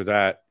 do this or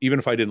that, even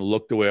if I didn't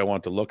look the way I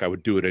want to look, I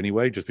would do it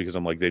anyway, just because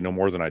I'm like, they know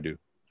more than I do.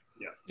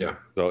 Yeah. Yeah.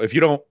 So if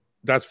you don't,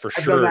 that's for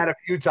I've sure. done that a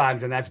few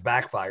times and that's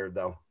backfired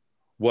though.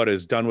 What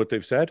is done what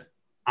they've said?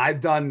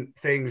 I've done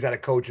things that a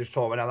coach has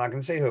told me, and I'm not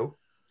going to say who,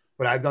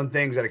 but I've done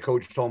things that a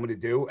coach told me to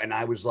do. And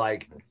I was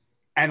like,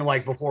 and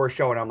like before a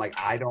show, and I'm like,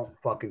 I don't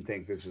fucking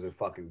think this is a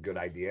fucking good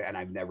idea. And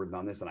I've never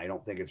done this and I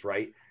don't think it's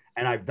right.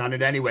 And I've done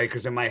it anyway.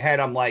 Cause in my head,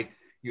 I'm like,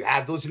 you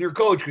have to listen to your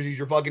coach because he's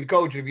your fucking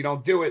coach. And if you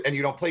don't do it and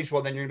you don't place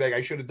well, then you're gonna be like,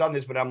 I should have done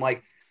this. But I'm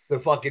like,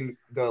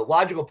 the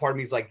logical part of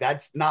me is like,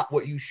 that's not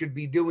what you should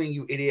be doing,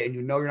 you idiot. And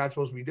you know, you're not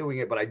supposed to be doing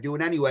it, but I do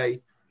it anyway.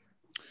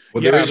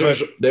 Well,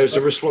 there's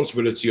a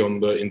responsibility on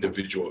the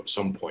individual at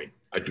some point.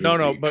 I do.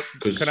 No, but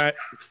can I?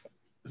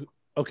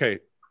 Okay,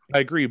 I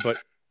agree, but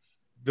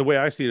the way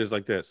I see it is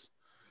like this.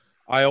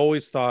 I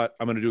always thought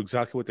I'm going to do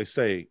exactly what they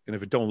say, and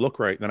if it don't look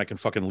right, then I can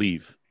fucking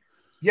leave.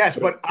 Yes,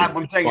 but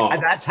I'm saying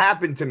that's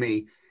happened to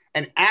me,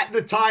 and at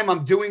the time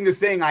I'm doing the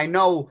thing I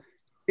know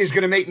is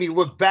going to make me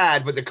look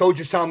bad, but the coach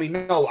is telling me,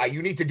 no,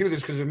 you need to do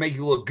this because it'll make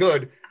you look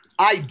good.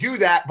 I do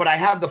that, but I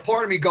have the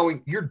part of me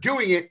going, you're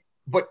doing it,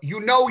 but you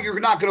know you're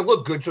not going to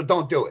look good, so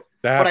don't do it.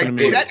 But I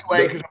do it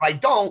anyway, because if I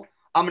don't,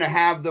 I'm going to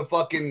have the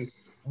fucking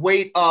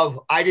weight of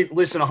I didn't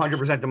listen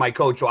 100% to my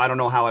coach, so I don't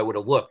know how I would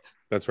have looked.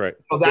 That's right.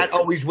 So that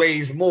always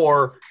weighs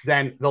more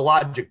than the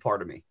logic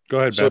part of me. Go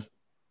ahead, Ben.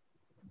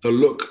 The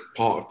look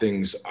part of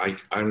things, I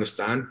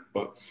understand,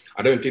 but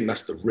I don't think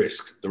that's the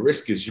risk. The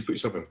risk is you put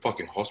yourself in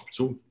fucking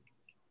hospital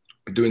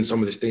doing some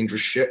of this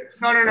dangerous shit.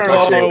 No.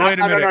 Wait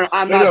a minute.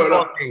 I'm not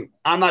talking.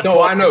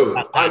 I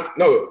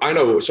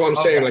know. So I'm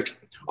saying, like,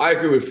 I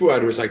agree with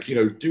Fuad. It was like, you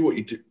know, do what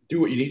you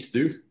need to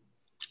do,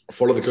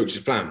 follow the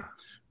coach's plan.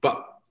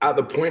 But at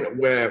the point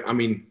where, I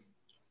mean,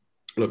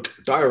 look,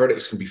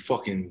 diuretics can be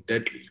fucking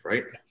deadly,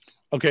 right?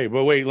 Okay,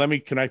 but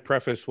wait, can I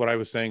preface what I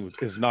was saying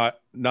is not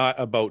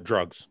about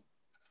drugs.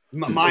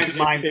 Mine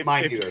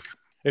either.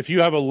 If you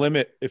have a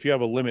limit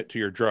to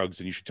your drugs,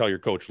 and you should tell your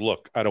coach,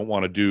 look, I don't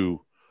want to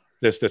do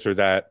this or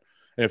that.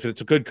 And if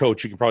it's a good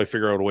coach, you can probably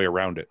figure out a way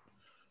around it.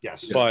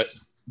 Yes.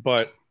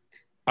 But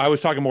I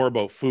was talking more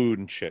about food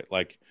and shit.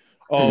 Like,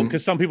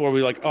 because some people will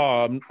be like,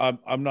 oh,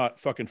 I'm not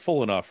fucking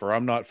full enough, or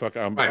I'm not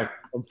fucking,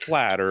 I'm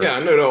flat, or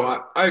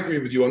I agree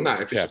with you on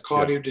that. If it's a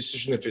cardio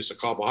decision, if it's a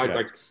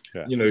carbohydrate,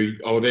 you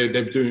know,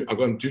 they're doing, I'm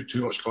going to do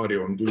too much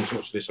cardio, I'm doing too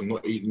much of this, I'm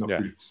not eating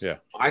enough food. Yeah.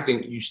 I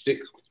think you stick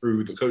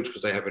through the coach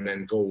because they have an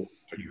end goal.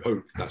 You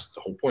hope that's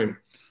the whole point.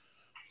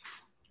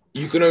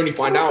 You can only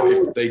find out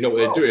if they know what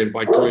they're doing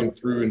by going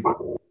through, and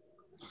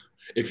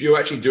if you're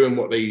actually doing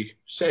what they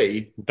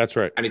say, that's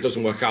right, and it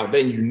doesn't work out,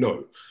 then you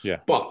know. Yeah.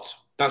 But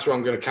that's what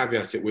I'm going to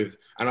caveat it with.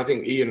 And I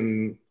think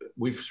Ian,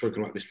 we've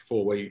spoken about this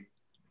before, where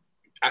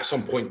at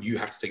some point you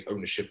have to take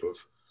ownership of,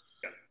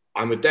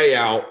 I'm a day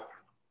out,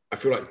 I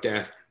feel like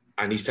death,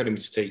 and he's telling me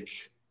to take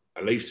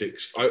a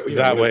Lasix.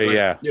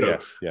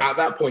 At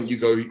that point you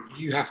go,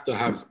 you have to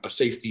have a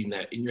safety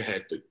net in your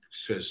head that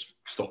says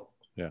stop.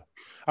 Yeah.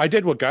 I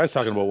did what Guy's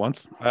talking about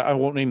once. I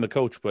won't name the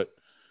coach, but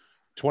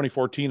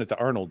 2014 at the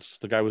Arnold's,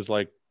 the guy was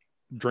like,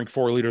 drink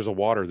 4 liters of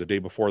water the day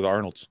before the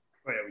Arnold's.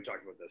 Oh yeah, we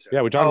talked about this.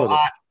 Yeah, we talked about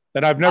this.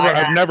 And I've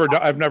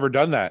never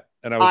done that.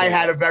 And I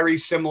had a very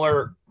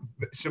similar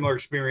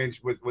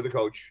experience with a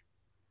coach.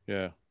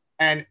 Yeah.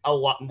 And a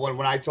lot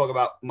when I talk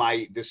about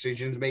my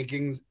decisions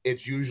making,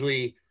 it's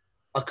usually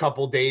a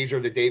couple days or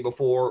the day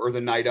before or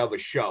the night of a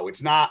show.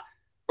 It's not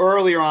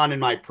earlier on in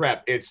my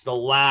prep. It's the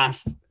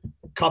last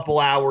couple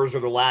hours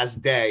or the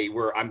last day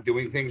where I'm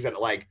doing things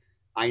that like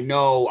I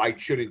know I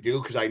shouldn't do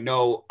because I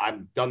know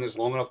I've done this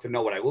long enough to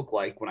know what I look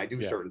like when I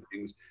do certain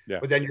things. Yeah.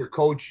 But then your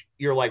coach,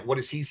 you're like, what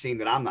is he seeing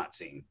that I'm not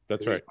seeing?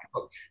 That's right. My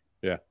coach.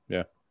 Yeah.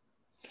 Yeah.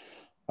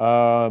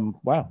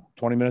 Wow.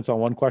 20 minutes on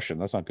one question.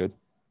 That's not good.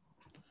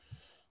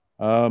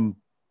 What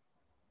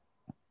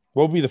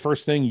would be the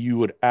first thing you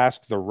would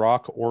ask The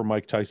Rock or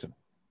Mike Tyson?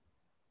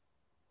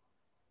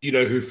 You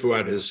know who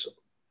Fuad is?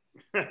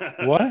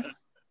 What?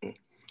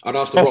 I'd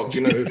ask The Rock,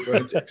 do you know who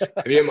Fuad is?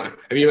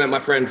 Have you met my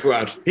friend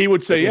Fuad? He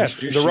would say yes.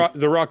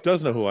 The Rock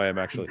does know who I am,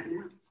 actually.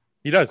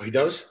 He does. Oh, he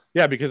does?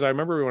 Yeah, because I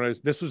remember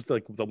this was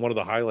like one of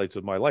the highlights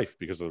of my life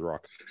because of The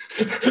Rock.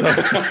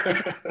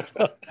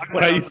 So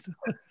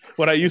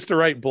when I used to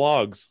write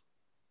blogs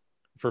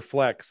for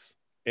Flex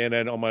and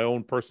then on my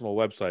own personal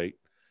website,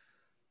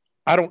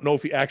 I don't know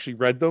if he actually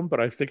read them,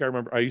 but I think I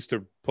remember I used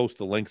to post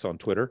the links on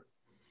Twitter.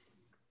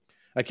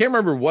 I can't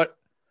remember what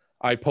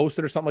I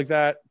posted or something like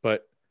that,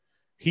 but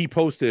he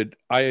posted,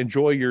 I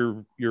enjoy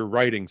your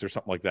writings or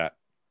something like that.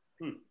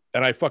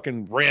 And I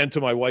fucking ran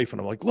to my wife and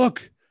I'm like,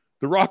 look,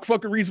 The Rock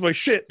fucking reads my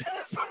shit.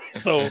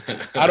 So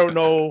I don't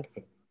know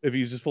if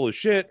he's just full of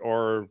shit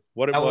or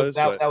what it was.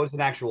 That was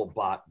an actual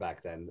bot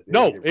back then.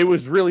 No, it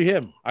was really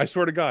him. I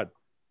swear to God.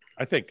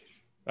 I think.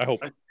 I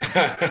hope.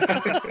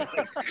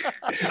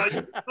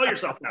 Tell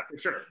yourself that for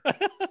sure.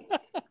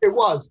 It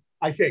was,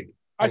 I think.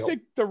 I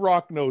think The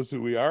Rock knows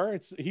who we are.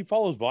 He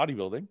follows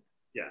bodybuilding.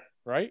 Yeah.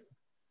 Right?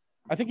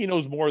 I think he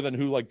knows more than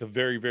who like the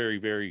very, very,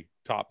 very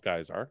top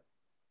guys are.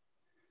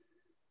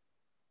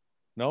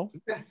 No?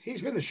 Yeah,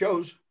 he's been to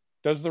shows.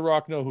 Does The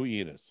Rock know who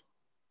Ian is?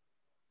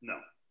 No.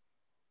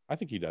 I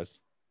think he does.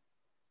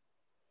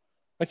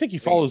 I think he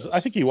follows. I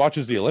think he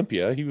watches the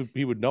Olympia.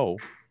 He would know.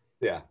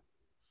 Yeah.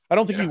 I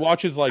don't think he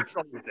watches like. Shaq's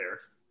always there.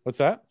 What's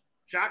that?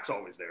 Shaq's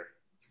always there.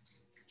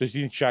 Does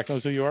you think Shaq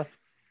knows who you are?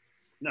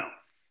 No.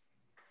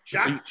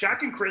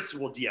 Shaq and Chris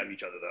will DM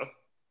each other though.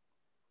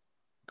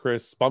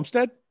 Chris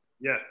Bumstead?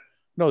 Yeah.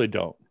 No, they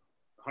don't.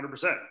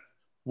 100%.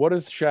 What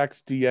does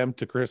Shaq's DM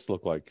to Chris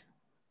look like?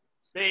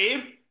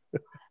 Babe, do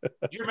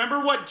you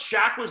remember what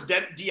Shaq was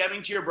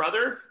DMing to your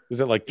brother?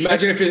 Is it like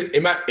imagine if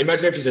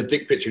it's a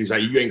dick picture? He's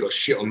like, you ain't got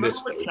shit on Remember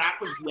this. what Shaq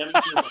was DMing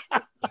to your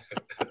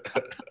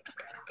brother?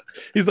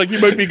 He's like, you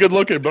might be good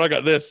looking, but I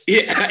got this.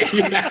 Yeah.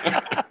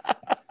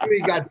 He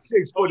got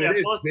 6 foot. Yeah,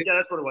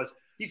 that's what it was.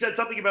 He said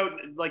something about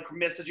like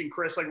messaging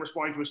Chris, like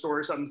responding to a story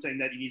or something, saying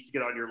that he needs to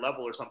get on your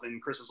level or something.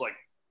 And Chris was like,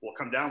 "Well,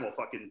 come down. We'll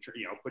fucking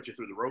put you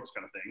through the ropes,"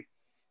 kind of thing.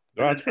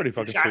 Oh, that's pretty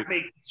fucking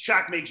sweet.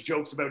 Shaq makes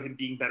jokes about him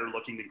being better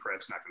looking than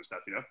Chris and that kind of stuff.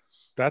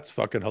 That's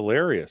fucking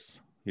hilarious.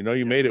 You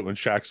made it when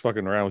Shaq's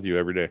fucking around with you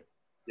every day.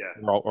 Yeah.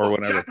 Or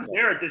whenever. Shaq was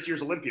there at this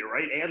year's Olympia,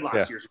 right? And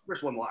last year's.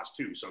 Chris won the last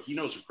two, so he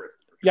knows who Chris is.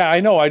 Yeah, I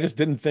know. I just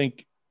didn't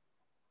think.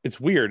 It's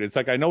weird. It's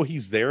like I know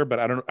he's there, but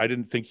I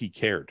didn't think he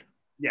cared.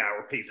 Yeah,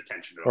 or pays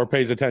attention to it. Or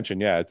pays attention.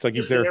 Yeah, it's like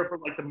he's there for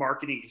like the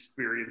marketing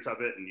experience of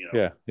it,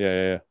 and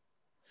Yeah.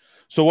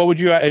 So what would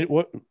you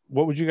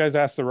guys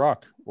ask The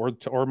Rock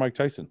or Mike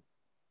Tyson?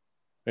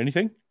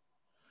 Anything?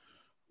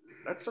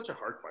 That's such a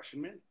hard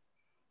question, man.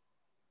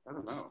 I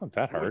don't know. It's not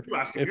that hard. You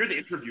ask him? You're the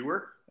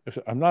interviewer.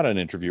 I'm not an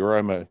interviewer.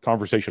 I'm a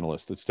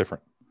conversationalist. It's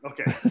different.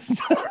 Okay.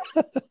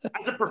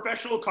 As a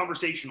professional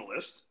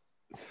conversationalist,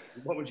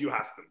 what would you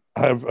ask them?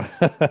 I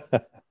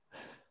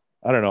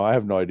don't know. I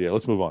have no idea.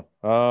 Let's move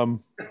on.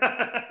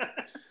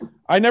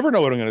 I never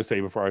know what I'm going to say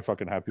before I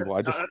fucking have people.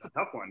 That's a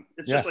tough one.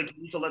 It's just like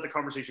you need to let the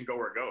conversation go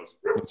where it goes.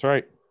 That's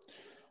right.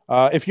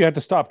 If you had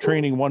to stop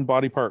training one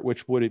body part,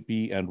 which would it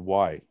be and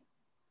why?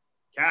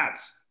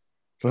 Calves.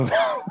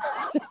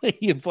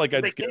 It's like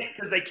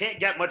because they can't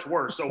get much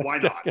worse. So why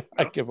not?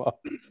 I give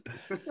up.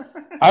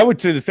 I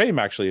would say the same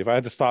actually. If I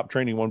had to stop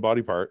training one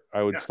body part,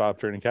 I would stop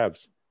training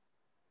calves.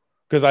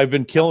 Because I've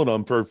been killing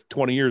them for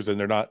 20 years and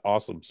they're not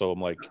awesome. So I'm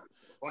like,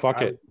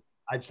 fuck it.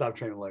 I'd stop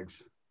training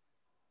legs.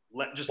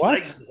 Legs as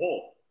a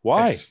whole.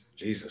 Why?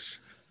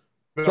 Jesus.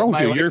 What's wrong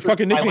with you? Your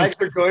fucking nicknames. My legs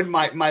are good.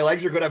 My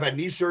legs are good. I've had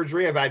knee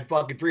surgery. I've had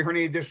fucking 3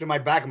 herniated discs in my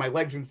back, and my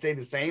legs can stay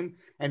the same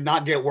and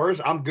not get worse.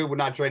 I'm good with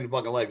not training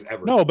fucking legs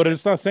ever. No, but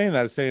it's not saying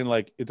that. It's saying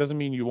like it doesn't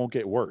mean you won't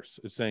get worse.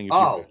 It's saying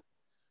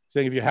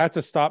if you had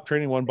to stop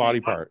training one body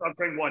part, stop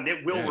training one,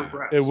 it will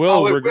regress. It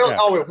will regress.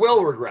 It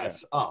will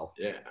regress. Oh,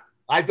 yeah.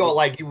 I thought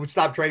like you would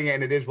stop training it,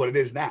 and it is what it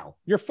is now.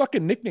 Your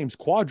fucking nickname's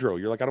Quadro.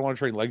 You're like, I don't want to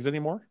train legs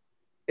anymore.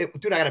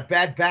 Dude, I got a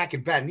bad back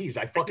and bad knees.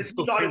 I fucking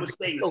still thought it was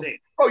staying the same.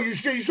 Oh, you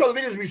saw the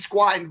videos of me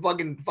squatting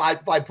fucking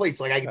five plates.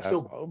 Like I can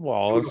still.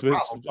 It's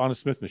on a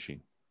Smith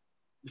machine.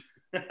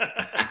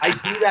 I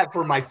do that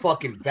for my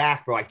fucking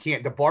back, bro. I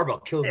can't. The barbell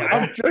kills my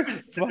back.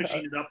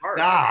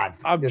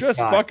 I'm just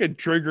fucking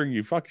triggering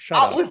you. Fucking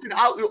shut up. Listen,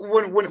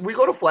 when we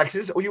go to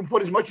flexes, you can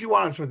put as much as you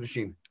want on the Smith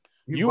machine.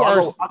 You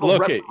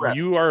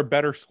are a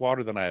better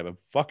squatter than I am. I'm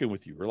fucking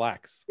with you.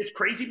 Relax. It's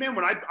crazy, man.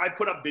 When I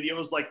put up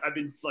videos, like I've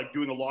been like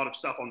doing a lot of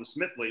stuff on the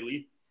Smith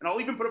lately, and I'll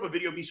even put up a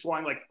video of me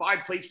squatting like 5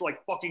 plates for like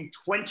fucking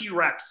 20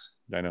 reps.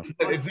 I know.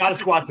 It's not a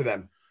squat to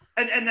them.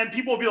 And then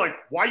people will be like,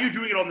 "Why are you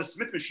doing it on the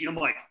Smith machine?" I'm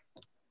like,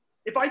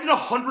 if I did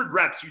 100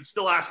 reps, you'd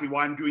still ask me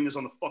why I'm doing this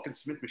on the fucking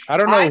Smith machine. I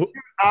don't know.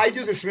 I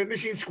do the Smith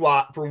machine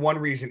squat for one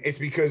reason. It's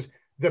because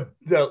the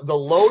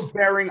load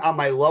bearing on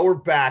my lower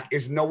back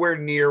is nowhere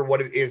near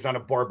what it is on a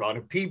barbell. And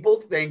if people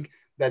think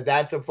that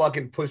that's a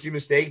fucking pussy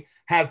mistake,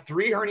 have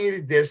 3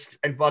 herniated discs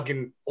and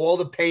fucking all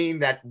the pain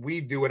that we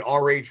do at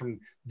our age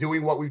from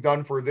doing what we've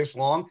done for this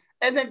long,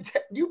 and then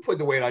you put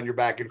the weight on your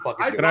back and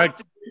fucking. I got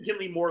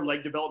significantly more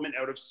leg development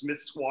out of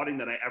Smith squatting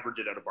than I ever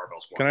did out of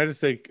barbell squatting. Can I just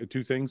say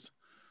 2 things?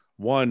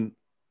 One,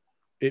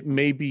 it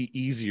may be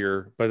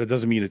easier, but that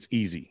doesn't mean it's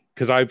easy.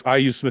 Because I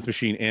use Smith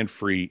machine and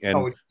free,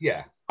 and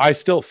I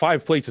still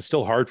 5 plates is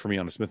still hard for me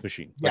on a Smith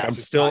machine. Like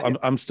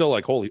I'm still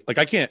like holy, like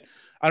I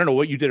don't know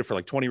what you did it for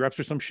like 20 reps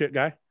or some shit,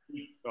 guy.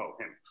 Oh,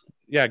 him.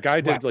 Yeah,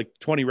 guy did like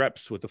 20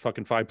 reps with the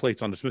fucking 5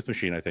 plates on the Smith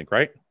machine, I think,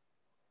 right?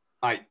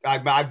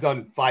 I've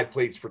done 5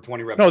 plates for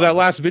 20 reps. No, that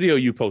last video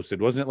you posted,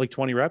 wasn't it like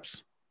 20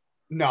 reps?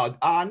 No,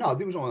 I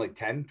think it was only like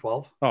 10,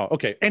 12. Oh,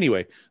 okay.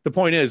 Anyway, the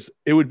point is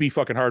it would be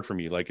fucking hard for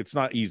me. Like it's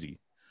not easy.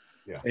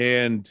 Yeah.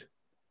 And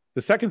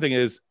the second thing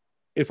is,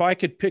 if I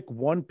could pick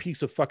one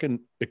piece of fucking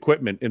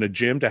equipment in a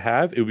gym to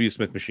have, it would be a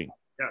Smith machine.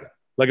 Yeah.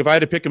 Like if I had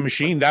to pick a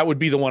machine, that would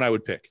be the one I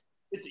would pick.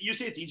 You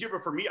say it's easier,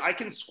 but for me, I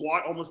can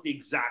squat almost the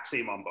exact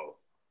same on both.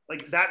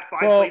 Like that 5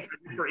 plates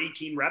for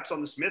 18 reps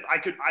on the Smith, I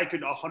could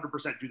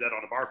 100% do that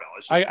on a barbell.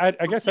 It's just,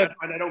 I guess and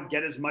I don't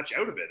get as much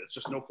out of it. It's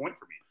just no point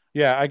for me.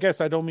 Yeah, I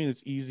guess I don't mean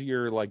it's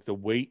easier. Like the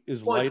weight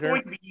is lighter. It's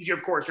going to be easier,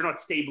 of course. You're not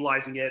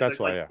stabilizing it. That's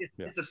why.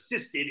 It's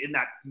assisted in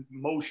that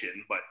motion,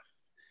 but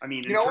I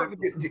mean, you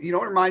know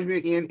what reminds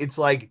me, Ian? It's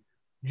like,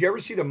 do you ever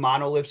see the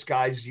monolifts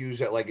guys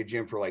use at like a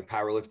gym for like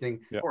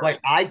powerlifting? Yeah.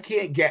 Like I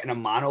can't get in a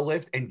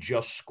monolift and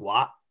just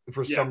squat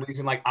for some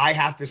reason. Like I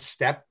have to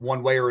step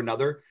one way or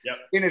another. Yep.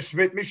 In a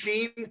Smith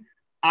machine,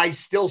 I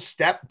still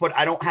step, but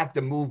I don't have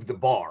to move the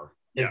bar.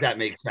 If that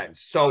makes sense.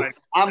 So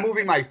I'm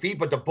moving my feet,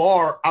 but the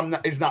bar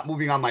is not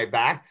moving on my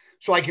back.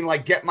 So I can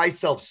like get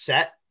myself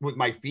set with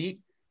my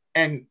feet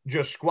and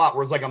just squat.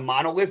 Whereas like a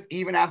monolift,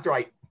 even after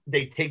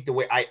they take the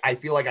weight, I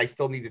feel like I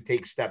still need to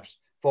take steps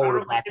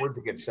forward or backward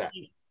to get set.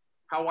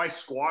 How I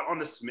squat on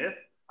the Smith,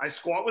 I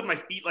squat with my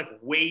feet like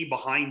way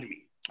behind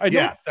me. I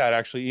noticed that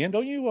actually, Ian.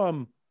 Don't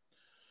you?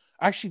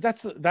 Actually,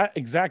 that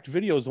exact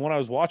video is the one I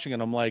was watching,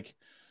 and I'm like,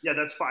 yeah,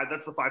 that's 5.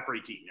 That's the 5 for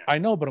 18. Yeah. I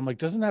know, but I'm like,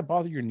 doesn't that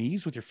bother your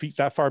knees with your feet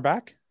that far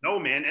back? No,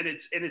 man, and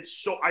it's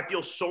so I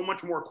feel so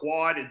much more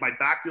quad, and my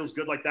back feels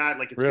good like that.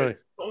 Like it's really good.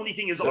 The only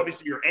thing is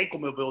obviously your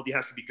ankle mobility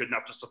has to be good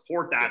enough to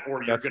support that,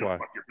 or you're gonna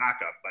fuck your back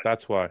up. But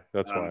that's why.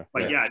 But no,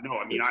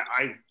 I mean,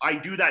 I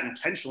do that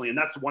intentionally, and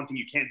that's the one thing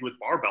you can't do with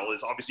barbell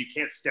is obviously you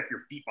can't step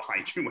your feet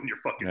behind you when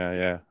you're fucking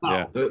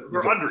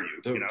they're under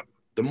you. You know,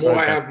 the more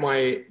I have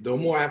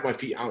my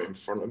feet out in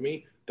front of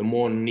me, the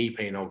more knee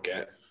pain I'll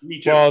get. Me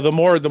too. Well, the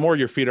more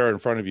your feet are in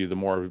front of you, the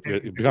more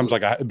it becomes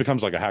like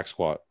a hack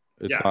squat.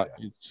 It's not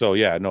so.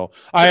 Yeah, no,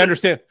 I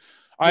understand.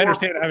 I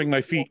understand having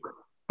my feet.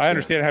 I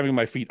understand having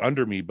my feet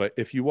under me, but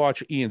if you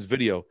watch Ian's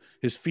video,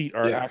 his feet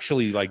are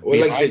actually like. Well,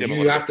 like you said,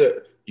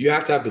 you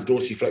have to have the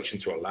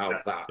dorsiflexion to allow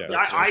that. Yeah.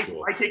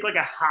 I take like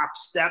a half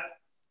step,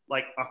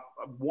 like a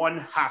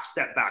 1/2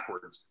 step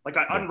backwards. Like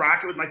I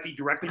unrack it with my feet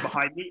directly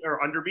behind me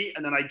or under me,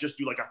 and then I just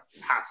do like a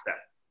half step.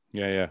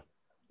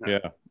 Yeah,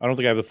 I don't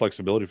think I have the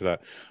flexibility for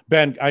that.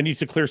 Ben, I need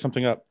to clear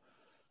something up.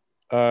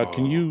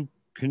 Can you?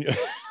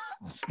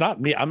 It's not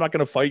me. I'm not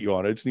going to fight you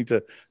on it. I just need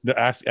to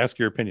ask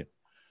your opinion.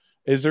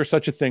 Is there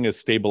such a thing as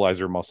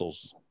stabilizer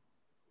muscles?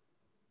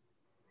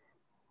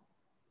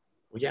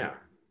 Well, yeah.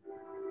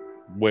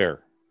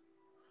 Where?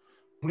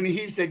 When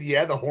he said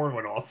yeah, the horn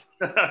went off.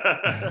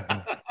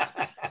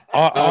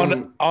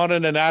 on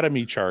an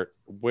anatomy chart,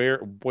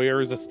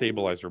 where is a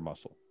stabilizer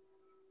muscle?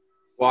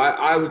 Well,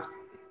 I would.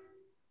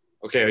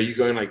 Okay, are you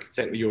going like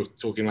technically? You're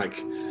talking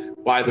like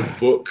by the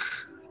book,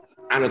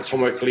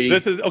 anatomically.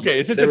 This is okay.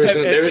 It's just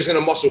there isn't a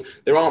muscle.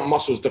 There aren't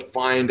muscles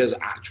defined as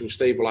actual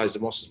stabilizer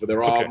muscles, but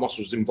there are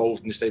muscles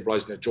involved in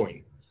stabilizing a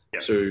joint.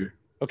 Yes. So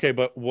okay,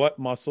 but what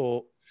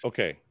muscle?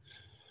 Okay,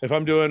 if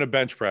I'm doing a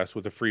bench press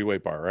with a free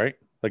weight bar, right?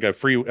 Like a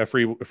free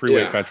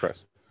weight bench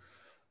press.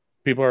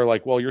 People are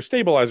like, well, your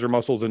stabilizer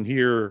muscles in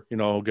here,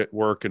 get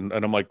work. And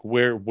I'm like,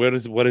 what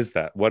is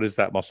that? What is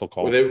that muscle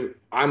called? Well,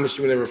 I'm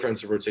assuming they're referring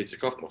to rotator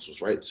cuff muscles,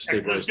 right? To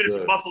stabilize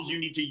the muscles you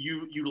need to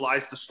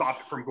utilize to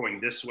stop it from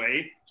going this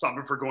way,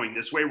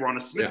 We're on a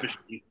Smith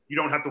machine. You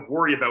don't have to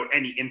worry about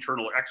any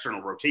internal or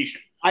external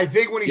rotation. I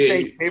think when he's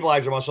saying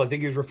stabilizer muscle, I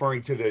think he's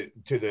referring to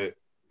the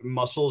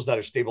muscles that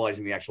are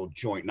stabilizing the actual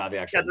joint, not the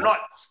actual. Yeah, they're not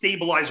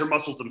stabilizer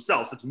muscles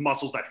themselves. It's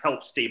muscles that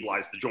help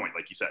stabilize the joint,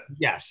 like you said.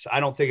 Yes, I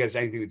don't think it has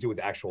anything to do with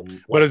the actual.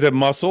 But is it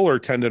muscle or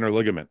tendon or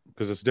ligament?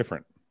 Because it's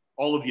different.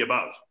 All of the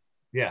above.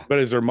 Yeah. But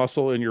is there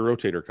muscle in your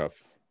rotator cuff?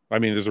 I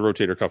mean, is there a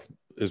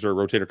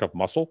rotator cuff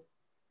muscle?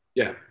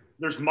 Yeah.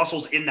 There's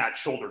muscles in that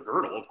shoulder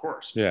girdle, of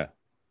course. Yeah.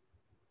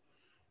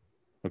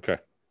 Okay.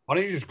 Why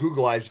don't you just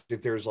Googleize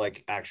if there's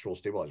like actual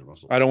stabilizer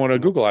muscles? I don't want to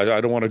Googleize.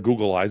 I don't want to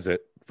Googleize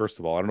it. First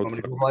of all, I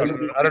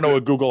don't know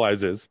what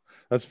Googleize is.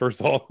 That's first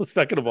of all.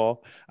 Second of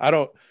all,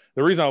 the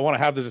reason I want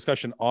to have the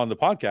discussion on the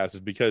podcast is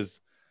because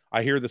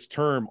I hear this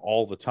term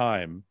all the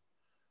time.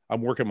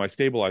 I'm working my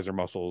stabilizer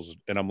muscles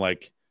and I'm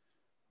like,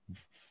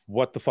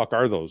 what the fuck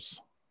are those?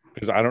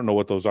 Because I don't know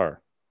what those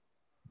are.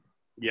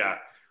 Yeah.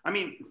 I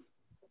mean,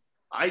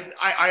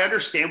 I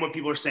understand what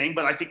people are saying,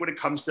 but I think when it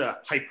comes to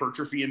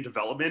hypertrophy and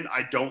development,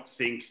 I don't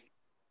think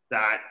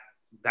that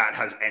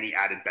has any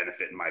added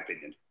benefit in my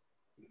opinion.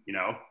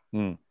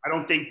 I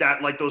don't think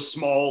that like those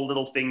small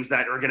little things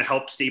that are going to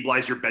help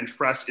stabilize your bench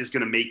press is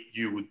going to make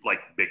you like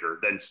bigger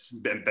than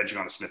benching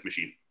on a Smith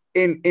machine.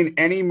 In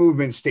any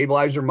movement,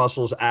 stabilizer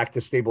muscles act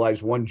to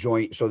stabilize one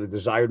joint so the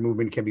desired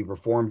movement can be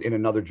performed in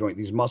another joint.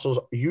 These muscles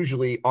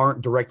usually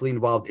aren't directly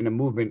involved in a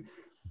movement,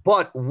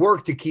 but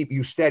work to keep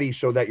you steady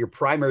so that your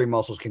primary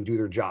muscles can do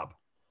their job.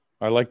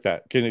 I like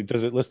that.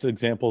 Does it list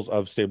examples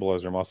of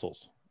stabilizer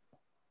muscles?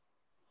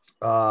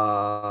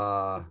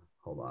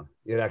 Hold on.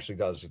 It actually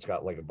does. It's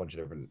got like a bunch of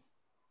different.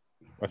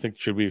 I think,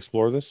 should we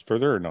explore this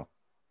further or no?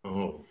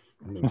 Oh,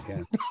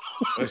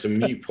 that's a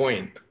mute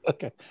point.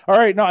 Okay. All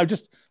right. No, I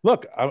just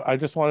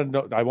wanted to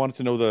know. I wanted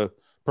to know the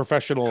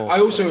professional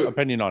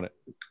opinion on it.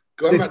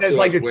 It says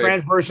like your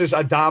transversus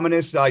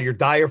abdominis, your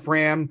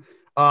diaphragm,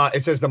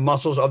 It says the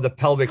muscles of the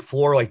pelvic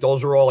floor. Like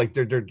those are all like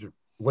they're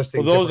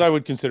listing. Well, those I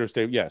would consider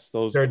stable. Yes,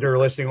 those they're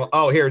listing.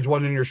 Oh, here's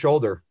one in your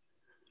shoulder.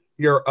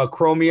 Your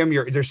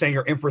acromion. They're saying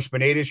your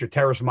infraspinatus, your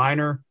teres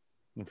minor.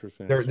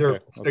 They're okay.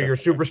 So your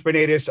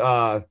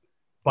supraspinatus,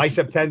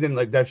 bicep tendon.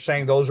 Like they're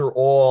saying those are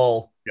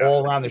all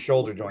around the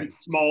shoulder joint.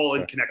 Small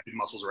and connected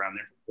muscles around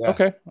there. Yeah.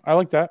 Okay, I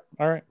like that.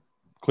 All right,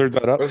 cleared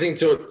that up. But I think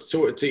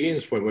to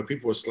Ian's point, where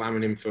people were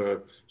slamming him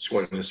for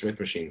squatting a Smith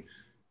machine,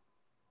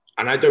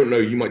 and I don't know,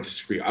 you might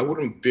disagree. I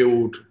wouldn't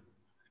build,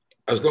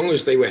 as long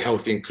as they were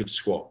healthy and could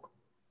squat,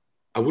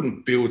 I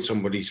wouldn't build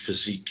somebody's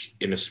physique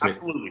in a Smith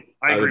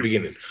at the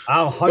beginning.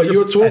 But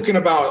you're talking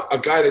about a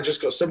guy that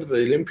just got sent to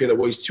the Olympia that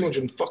weighs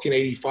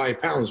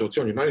 285 pounds or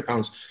 290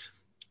 pounds.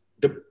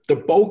 The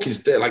bulk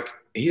is there. Like,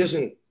 he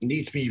doesn't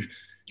need to be,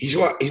 he's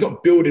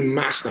not building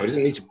mass now. He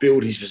doesn't need to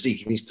build his physique.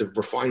 He needs to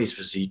refine his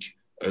physique.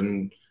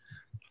 And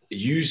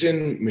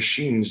using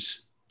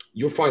machines,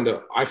 you'll find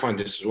that, I find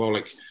this as well,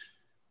 like,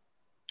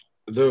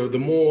 the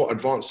more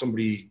advanced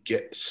somebody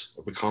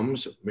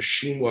becomes,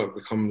 machine work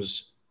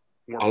becomes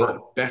a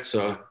lot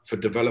better for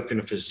developing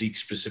a physique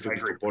specifically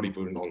for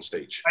bodybuilding on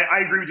stage. I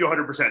agree with you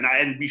 100%.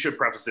 And we should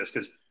preface this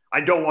because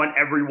I don't want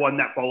everyone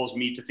that follows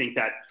me to think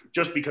that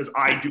just because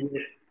I do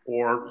it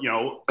or, you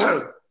know,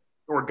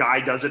 or Guy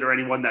does it or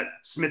anyone that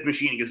Smith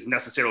machining is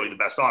necessarily the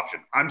best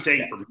option. I'm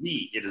saying for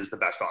me, it is the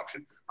best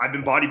option. I've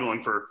been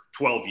bodybuilding for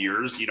 12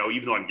 years. You know,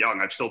 even though I'm young,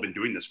 I've still been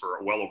doing this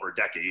for well over a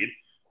decade.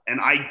 And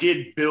I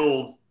did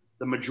build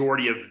the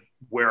majority of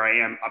where I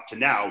am up to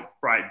now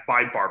by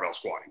barbell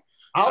squatting.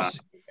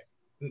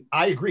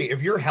 I agree.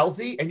 If you're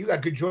healthy and you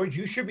got good joints,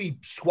 you should be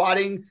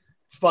squatting,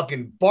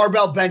 fucking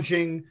barbell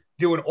benching,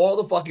 doing all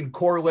the fucking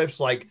core lifts.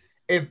 Like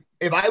if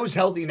I was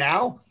healthy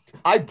now,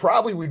 I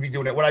probably would be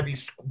doing it. Would I be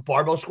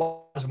barbell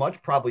squat as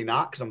much? Probably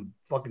not, because I'm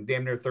fucking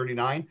damn near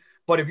 39.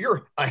 But if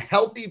you're a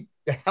healthy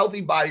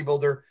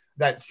bodybuilder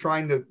that's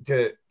trying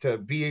to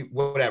be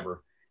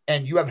whatever,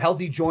 and you have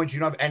healthy joints,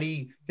 you don't have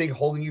anything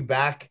holding you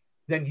back,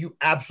 then you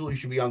absolutely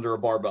should be under a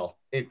barbell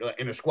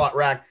in a squat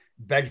rack.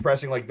 Bench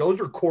pressing, like those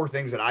are core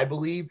things that I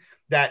believe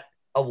that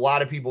a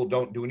lot of people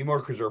don't do anymore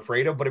because they're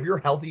afraid of. But if you're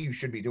healthy, you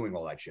should be doing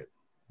all that shit.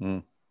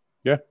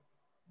 Yeah.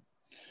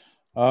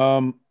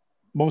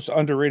 Most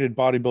underrated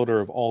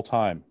bodybuilder of all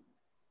time,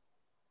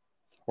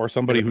 or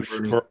somebody who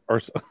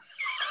or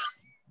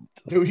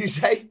who you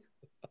say?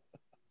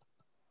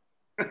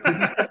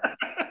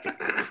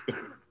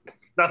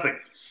 Nothing.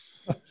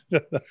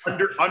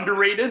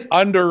 Underrated.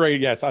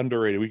 Underrated. Yes,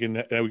 underrated. We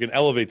can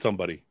elevate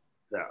somebody.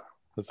 Yeah.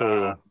 That's what we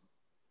want.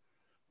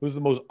 Who's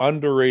the most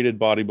underrated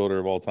bodybuilder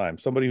of all time?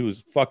 Somebody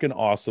who's fucking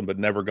awesome but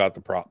never got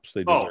the props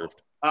they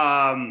deserved.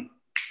 The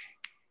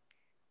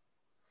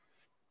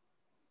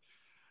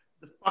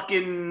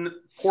fucking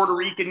Puerto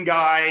Rican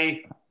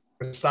guy.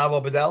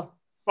 Gustavo Bedell?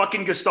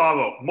 Fucking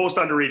Gustavo. Most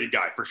underrated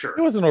guy, for sure.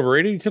 He wasn't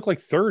overrated. He took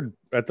like third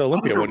at the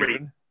Olympia one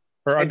year.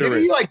 Or underrated.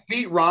 Did he like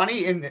beat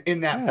Ronnie in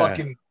that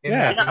fucking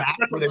that match?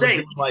 That's what I'm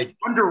saying. Like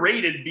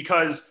underrated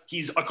because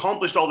he's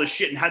accomplished all this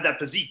shit and had that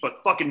physique, but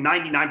fucking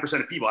 99%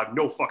 of people have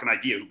no fucking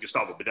idea who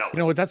Gustavo Bedell is. You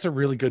know what? That's a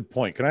really good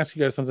point. Can I ask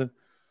you guys something?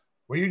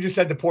 Well, you just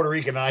said the Puerto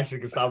Rican, and I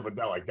said Gustavo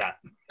Bedell like that.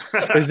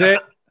 Is it?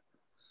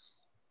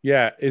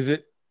 Yeah. Is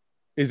it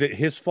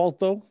his fault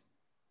though?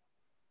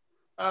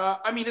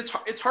 I mean, it's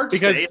hard to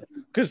say.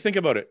 Because think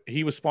about it.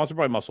 He was sponsored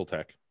by Muscle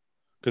Tech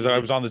because I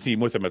was on the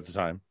team with him at the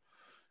time.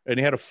 And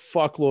he had a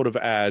fuckload of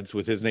ads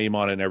with his name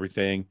on it and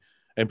everything,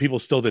 and people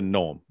still didn't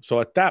know him.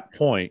 So at that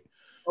point,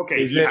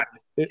 okay,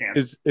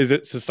 is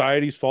it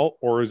society's fault,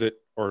 or the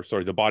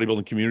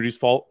bodybuilding community's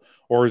fault,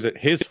 or is it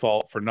his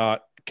fault for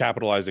not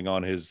capitalizing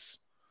on his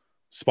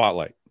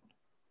spotlight?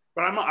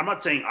 But I'm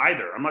not saying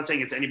either. I'm not saying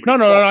it's anybody.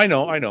 No, I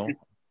know.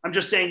 I'm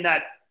just saying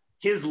that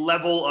his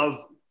level of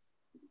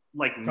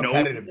like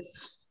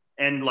knownness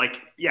and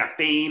like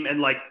fame and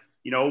like,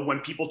 you know,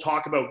 when people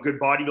talk about good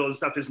bodybuilding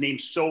stuff, his name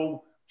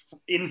so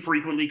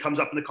infrequently comes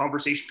up in the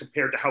conversation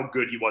compared to how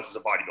good he was as a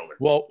bodybuilder.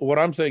 Well, what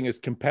I'm saying is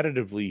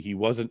competitively, he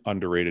wasn't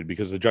underrated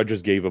because the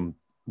judges gave him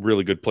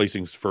really good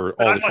placings for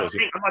all the shows.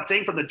 I'm not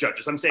saying from the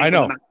judges. I'm saying I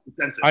know. From the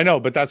consensus. I know,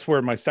 but that's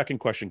where my second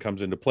question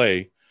comes into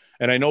play.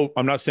 And I know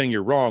I'm not saying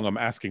you're wrong. I'm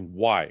asking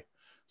why.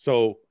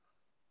 So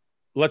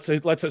let's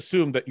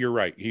assume that you're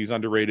right. He's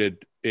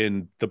underrated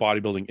in the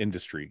bodybuilding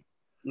industry.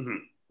 Mm-hmm.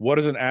 What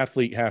does an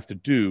athlete have to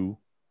do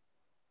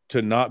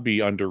to not be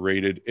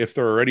underrated if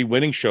they're already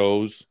winning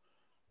shows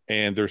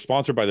and they're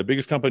sponsored by the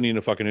biggest company in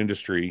the fucking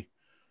industry?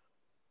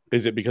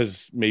 Is it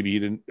because maybe he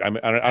didn't? I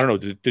don't know.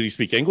 Did he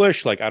speak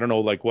English? Like, I don't know.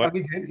 Like what?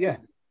 Yeah.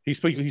 He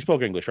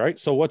spoke English, right?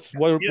 So what's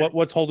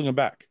holding him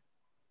back?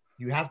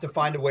 You have to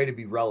find a way to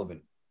be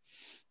relevant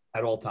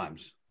at all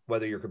times,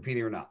 whether you're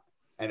competing or not.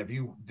 And if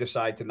you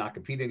decide to not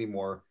compete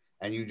anymore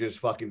and you just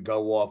fucking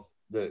go off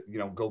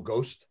go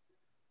ghost,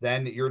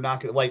 then you're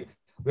not gonna like.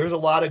 There's a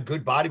lot of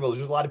good bodybuilders.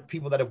 There's a lot of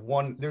people that have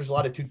won. There's a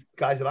lot of two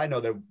guys that I know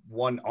that have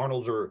won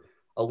Arnold's or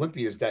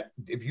Olympias. That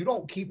if you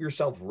don't keep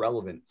yourself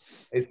relevant,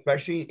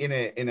 especially in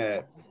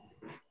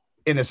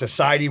a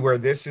society where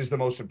this is the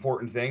most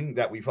important thing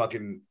that we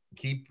fucking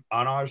keep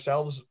on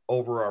ourselves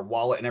over our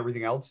wallet and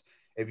everything else,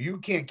 if you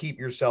can't keep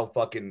yourself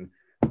fucking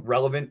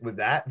relevant with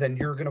that, then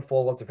you're going to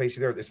fall off the face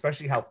of the earth,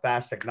 especially how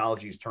fast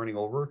technology is turning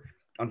over.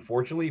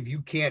 Unfortunately, if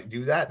you can't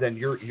do that, then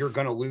you're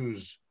going to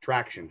lose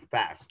traction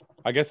fast.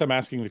 I guess I'm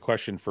asking the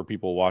question for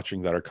people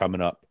watching that are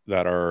coming up,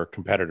 that are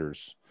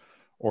competitors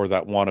or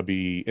that want to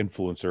be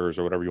influencers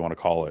or whatever you want to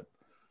call it.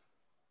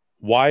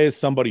 Why is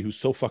somebody who's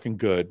so fucking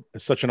good,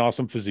 has such an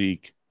awesome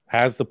physique,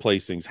 has the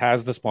placings,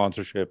 has the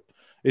sponsorship,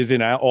 is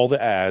in all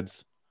the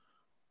ads,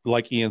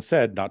 like Ian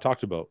said, not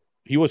talked about?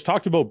 He was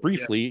talked about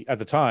briefly at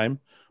the time,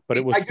 but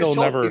it was still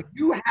never. If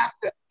you have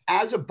to,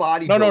 as a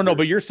bodybuilder. No.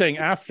 But you're saying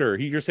after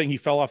you're saying he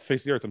fell off the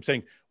face of the earth. I'm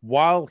saying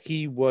while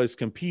he was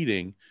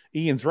competing,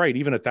 Ian's right.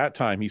 Even at that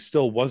time, he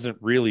still wasn't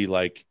really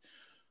like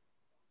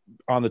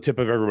on the tip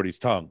of everybody's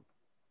tongue,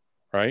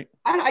 right?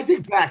 I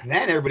think back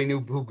then everybody knew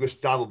who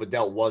Gustavo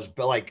Bedell was,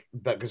 but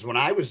because when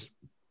I was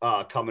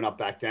coming up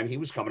back then, he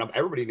was coming up.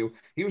 Everybody knew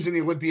he was in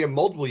the Olympia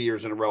multiple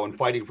years in a row and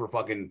fighting for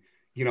fucking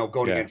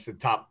going against the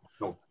top.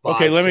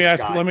 Okay, let me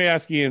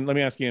ask Ian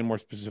more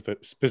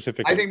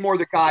specific. I think more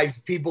the guys,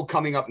 people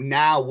coming up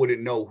now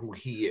wouldn't know who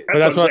he is.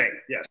 That's what I'm saying.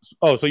 Yes.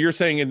 Oh, so you're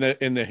saying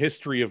in the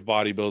history of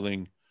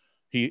bodybuilding,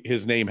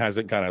 his name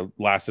hasn't kind of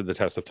lasted the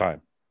test of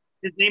time.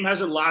 His name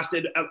hasn't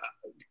lasted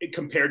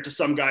compared to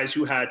some guys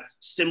who had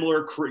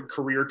similar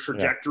career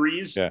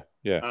trajectories. Yeah.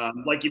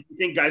 Like if you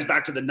think guys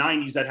back to the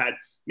 90s that had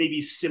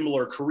maybe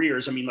similar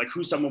careers, I mean, like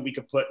who's someone we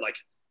could put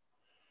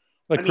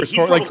Chris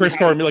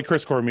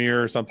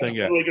Cormier or something.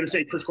 Yeah, I'm really going to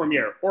say Chris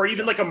Cormier, or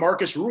even like a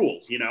Marcus Rule.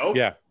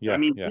 Yeah. I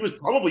mean, he was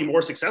probably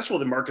more successful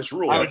than Marcus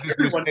Rule. Like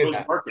everyone knows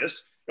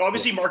Marcus.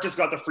 Obviously, Marcus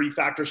got the free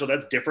factor, so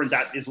that's different.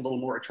 That is a little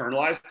more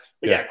internalized.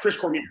 But yeah, Chris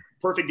Cormier,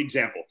 perfect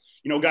example.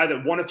 A guy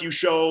that won a few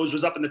shows,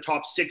 was up in the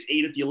top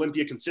 6-8 at the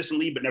Olympia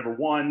consistently, but never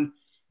won.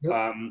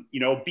 Yep.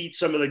 Beat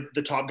some of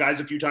the top guys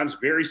a few times.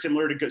 Very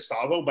similar to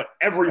Gustavo, but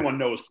everyone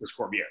knows Chris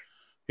Cormier.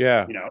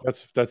 Yeah,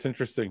 that's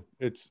interesting.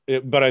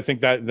 But I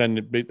think that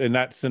then in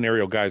that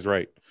scenario, guy's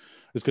right.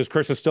 It's because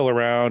Chris is still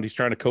around. He's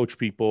trying to coach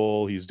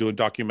people. He's doing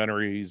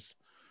documentaries.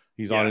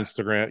 He's on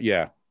Instagram.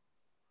 Yeah.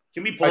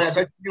 Can we play? I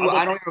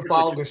don't even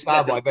follow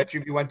Gustavo. I bet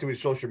you if you went to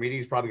his social media,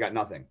 he's probably got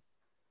nothing.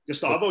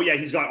 Gustavo,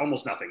 he's got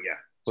almost nothing. Yeah.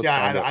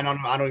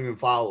 I don't even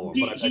follow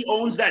him. He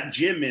owns that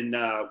gym in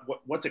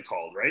what's it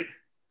called, right?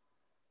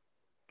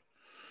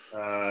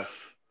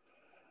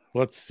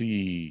 Let's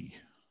see.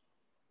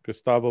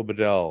 Gustavo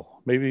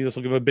Bedell. Maybe this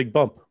will give him a big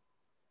bump.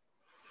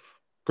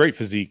 Great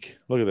physique.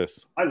 Look at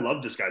this. I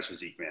love this guy's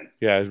physique, man.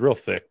 Yeah, he's real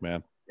thick,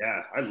 man.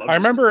 Yeah, I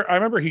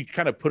remember he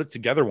kind of put it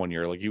together one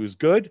year. Like he was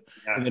good,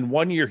 and then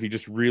one year he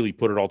just really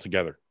put it all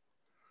together.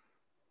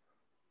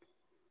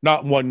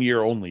 Not 1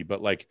 year only,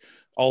 but like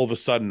all of a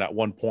sudden at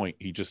one point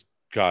he just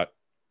got.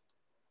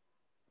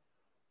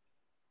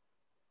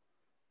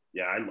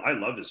 Yeah, I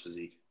love his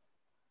physique.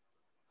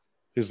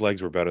 His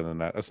legs were better than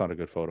that. That's not a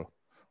good photo.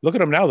 Look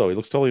at him now, though. He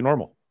looks totally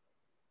normal.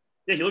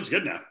 Yeah, he looks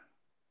good now.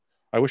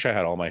 I wish I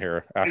had all my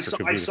hair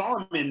after. I saw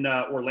him in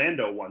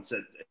Orlando once.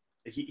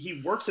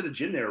 He works at a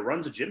gym there,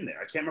 runs a gym there.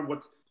 I can't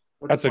remember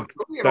what that's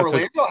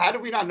Orlando. How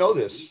did we not know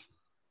this?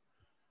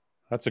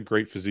 That's a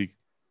great physique.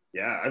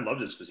 Yeah, I love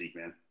this physique,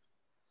 man.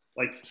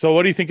 So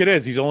what do you think it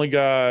is? He's only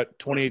got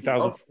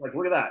 28,000.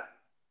 Look at that.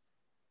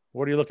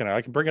 What are you looking at?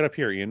 I can bring it up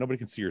here, Ian. Nobody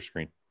can see your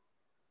screen.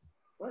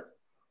 What?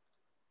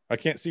 I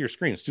can't see your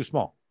screen. It's too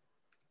small.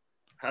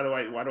 Why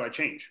do I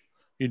change?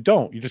 You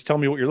don't. You just tell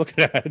me what you're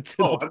looking at. I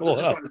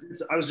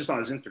was just on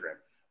his Instagram.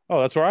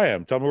 Oh, that's where I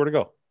am. Tell me where to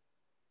go.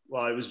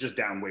 Well, it was just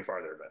down way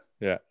farther, but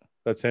yeah,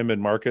 that's him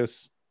and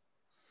Marcus.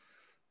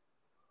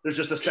 There's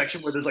just a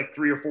section where there's like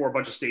 3 or 4 a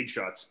bunch of stage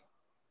shots.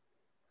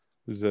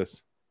 Who's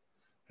this?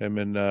 Him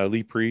and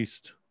Lee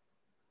Priest,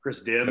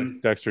 Chris Dim,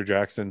 Dexter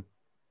Jackson.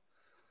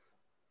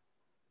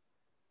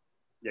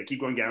 Yeah, keep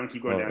going down.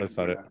 Keep going down. That's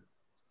not it.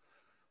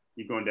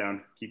 Keep going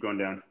down. Keep going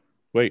down.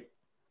 Wait,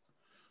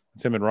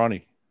 it's him and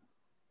Ronnie.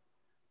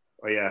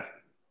 Oh yeah.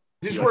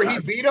 This is where he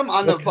beat him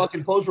on the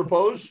fucking pose for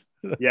pose.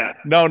 Yeah.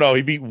 No.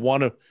 He beat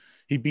one.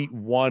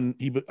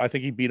 I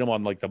think he beat him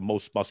on like the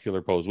most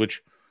muscular pose,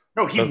 which.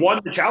 No, he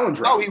won the challenge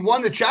round. No, he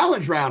won the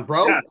challenge round,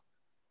 bro. Yeah.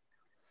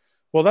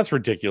 Well, that's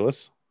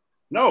ridiculous.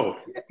 No,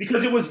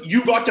 because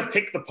you got to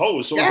pick the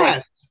pose. So it was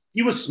like,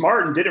 he was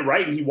smart and did it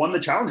right, and he won the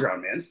challenge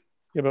round, man.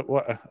 Yeah, but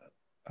what?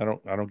 I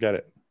don't get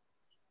it.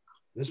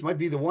 This might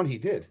be the one he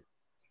did.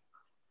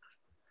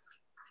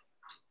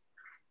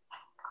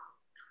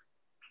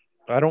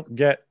 I don't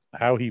get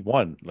how he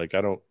won. Like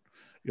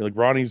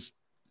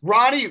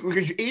Ronnie,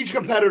 because each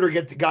competitor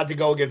got to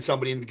go against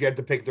somebody and get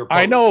to pick their pose.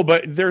 I know,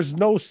 but there's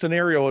no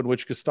scenario in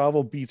which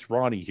Gustavo beats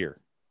Ronnie here.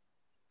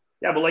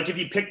 Yeah, but like if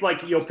he picked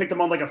picked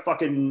him on like a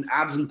fucking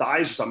abs and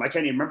thighs or something, I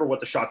can't even remember what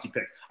the shots he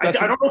picked. I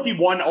don't know if he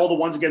won all the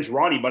ones against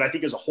Ronnie, but I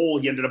think as a whole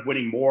he ended up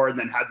winning more and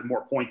then had the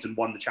more points and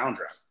won the challenge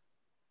round.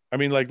 I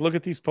mean, like, look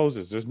at these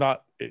poses. There's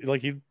not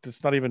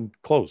it's not even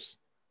close.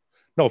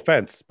 No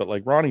offense, but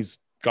like Ronnie's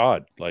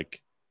God.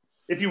 Like,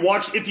 if you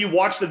watch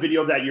the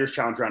video of that year's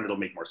challenge round, it'll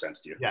make more sense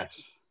to you.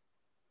 Yes.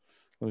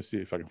 Let me see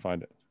if I can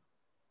find it.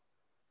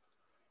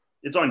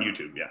 It's on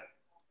YouTube. Yeah.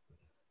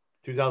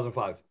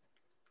 2005.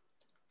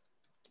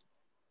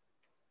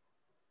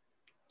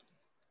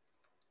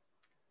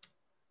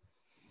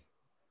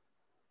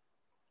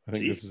 I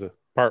think this is a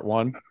part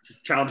 1.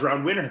 Challenge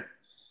round winner.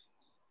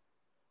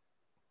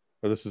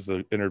 Or this is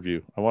the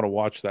interview. I want to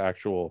watch the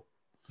actual.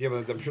 Yeah,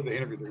 but I'm sure the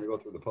interview they're gonna go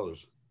through the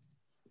pose.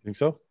 Think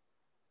so?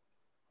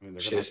 I mean,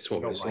 they're Shit, it's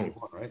 12 minutes long.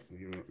 Right?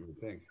 You would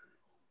think.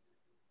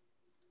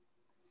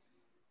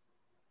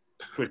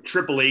 With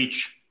Triple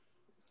H.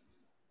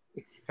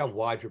 How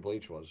wide Triple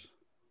H was.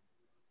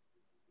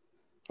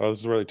 Oh, this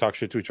is where they talk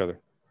shit to each other.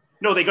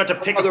 No, they got to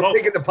pick Oh, a they're pose.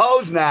 picking the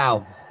pose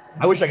now.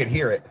 I wish I could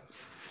hear it.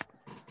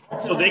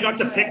 So they got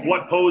to pick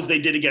what pose they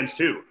did against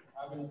who.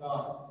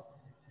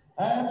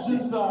 Abs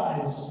and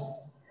thighs.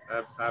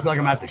 I feel like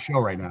I'm at the show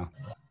right now.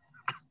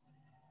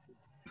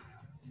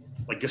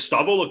 Like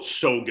Gustavo looked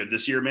so good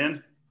this year,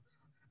 man.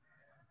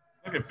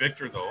 Look at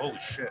Victor though. Holy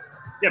shit.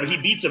 Yeah, but he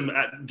beats him.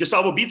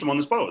 Gustavo beats him on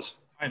this pose.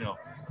 I know.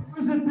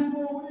 Listen,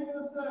 people, what are you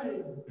gonna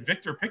say?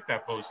 Victor picked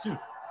that pose too.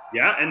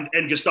 Yeah,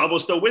 and Gustavo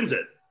still wins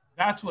it.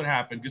 That's what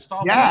happened.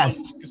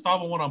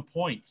 Gustavo won on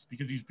points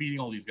because he's beating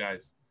all these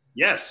guys.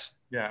 Yes.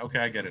 Yeah, okay,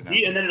 I get it now.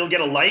 And then it'll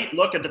get a light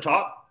look at the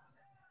top.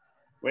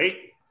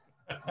 Wait.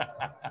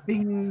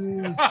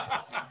 Bing.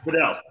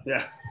 Fidel.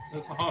 Yeah.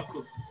 That's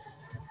awesome.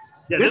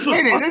 Yeah, this was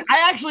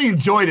I actually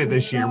enjoyed it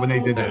this year when they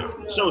did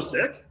this. so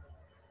sick.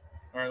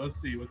 All right,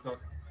 let's see what's up.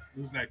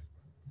 Who's next?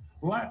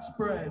 Lat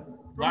spread.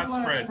 Lat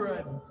Lat spread.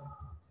 spread.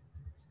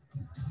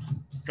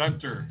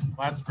 Gunter,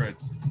 lat spread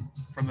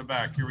from the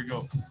back. Here we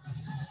go.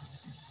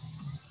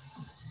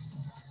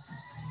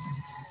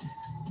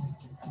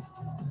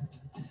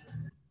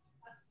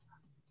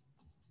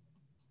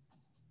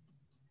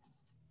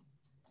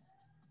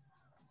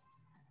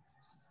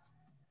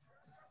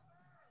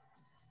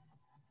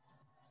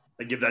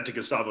 I give that to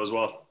Gustavo as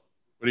well.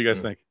 What do you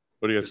guys think?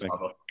 What do you guys think?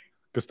 Gustavo.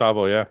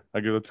 Gustavo, yeah. I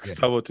give it to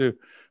Gustavo too.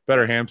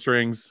 Better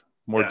hamstrings,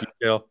 more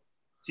detail.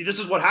 See, this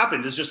is what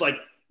happened. It's just like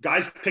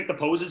guys picked the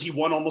poses. He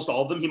won almost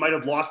all of them. He might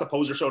have lost a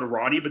pose or so to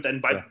Ronnie, but then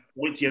by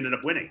points he ended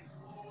up winning.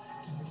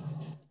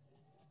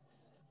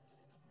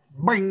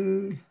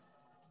 Bing.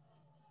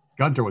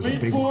 Gunter was a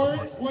Wait big for one.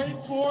 it. Wait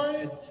for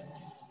it.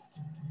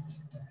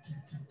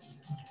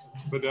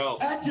 Fidel.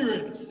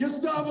 Accurate.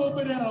 Gustavo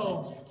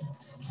Fidel.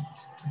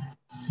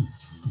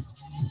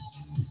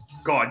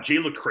 God, Jay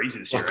looked crazy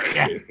this year.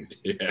 Right?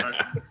 Yeah.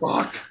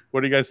 Fuck.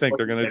 What do you guys think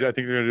they're gonna do? I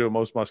think they're gonna do a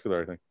most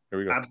muscular, I think. Here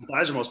we go. Abs and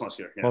thighs are most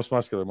muscular. Yeah. Most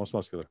muscular.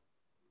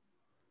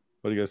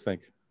 What do you guys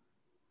think?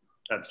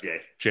 That's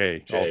Jay.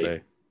 Jay. All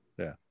day.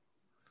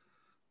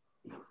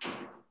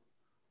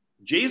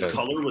 Jay's Yeah.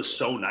 color was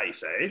so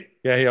nice, eh?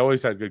 Yeah, he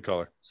always had good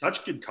color.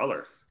 Such good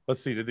color.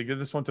 Let's see. Did they give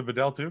this one to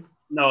Vidal too?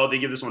 No, they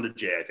give this one to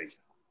Jay, I think.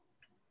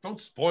 Don't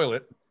spoil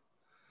it.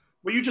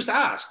 Well, you just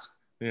asked.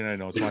 Yeah, I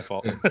know it's my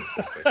fault.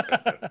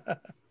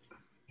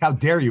 How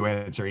dare you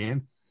answer,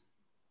 Ian?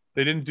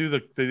 They didn't do the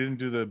thing.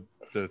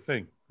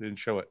 They didn't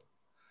show it.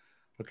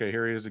 Okay,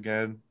 here he is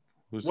again.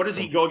 What does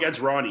he go against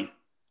Ronnie?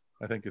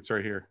 I think it's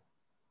right here.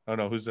 Oh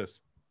no, who's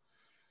this?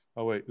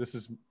 Oh wait, this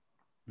is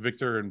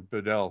Victor and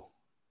Bedell.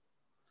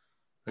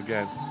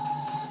 Again.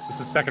 This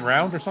is second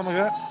round or something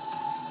like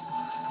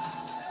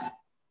that?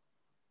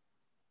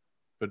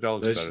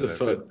 Bedell's This is better the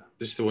there. third.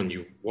 This is the one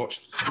you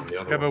watched on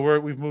the other Yeah, one. but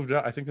we've moved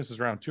up. I think this is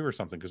round 2 or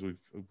something because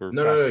we're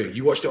No,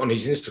 you watched it on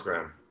his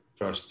Instagram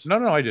first.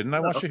 No, I didn't. I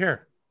watched it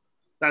here.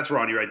 That's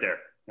Ronnie right there.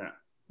 Yeah.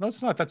 No,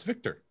 it's not. That's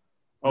Victor.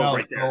 Oh, No,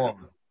 right there. go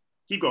on.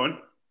 Keep going.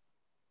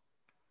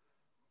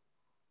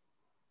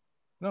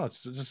 No,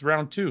 it's just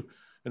round 2,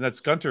 and that's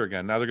Gunter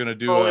again. Now they're gonna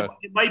do. Oh,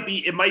 it might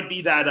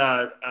be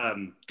that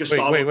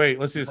Gustavo. Wait.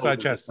 Let's see the side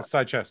chest. The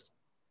side chest.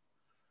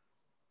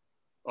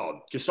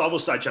 Oh,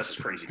 Gustavo's side chest is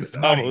crazy.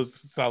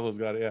 Gustavo's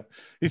got it. Yeah,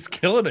 he's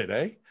killing it,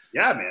 eh?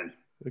 Yeah, man.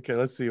 Okay,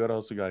 let's see what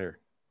else we got here.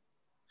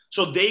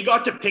 So they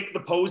got to pick the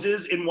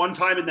poses in one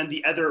time, and then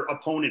the other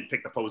opponent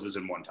picked the poses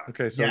in one time.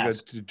 Okay, so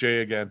Yes. we got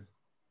Jay again.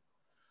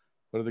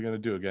 What are they going to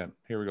do again?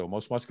 Here we go.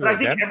 Most But muscular I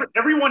think again.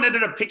 everyone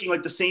ended up picking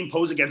like the same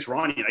pose against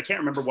Ronnie, and I can't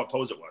remember what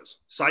pose it was.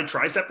 Side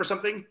tricep or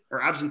something,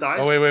 or abs and thighs.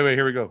 Oh wait.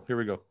 Here we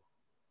go.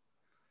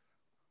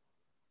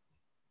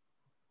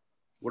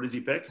 What does he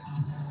pick?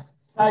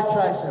 Side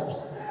triceps.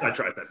 Side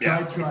tricep.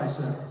 Yeah. Side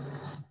tricep.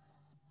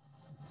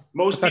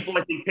 Most people,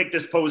 I think, pick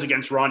this pose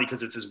against Ronnie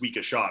because it's his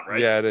weakest shot, right?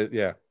 Yeah, it is.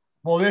 Yeah.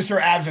 Well, this or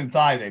abs and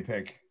thigh they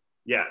pick.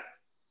 Yeah.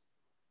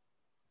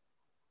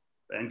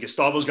 And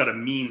Gustavo's got a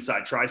mean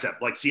side tricep.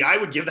 Like, see, I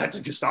would give that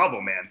to Gustavo,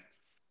 man.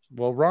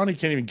 Well, Ronnie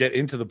can't even get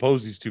into the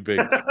pose. He's too big.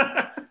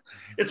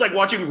 It's like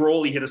watching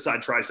Rolly hit a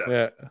side tricep.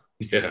 Yeah.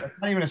 Yeah.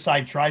 Not even a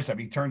side tricep.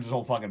 He turns his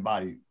whole fucking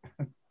body.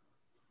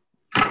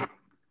 I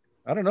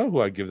don't know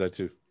who I'd give that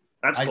to.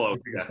 That's I close.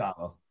 think Yeah.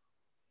 Gustavo.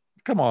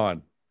 Come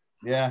on.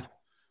 Yeah.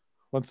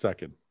 1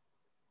 second.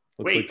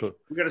 Let's Wait,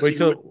 we gotta wait see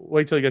till who-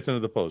 wait till he gets into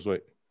the pose.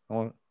 Wait.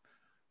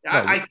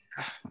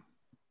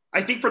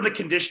 I think from the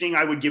conditioning,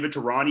 I would give it to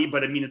Ronnie,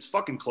 but I mean, it's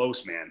fucking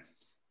close, man.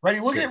 Ready?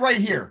 Look at it right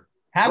here.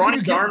 How can you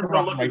Ronnie's get arms the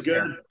don't look right as good.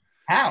 there?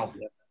 How?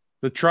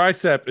 The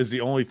tricep is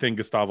the only thing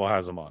Gustavo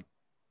has him on.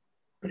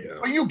 Yeah.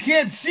 But you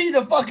can't see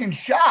the fucking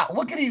shot.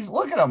 Look at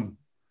him.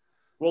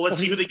 Well, let's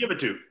see who they give it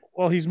to.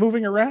 Well, he's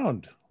moving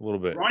around a little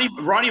bit.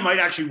 Ronnie might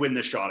actually win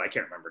this shot. I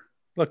can't remember.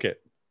 Look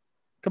it.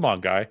 Come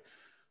on, guy.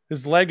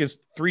 His leg is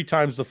 3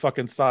 times the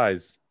fucking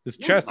size. His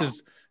chest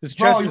is.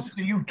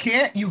 You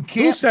can't.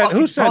 Who said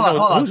no?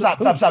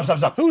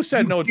 Stop. Who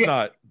said no? It's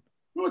not.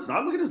 No, it's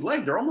not. Look at his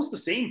leg. They're almost the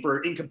same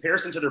in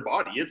comparison to their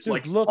body. It's Dude,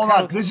 like, look. Hold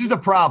on. This is the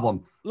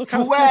problem. Look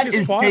how Fouad thick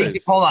his is quad taking.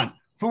 is. Hold on.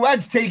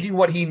 Fouad's taking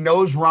what he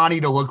knows Ronnie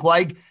to look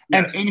like,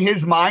 Yes. and in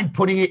his mind,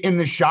 putting it in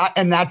the shot.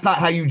 And that's not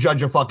how you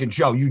judge a fucking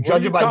show. You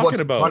judge it by what's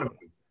in front of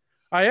you.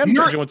 I am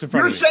judging what's in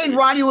front of me. You're saying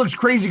Ronnie looks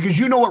crazy because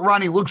you know what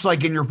Ronnie looks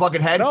like in your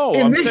fucking head. No,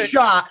 in this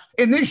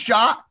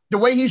shot, the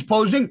way he's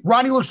posing,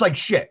 Ronnie looks like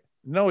shit.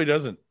 No, he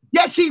doesn't.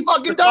 Yes, he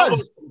fucking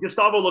does.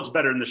 Gustavo looks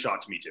better in the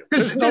shot to me too.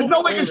 There's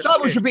no way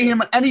Gustavo should be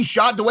him in any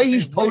shot. The way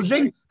he's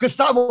posing,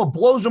 Gustavo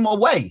blows him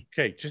away.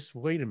 Okay, just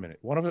wait a minute.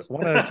 One at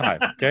a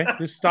time. Okay,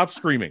 just stop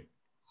screaming.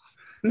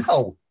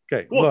 No.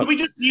 Okay. Well, look, can we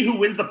just see who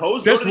wins the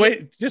pose? just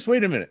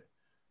wait a minute.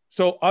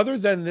 So, other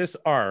than this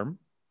arm,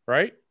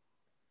 right?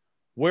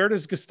 Where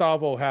does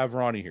Gustavo have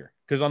Ronnie here?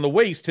 Because on the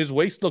waist, his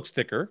waist looks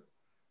thicker,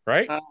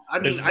 right? I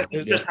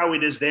think just how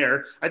it is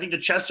there. I think the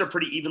chests are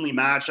pretty evenly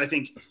matched. I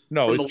think.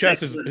 No, his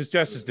chest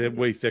is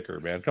way thicker,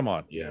 man. Come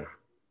on. Yeah.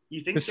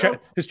 You think so?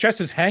 His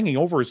chest is hanging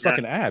over his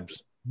fucking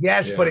abs.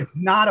 Yes, Yeah. but it's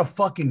not a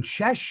fucking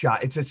chest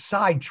shot. It's a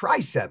side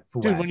tricep.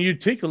 Dude, when you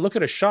take a look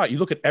at a shot, you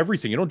look at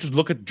everything. You don't just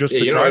look at just Yeah,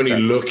 the you're not only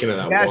tricep. looking at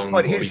that Yes, one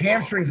but his body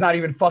hamstring's not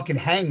even fucking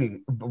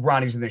hanging.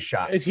 Ronnie's in this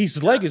shot.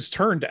 His leg is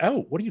turned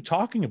out. What are you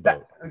talking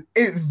about?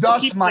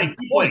 Thus Keep my playing,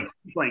 keep point.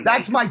 playing.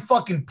 That's my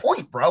fucking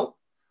point, bro.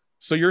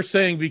 So you're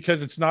saying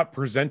because it's not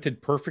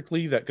presented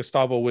perfectly that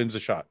Gustavo wins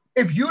a shot?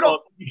 If you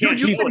don't, you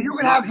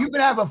can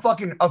have a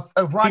fucking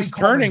a Ronnie. He's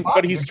turning,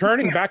 but he's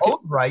turning back.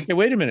 Right. Hey,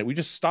 wait a minute. We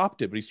just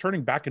stopped it, but he's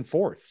turning back and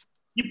forth.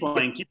 Keep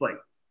playing.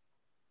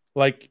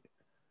 Like,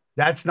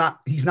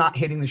 He's not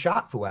hitting the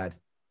shot, Fouad.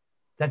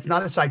 That's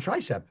not a side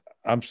tricep.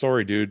 I'm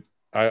sorry, dude.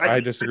 I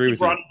disagree with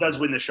you. Ronnie does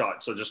win the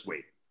shot, so just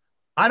wait.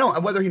 I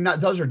don't whether he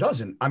does or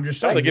doesn't. I'm just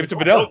saying. They give it to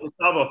Bedell.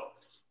 Gustavo.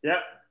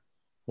 Yeah.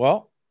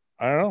 Well,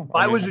 I don't know. If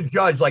I was a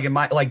judge,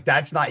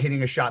 that's not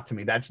hitting a shot to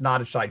me. That's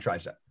not a side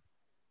tricep.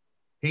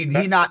 He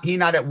not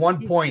at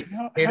one point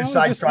hit a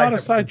side tricep. Not a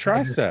side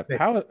tricep.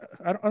 How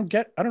I don't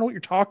know what you're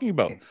talking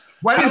about.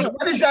 What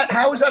is that?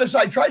 How is that a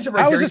side tricep?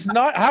 Right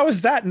How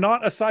is that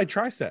not a side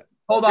tricep?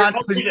 Hold on.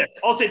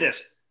 I'll say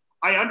this.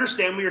 I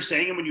understand what you're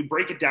saying, and when you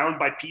break it down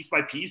by piece,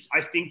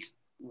 I think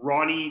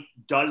Ronnie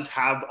does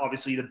have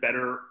obviously the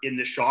better in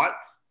the shot,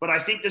 but I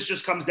think this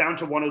just comes down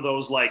to one of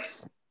those like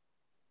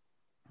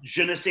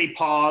je ne sais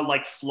pas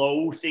like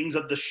flow things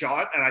of the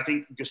shot, and I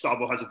think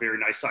Gustavo has a very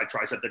nice side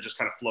tricep that just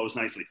kind of flows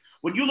nicely.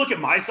 When you look at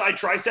my side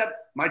tricep,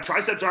 my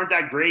triceps aren't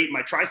that great.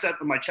 My chest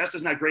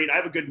isn't that great. I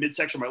have a good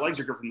midsection. My legs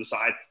are good from the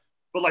side.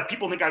 But like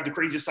people think I have the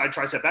craziest side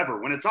tricep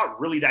ever when it's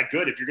not really that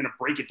good if you're going to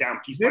break it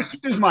down piece by piece.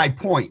 This is my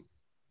point.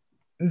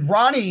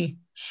 Ronnie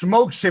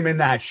smokes him in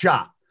that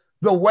shot.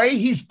 The way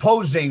he's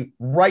posing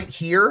right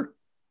here,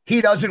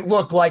 he doesn't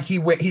look like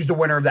he's the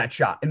winner of that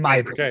shot, in my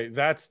opinion. Okay,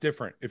 that's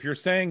different. If you're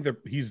saying that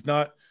he's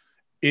not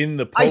in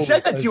the pose, I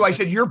said that to you. I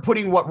said you're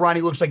putting what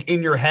Ronnie looks like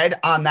in your head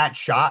on that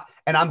shot,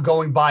 and I'm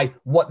going by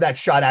what that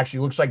shot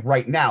actually looks like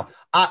right now.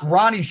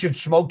 Ronnie should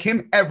smoke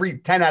him every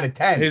 10 out of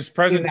 10. His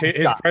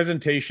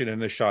presentation in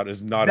this shot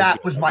is not.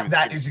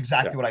 That is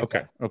exactly what I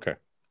said. Okay.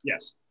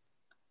 Yes.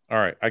 All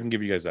right, I can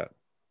give you guys that.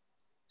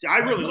 See, I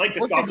really like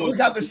Gustavo. Look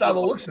how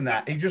Gustavo looks in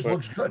that. He just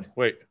looks good.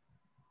 Wait.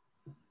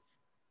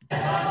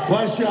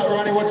 Last shot,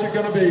 Ronnie. What's it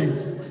gonna be?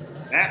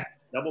 That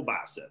double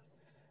bicep.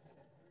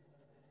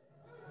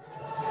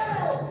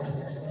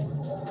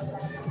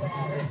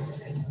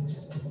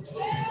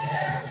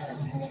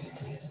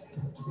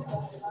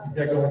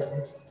 Yeah, go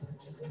ahead.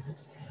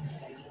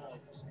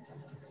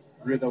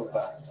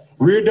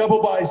 Rear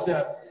double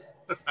bicep.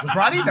 Was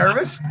Ronnie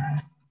nervous?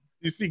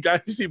 You see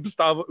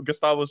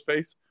Gustavo's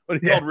face when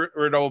he called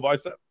rear double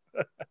bicep.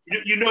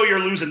 You know you're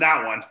losing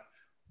that one.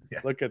 Yeah.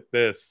 Look at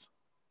this.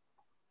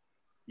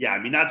 Yeah, I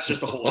mean that's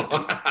just a whole.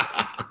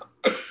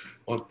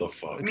 What the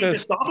fuck? I mean,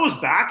 Gustavo's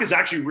back is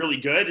actually really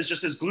good. It's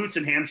just his glutes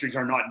and hamstrings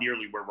are not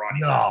nearly where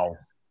Ronnie's No.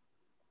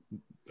 at.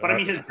 But I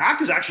mean, his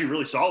back is actually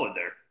really solid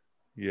there.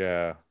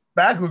 Yeah.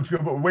 Back looks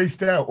good, but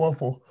waist out,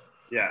 awful.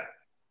 Yeah.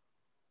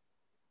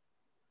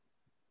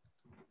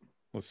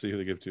 Let's see who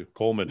they give to.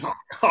 Coleman.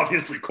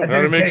 Obviously, I Coleman.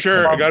 gotta make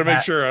sure. I gotta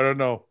make sure. I don't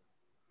know.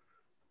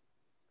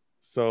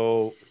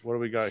 So what do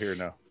we got here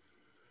now?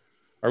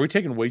 Are we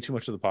taking way too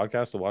much of the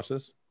podcast to watch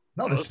this?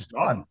 No, this is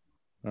fun.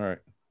 All right.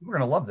 We're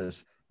gonna love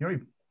this. You know,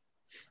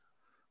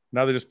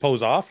 Now they just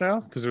pose off now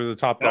because they're the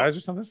top guys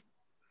or something.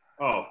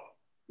 Oh,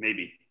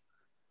 maybe.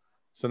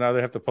 So now they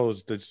have to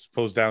pose. They just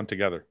pose down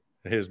together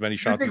and hit as many I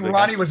shots. think as they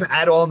Ronnie can. was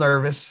at all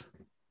nervous.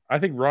 I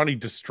think Ronnie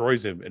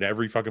destroys him in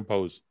every fucking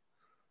pose.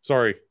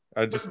 Sorry,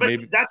 I just But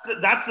maybe.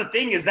 that's the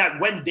thing is that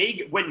when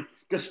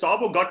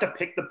Gustavo got to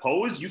pick the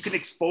pose, you can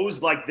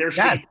expose like their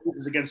shitty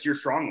poses against your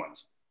strong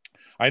ones.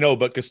 I know,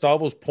 but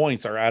Gustavo's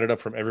points are added up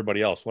from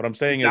everybody else. What I'm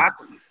saying is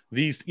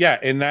These,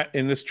 in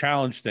this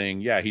challenge thing,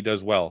 he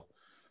does well.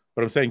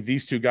 But I'm saying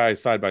these two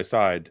guys side by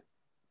side.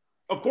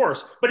 Of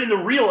course, but in the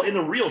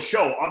real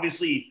show,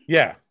 obviously,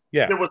 there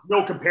was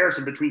no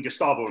comparison between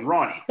Gustavo and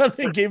Ronnie.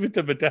 They gave it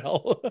to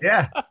Bedell.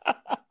 Yeah.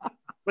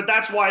 But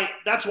that's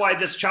why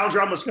this challenge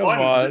round was fun.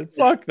 Come on,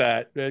 fuck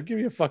that, man. Give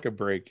me a fucking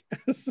break.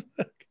 You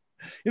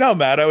know how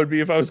mad I would be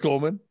if I was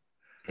Coleman?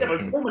 Yeah,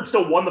 but Coleman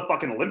still won the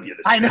fucking Olympia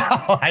this year.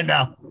 I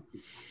know.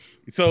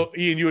 So,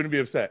 Ian, you wouldn't be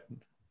upset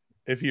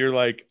if you're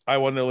like, I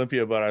won the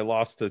Olympia, but I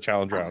lost the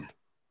challenge round.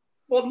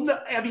 Well, no,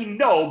 I mean,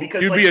 no,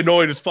 because you'd be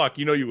annoyed as fuck.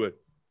 You know you would.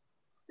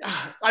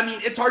 I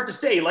mean, it's hard to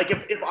say. Like,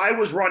 if I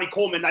was Ronnie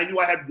Coleman, I knew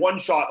I had one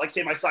shot, like,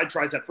 say, my side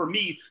tricep. For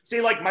me, say,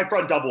 like, my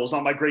front double is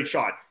not my great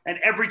shot. And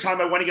every time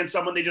I went against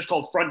someone, they just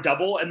called front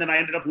double, and then I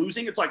ended up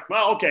losing. It's like,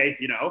 well, okay,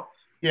 you know?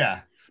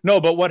 Yeah.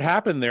 No, but what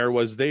happened there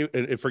was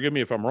forgive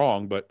me if I'm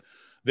wrong, but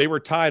they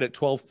were tied at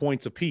 12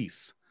 points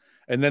apiece.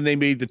 And then they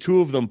made the two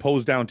of them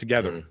pose down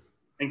together.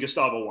 And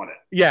Gustavo won it.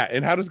 Yeah,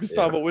 and how does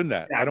Gustavo win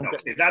that? Yeah,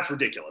 that's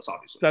ridiculous,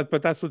 obviously.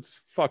 But that's what's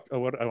fucked. I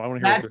want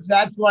to hear.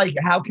 That's like,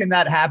 how can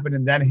that happen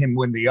and then him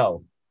win the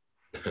O?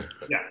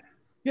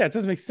 Yeah, it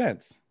doesn't make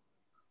sense.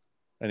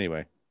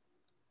 Anyway,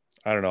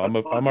 I don't know.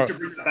 Bring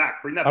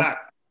that back.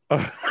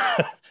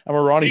 I'm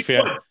a Ronnie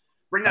fan.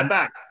 Bring that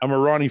back. I'm a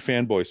Ronnie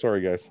fanboy.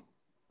 Sorry, guys.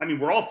 I mean,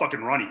 we're all fucking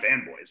Ronnie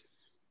fanboys.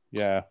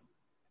 Yeah,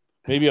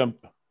 maybe am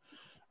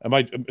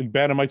I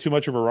too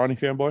much of a Ronnie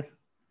fanboy?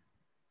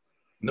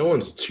 No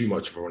one's too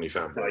much of a Ronnie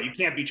fanboy. No, you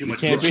can't be too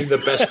much. He's the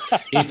best.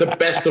 He's the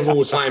best of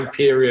all time.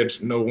 Period.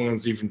 No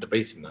one's even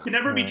debating that. You can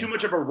never be too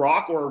much of a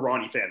Rock or a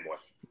Ronnie fanboy.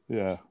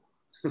 Yeah.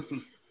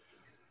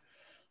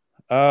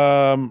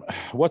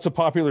 What's a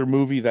popular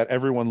movie that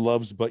everyone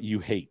loves but you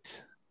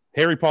hate?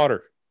 Harry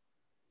Potter.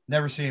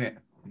 Never seen it.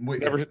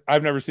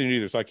 I've never seen it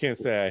either, so I can't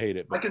say I hate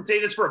it. But... I can say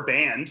this for a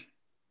band.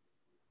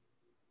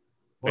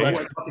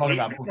 I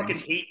fucking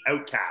hate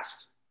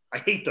Outkast. I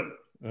hate them.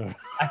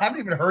 I haven't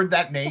even heard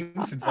that name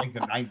since like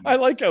the 90s. I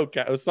like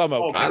Outkast. Some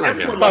Outkast. I like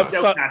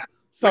Outkast.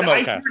 Some Outkast.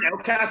 I hear an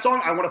Outkast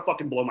song, I want to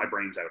fucking blow my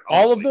brains out.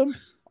 Honestly. All of them?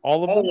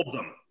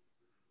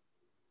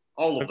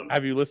 All of them.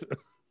 Have you listened?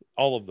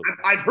 All of them.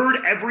 I've heard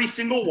every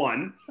single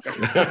one.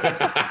 Isn't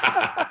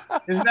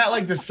that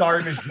like the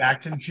Sorry Miss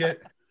Jackson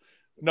shit?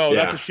 No,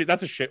 that's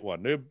a shit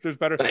one. There's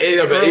better. That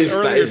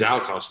is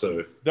Outkast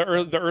though.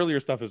 The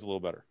earlier stuff is a little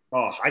better.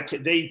 Oh,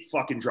 they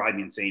fucking drive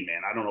me insane,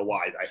 man. I don't know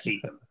why. I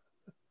hate them.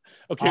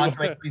 Okay,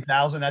 Andre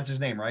 3000, that's his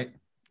name, right?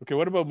 Okay,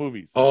 what about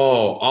movies?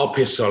 Oh, I'll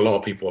piss a lot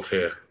of people off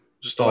here.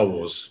 Star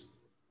Wars.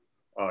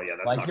 Oh yeah,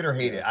 that's like it or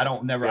hate it. I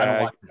don't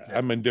watch it.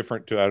 I'm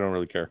indifferent to it. I don't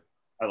really care.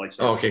 I like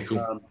Star Wars. Okay,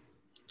 cool.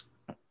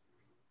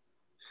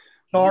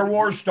 Star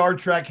Wars, Star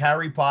Trek,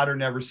 Harry Potter,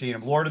 never seen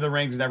them. Lord of the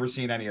Rings, never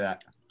seen any of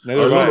that.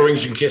 Lord of the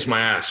Rings, you can kiss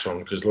my ass on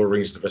because Lord of the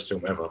Rings is the best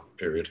film ever.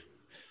 Period.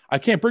 I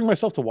can't bring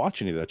myself to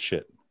watch any of that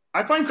shit.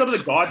 I find some of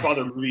the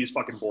Godfather movies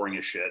fucking boring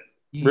as shit.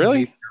 Really?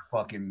 You're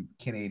fucking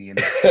Canadian.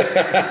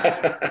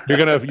 You're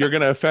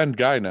gonna offend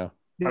Guy now.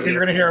 You're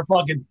gonna hear a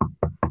fucking.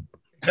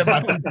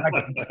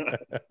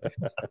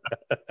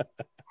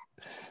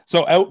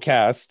 So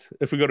Outkast.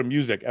 If we go to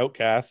music,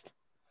 Outkast.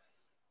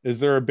 Is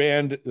there a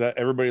band that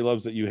everybody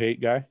loves that you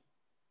hate, Guy?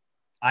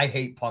 I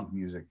hate punk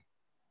music.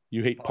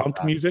 You hate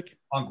punk music?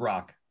 Punk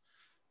rock.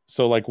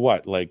 So like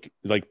what? Like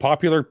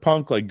popular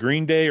punk, like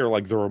Green Day, or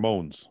like the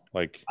Ramones?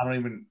 Like I don't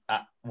even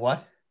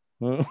what?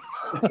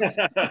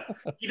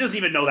 He doesn't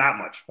even know that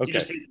much. Okay. He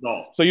just hates it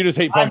all. So you just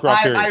hate punk rock.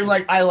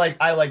 I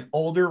like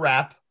older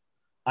rap.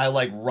 I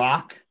like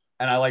rock,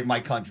 and I like my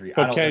country.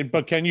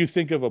 But can you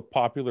think of a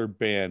popular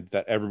band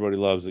that everybody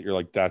loves that you're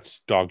like, that's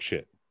dog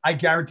shit? I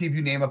guarantee if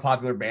you name a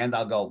popular band,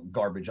 I'll go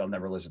garbage. I'll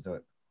never listen to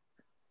it.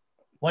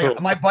 Like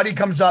my buddy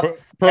comes up.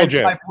 Pearl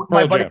Jam.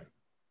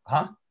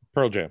 Huh?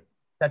 Pearl Jam.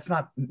 That's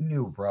not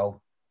new, bro.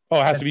 Oh,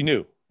 it has to be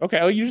new. Okay.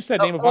 Oh, you just said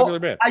name a popular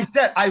band. I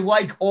said I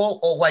like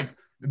all like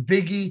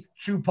Biggie,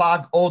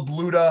 Tupac, old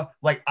Luda.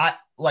 Like I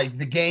like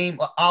The Game.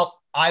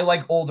 I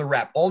like older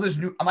rap. All this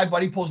new. My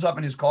buddy pulls up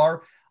in his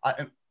car.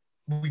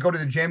 We go to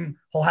the gym.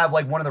 He'll have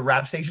like one of the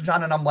rap stations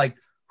on, and I'm like,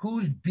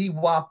 "Who's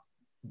Bebop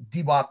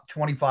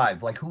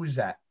 25? Like, who is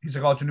that?" He's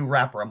like, "Oh, it's a new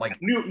rapper." I'm like,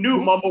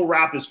 "New mumble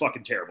rap is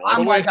fucking terrible."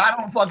 I'm like, "I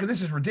don't fucking.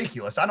 This is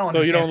ridiculous. I don't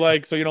understand."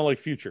 So you don't like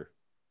Future?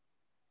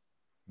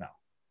 No.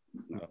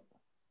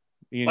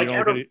 Ian, like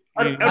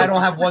I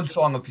don't have one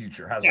song of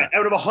Future. How's that?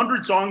 Out of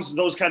 100 songs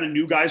those kind of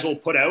new guys will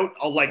put out,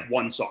 I'll like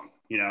one song.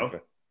 You know, okay.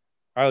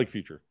 I like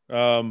Future,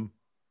 and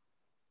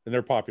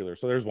they're popular.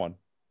 So there's one.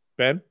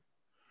 Ben,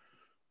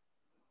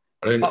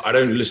 I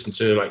don't listen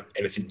to like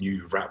anything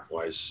new rap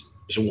wise.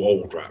 It's all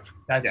old rap.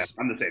 I'm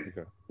the same.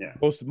 Okay. Yeah,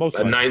 most like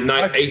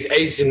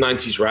 80s and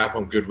 90s rap.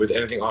 I'm good with.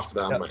 Anything after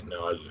that, I'm like,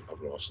 no,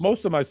 I've lost.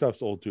 Most of my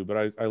stuff's old too,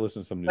 but I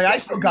listen to some new. Like, I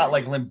still got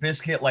like Limp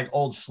Bizkit, like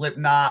old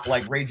Slipknot,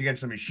 like Rage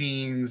Against the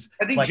Machines.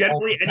 I think like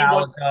generally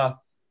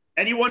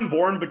anyone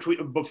born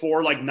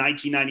before like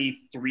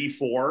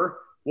 1993-4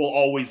 will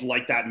always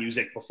like that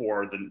music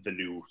before the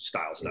new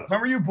style stuff. When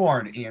were you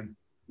born, Ian?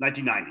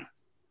 1990.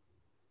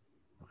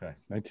 Okay,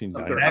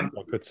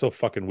 1990. That's so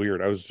fucking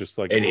weird. I was just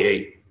like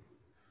 88.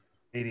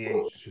 88.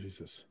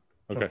 Jesus.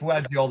 So Okay.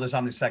 Fuad's the oldest.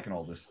 I'm the second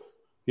oldest.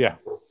 Yeah.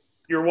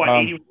 You're what,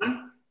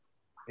 81?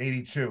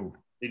 82.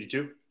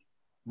 82?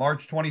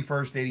 March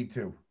 21st,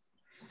 82.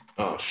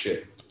 Oh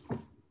shit.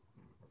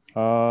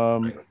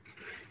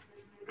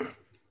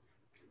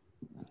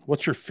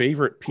 What's your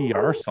favorite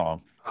PR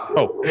song?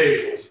 Oh,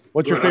 Hey,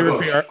 what's your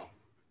favorite PR?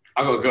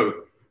 I gotta go.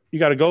 You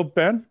got to go,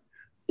 Ben?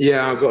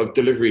 Yeah, I got a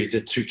delivery.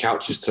 The 2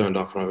 couches turned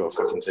up, and I got to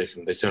fucking take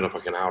them. They turned up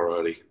like an hour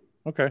early.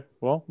 Okay.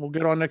 Well, we'll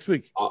get on next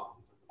week.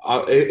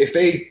 If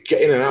they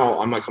get in and out,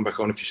 I might come back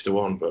on if you're still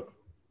on. But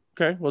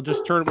Okay. Well,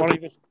 just why don't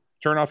you just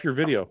turn off your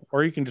video,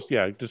 or you can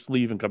just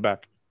leave and come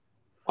back.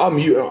 I'll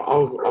mute.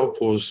 I'll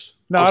pause.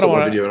 No, I'll I don't stop my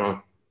want video and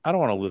I'll... I don't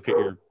want to look at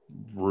your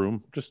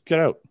room. Just get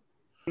out.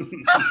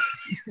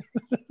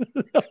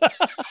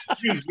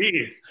 Excuse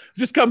me.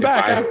 Just come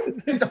back.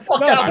 Get the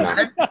fuck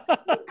out.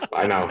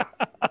 I know.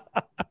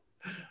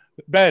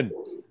 Ben,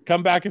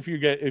 come back if you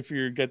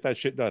get that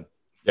shit done.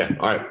 Yeah.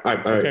 All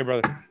right. Okay,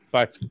 brother.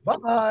 Bye.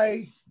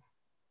 Bye.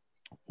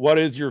 What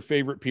is your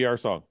favorite PR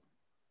song?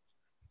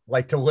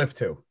 Like to lift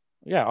to.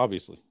 Yeah,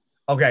 obviously.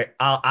 Okay,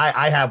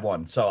 I have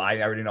one, so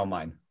I already know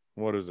mine.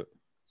 What is it?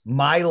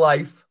 My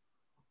Life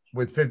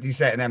with 50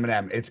 Cent and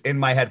Eminem. It's in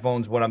my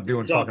headphones when I'm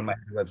doing talking my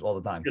lips all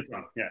the time. Good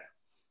song. Yeah.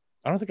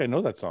 I don't think I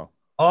know that song.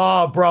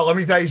 Oh, bro, let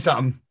me tell you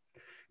something.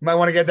 You might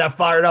want to get that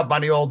fired up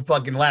on the old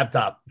fucking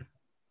laptop.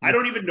 I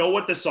don't even know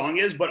what the song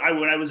is, but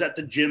when I was at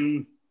the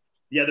gym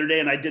the other day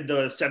and I did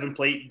the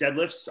 7-plate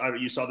deadlifts,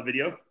 you saw the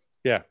video?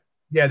 Yeah.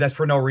 Yeah, that's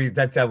for no reason.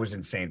 That was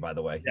insane, by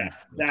the way. Yeah,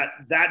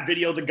 that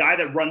video, the guy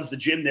that runs the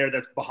gym there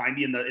that's behind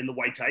me in the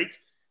white tights,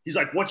 he's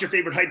like, "What's your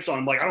favorite hype song?"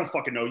 I'm like, "I don't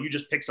fucking know. You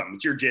just pick something.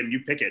 It's your gym.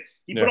 You pick it."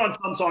 He put on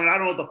some song, and I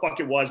don't know what the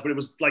fuck it was, but it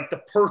was like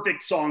the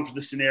perfect song for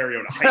the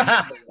scenario. To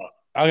hype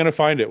I'm gonna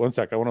find it. One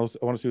sec. I want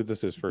to see what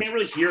this is first. You can't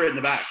really hear it in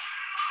the back.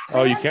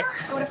 Oh, you can't.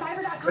 Oh,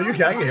 you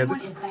can. I can hear it.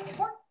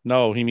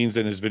 No, he means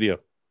in his video.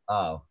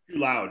 Oh, too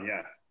loud.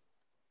 Yeah.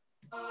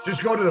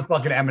 Just go to the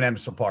fucking Eminem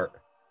support.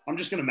 I'm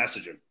just gonna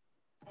message him.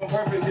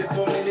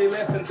 So many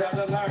lessons I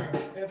learned.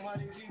 If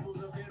money's evil,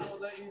 look at all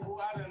the evil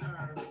I learned.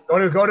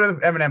 Go to the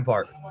Eminem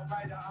part.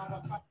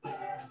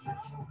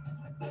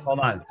 Hold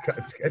on,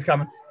 it's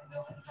coming.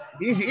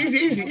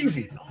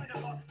 Easy.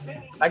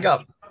 Back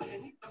up.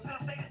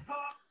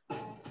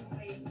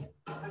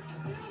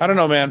 I don't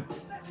know, man.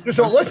 Just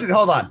so listen.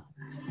 Hold on.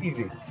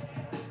 Easy.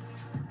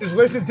 Just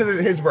listen to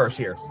his verse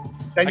here.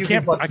 Then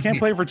I can't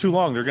play for too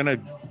long. They're gonna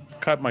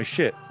cut my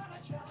shit.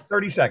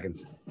 30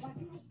 seconds.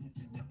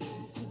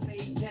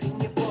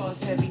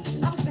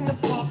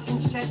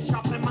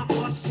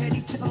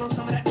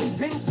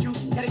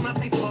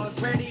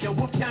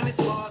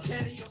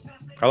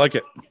 I like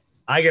it.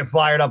 I get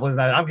fired up listening to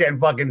that. I'm getting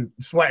fucking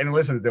sweating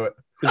listening to it.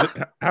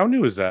 How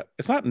new is that?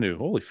 It's not new.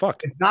 Holy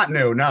fuck. It's not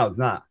new. No, it's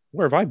not.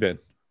 Where have I been?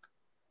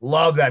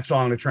 Love that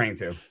song to train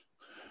to.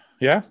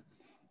 Yeah?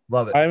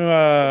 Love it.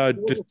 I'm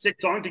sick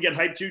song to get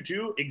hyped to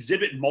too.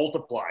 Exhibit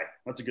Multiply.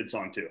 That's a good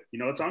song too. You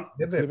know that song?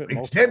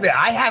 Exhibit.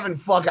 I haven't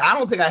fucking. I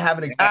don't think I have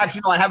an.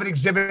 Actually, no. I have an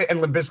Exhibit and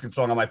Limp Bizkit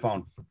song on my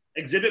phone.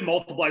 Exhibit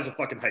Multiply is a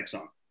fucking hype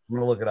song. I'm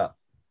gonna look it up.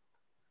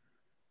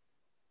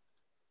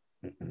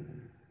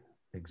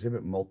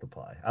 Exhibit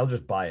Multiply. I'll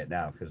just buy it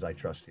now because I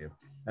trust you.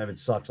 And if it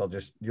sucks,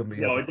 you'll be.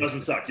 No, it doesn't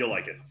suck. You'll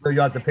like it. So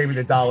you have to pay me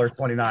the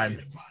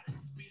 $1.29.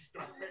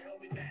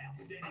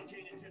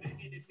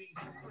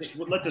 Just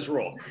let this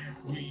roll.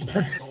 We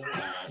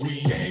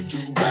aim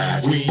to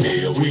ride, we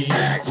nail, we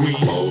act, we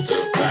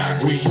multiply,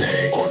 we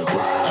stay on the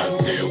grind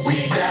until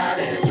we die.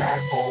 And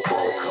black folk,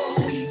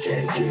 cause we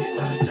can't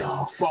get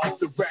enough. Off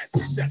the rest,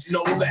 except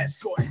no less.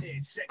 Go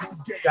ahead, check the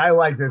game. I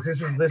like this.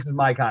 This is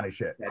my kind of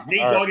shit. Yeah, Nate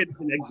Dogg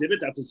and Exhibit.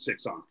 That's a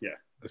sick song. Yeah,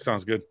 that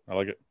sounds good. I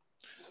like it.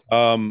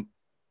 I'm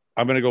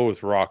gonna go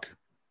with rock.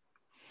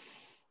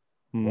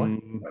 What?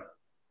 I'm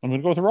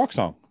gonna go with a rock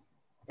song.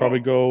 Probably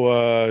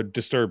go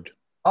Disturbed.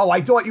 Oh,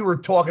 I thought you were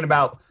talking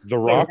about The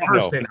Rock.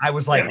 person. No. I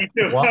was like,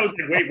 yeah, I was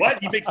like, wait,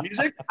 what? He makes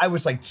music? I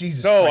was like,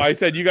 Jesus. No, Christ. I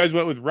said you guys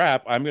went with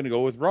rap. I'm gonna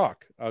go with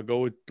rock. I'll go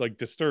with like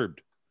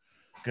Disturbed.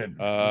 Good.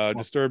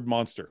 Disturbed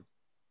Monster.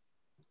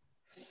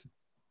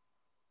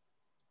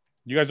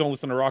 You guys don't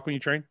listen to rock when you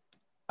train?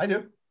 I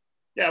do.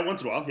 Yeah,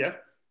 once in a while. Yeah,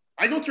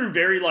 I go through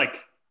very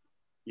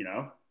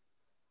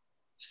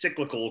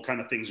cyclical kind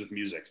of things with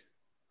music.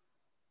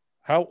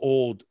 How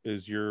old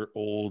is your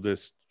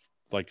oldest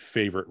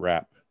favorite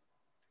rap?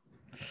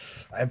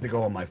 I have to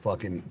go in my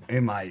thing.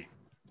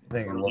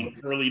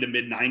 Early to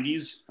mid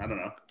 90s. I don't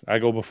know. I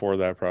go before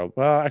that probably.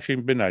 Well, actually,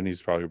 mid 90s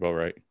is probably about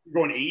right. You're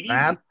going 80s?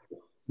 Rap?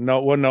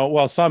 No,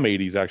 well, some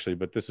 80s actually,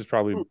 but this is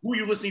probably. Who are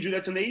you listening to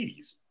that's in the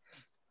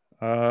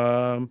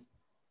 80s?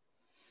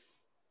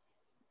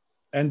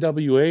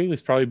 NWA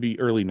would probably be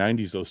early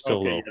 90s though.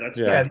 Still Okay,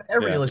 though. Yeah,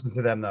 everybody listens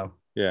to them though.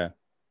 Yeah,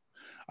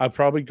 I'd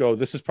probably go.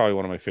 This is probably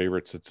one of my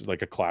favorites. It's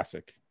like a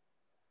classic.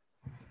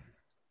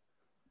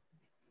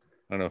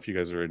 I don't know if you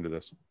guys are into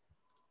this.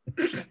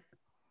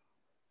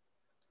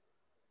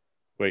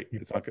 Wait,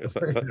 it's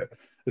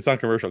not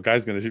commercial.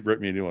 Guy's gonna rip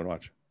me a new one.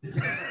 Watch.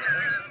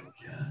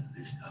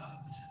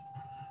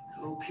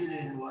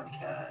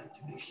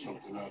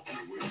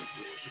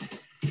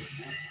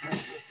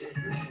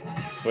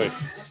 Wait.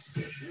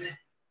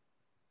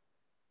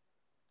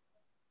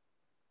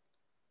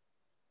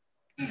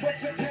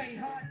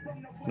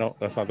 No,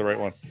 that's not the right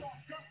one.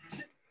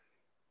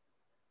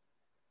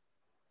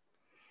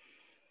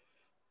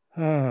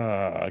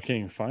 I can't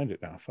even find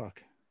it now.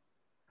 Fuck.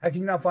 How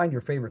can you not find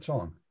your favorite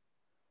song?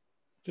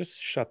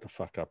 Just shut the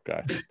fuck up,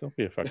 guy. Don't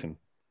be a fucking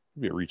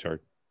be a retard.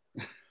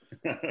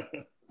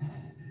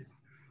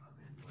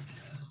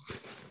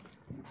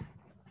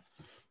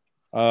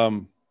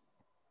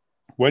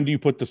 When do you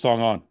put the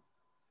song on?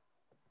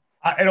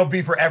 It'll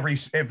be for every,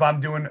 if I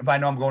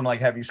know I'm going like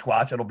heavy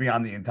squats, it'll be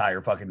on the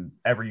entire fucking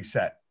every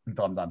set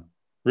until I'm done.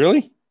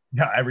 Really?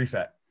 Yeah, every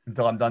set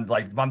until I'm done.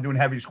 Like if I'm doing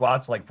heavy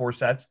squats, like 4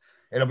 sets,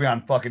 it'll be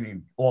on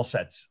fucking all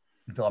sets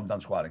until I'm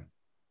done squatting.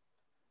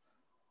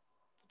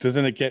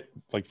 Doesn't it get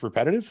like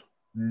repetitive?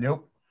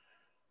 Nope.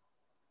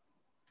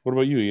 What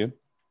about you, Ian?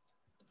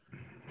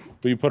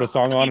 Will you put a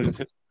song on and just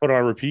put it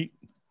on repeat?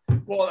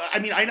 Well, I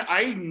mean,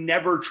 I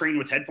never train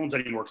with headphones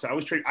anymore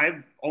because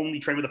I've only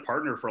trained with a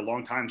partner for a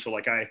long time. So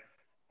like I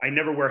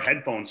never wear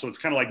headphones. So it's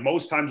kind of like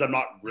most times I'm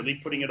not really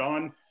putting it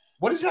on.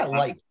 What is that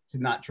like to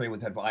not train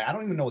with headphones? I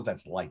don't even know what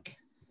that's like.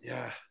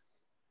 Yeah.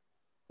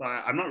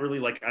 I'm not really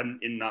like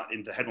not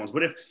into headphones,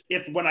 but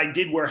if when I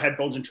did wear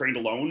headphones and trained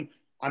alone,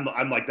 I'm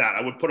like that.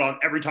 I would put on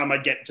every time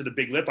I'd get to the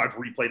big lift, I'd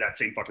replay that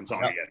same fucking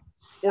song again,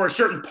 or a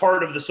certain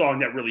part of the song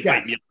that really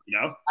hyped me up. You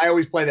know, I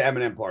always play the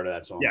Eminem part of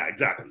that song. Yeah,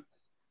 exactly.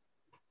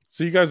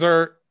 So you guys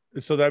are.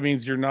 So that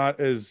means you're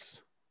not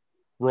as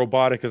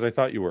robotic as I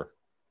thought you were.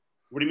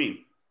 What do you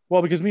mean?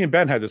 Well, because me and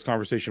Ben had this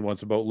conversation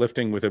once about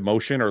lifting with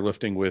emotion or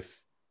lifting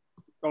with.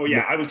 Oh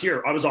yeah, I was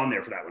here. I was on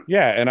there for that one.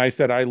 Yeah, and I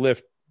said I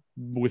lift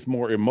with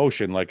more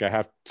emotion. Like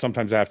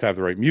sometimes I have to have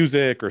the right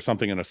music or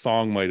something in a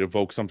song might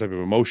evoke some type of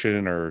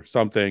emotion or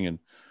something. And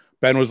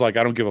Ben was like,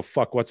 I don't give a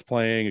fuck what's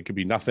playing. It could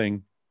be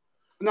nothing.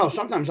 No,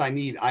 sometimes I'm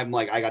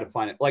like, I got to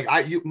find it. Like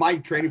my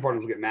training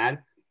partners will get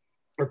mad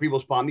or people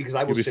spot me because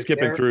I will be sit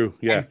skipping there through.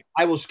 Yeah.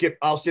 I'll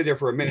sit there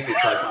for a minute.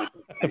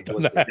 I've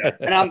done that.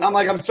 And I'm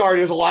like, I'm sorry.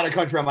 There's a lot of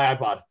country on my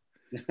iPod.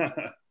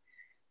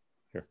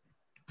 Here.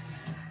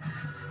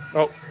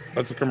 Oh,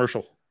 that's a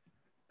commercial.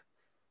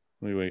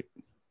 Let me wait.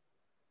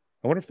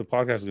 I wonder if the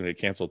podcast is going to get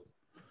canceled.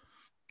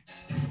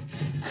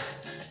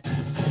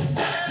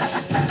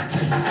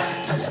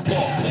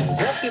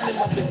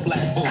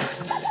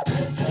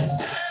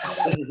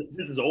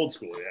 This is old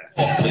school, yeah.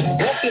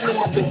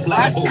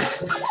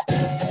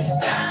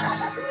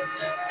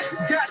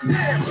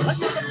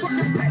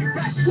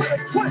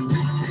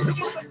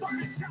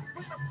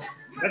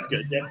 That's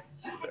good, yeah.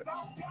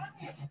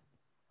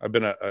 I've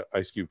been a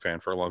Ice Cube fan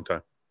for a long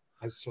time.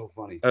 That's so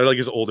funny. I like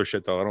his older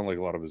shit though. I don't like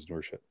a lot of his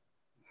newer shit.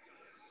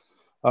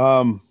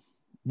 But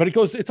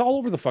it's all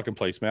over the fucking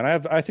place, man.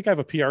 I think I have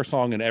a PR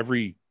song in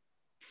every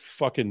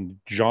fucking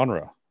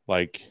genre.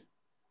 Like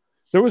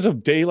there was a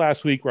day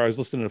last week where I was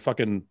listening to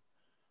fucking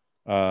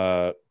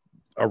a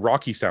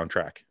Rocky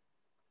soundtrack.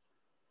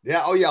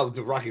 Yeah. Oh yeah.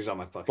 The Rockies on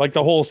my fucking. Like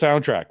the whole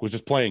soundtrack was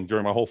just playing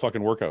during my whole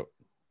fucking workout.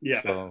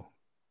 Yeah. So,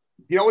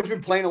 you know what's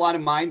been playing a lot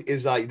of mine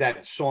is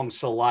that song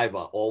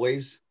Saliva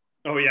Always.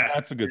 Oh yeah.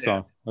 That's a good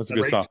song. That's a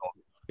good song.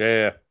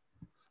 Yeah.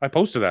 I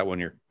posted that one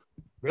year.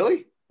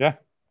 Really? Yeah.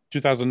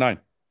 2009.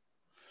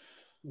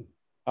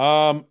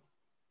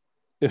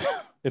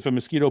 If a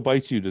mosquito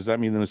bites you, does that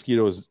mean the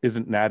mosquito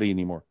isn't natty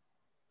anymore?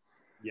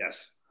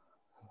 Yes.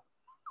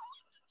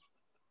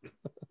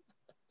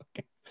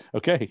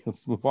 Okay,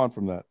 let's move on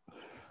from that.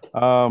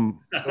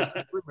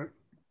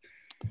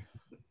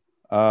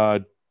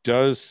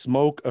 Does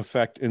smoke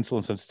affect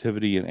insulin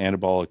sensitivity and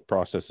anabolic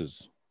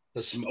processes?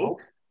 The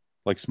smoke?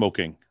 Like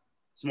smoking.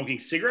 Smoking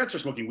cigarettes or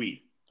smoking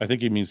weed? I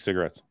think he means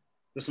cigarettes.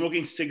 Does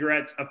smoking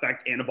cigarettes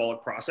affect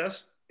anabolic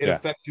process? It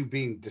affects you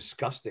being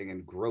disgusting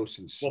and gross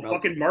and smelly. Well,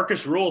 fucking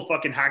Marcus Rule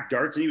fucking hacked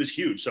darts and he was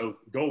huge. So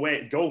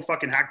go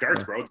fucking hack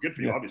darts, bro. It's good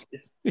for you, obviously.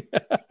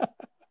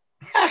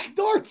 Hack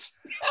darts.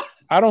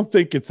 I don't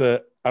think it's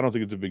a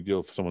big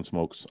deal if someone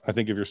smokes. I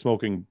think if you're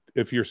smoking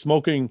to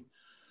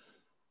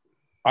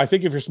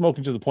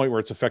the point where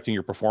it's affecting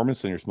your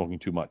performance, then you're smoking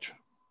too much.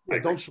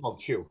 Don't smoke,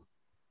 chew.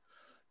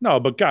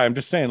 No, but guy, I'm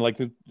just saying, like,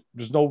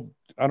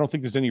 I don't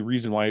think there's any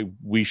reason why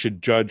we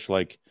should judge,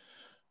 like,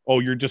 oh,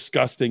 you're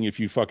disgusting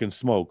if you fucking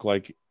smoke.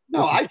 Like,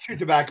 no, I chew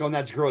tobacco and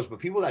that's gross, but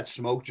people that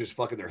smoke just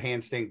fucking their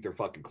hands stink, their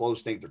fucking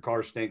clothes stink, their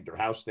car stink, their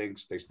house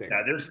stinks, they stink.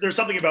 Yeah, there's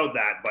something about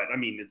that, but I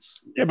mean,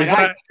 it's yeah, but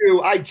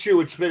I chew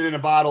it, spit it in a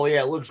bottle.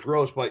 Yeah, it looks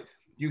gross, but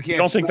you can't. You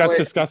don't think that's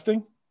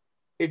disgusting?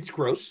 It's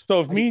gross.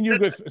 So if me and you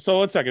go, so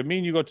let's second, me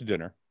and you go to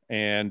dinner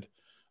and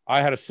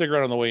I had a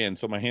cigarette on the way in,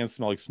 so my hands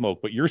smell like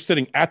smoke, but you're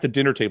sitting at the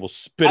dinner table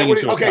spitting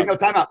into a cup. No,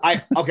 time out.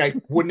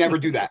 Would never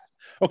do that.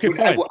 Okay,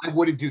 fine. I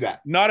wouldn't do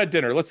that. Not at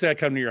dinner. Let's say I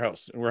come to your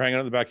house and we're hanging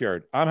out in the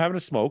backyard. I'm having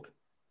a smoke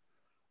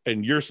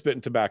and you're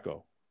spitting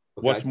tobacco.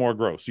 Okay. What's more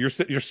gross? You're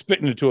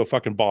spitting into a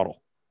fucking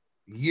bottle.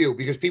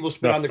 Because people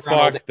spit on the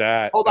ground. Fuck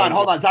that. Hold on.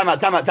 Time out.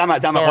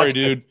 Sorry,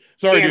 dude.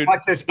 Sorry, dude.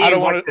 Watch this. Ian, I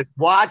don't want to.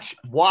 Watch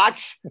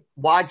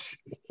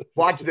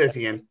this,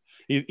 Ian.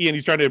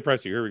 He's trying to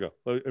impress you. Here we go.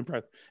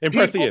 Impress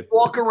People Ian.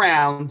 walk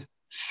around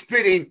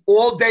spitting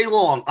all day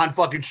long on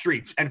fucking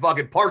streets and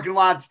fucking parking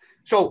lots.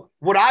 So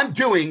what I'm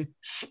doing,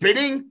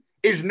 spitting,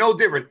 is no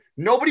different.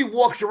 Nobody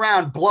walks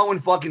around blowing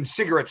fucking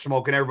cigarette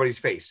smoke in everybody's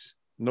face.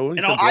 No,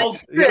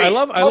 I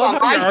love how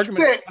your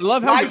argument. I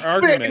love how your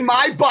argument.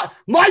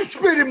 My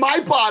spit in my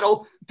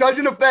bottle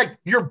doesn't affect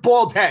your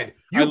bald head.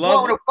 You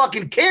blowing a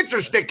fucking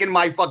cancer stick in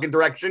my fucking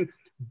direction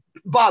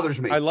bothers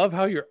me. I love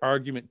how your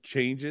argument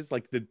changes.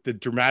 Like the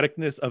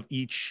dramaticness of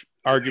each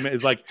argument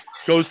is like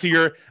goes to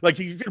your like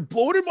you can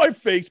blow it in my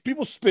face.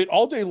 People spit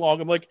all day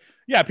long. I'm like,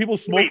 yeah, people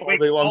smoke all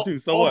day long too.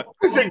 So what?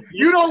 Listen,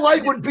 you don't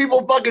like when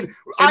people fucking.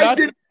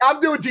 I'm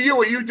doing to you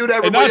what you do to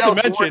everybody else.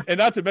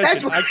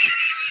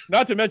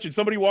 Not to mention,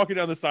 somebody walking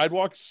down the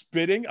sidewalk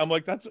spitting. I'm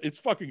like, that's guy's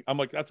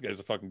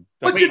a fucking.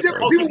 What's the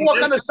difference? People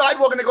walk on the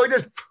sidewalk and they go like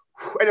this,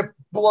 and it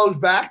blows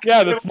back.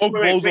 Yeah, the smoke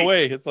blows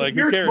away. It's like,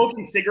 who cares?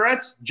 Smoking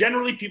cigarettes.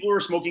 Generally, people who are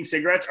smoking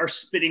cigarettes are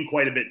spitting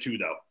quite a bit too,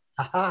 though.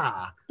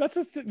 That's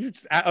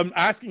I'm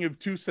asking of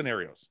two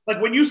scenarios.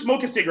 Like when you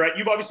smoke a cigarette,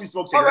 you've obviously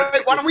smoked cigarettes. All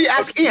right, why don't we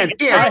ask Ian?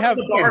 Ian,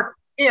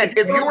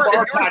 if you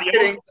were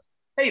spitting,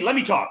 hey, let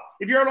me talk.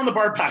 If you're out on the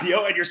bar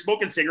patio and you're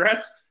smoking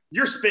cigarettes,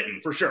 you're spitting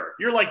for sure.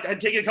 You're like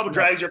taking a couple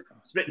drags, you're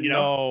spitting. You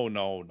know?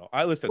 No.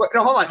 I listen. Wait,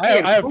 no, hold on.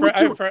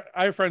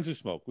 I have friends who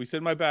smoke. We sit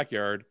in my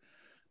backyard.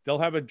 They'll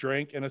have a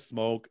drink and a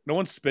smoke. No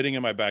one's spitting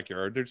in my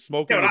backyard. They're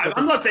smoking. Yeah,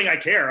 I'm not saying I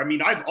care. I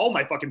mean, all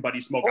my fucking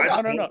buddies smoke. No.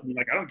 I mean,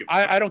 like, I don't give a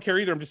I don't care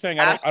either. I'm just saying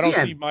I don't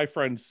see my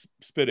friends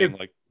spitting.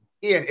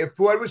 Ian, if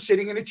Fuad was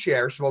sitting in a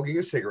chair smoking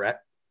a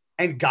cigarette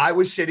and Guy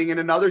was sitting in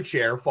another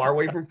chair far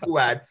away from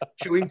Fuad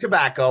chewing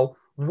tobacco,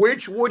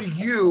 which would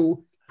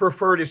you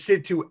prefer to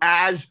sit to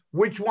as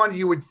which one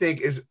you would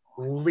think is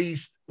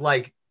least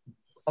like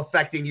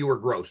affecting you or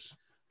gross?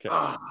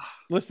 Okay.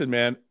 Listen,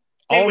 man.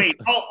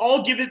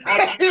 I'll give it.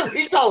 Here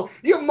we go.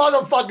 You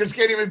motherfuckers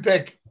can't even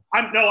pick.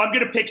 I'm going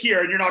to pick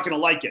here, and you're not going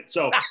to like it.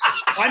 So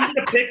I'm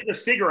going to pick the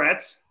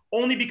cigarettes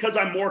only because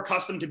I'm more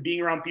accustomed to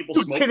being around people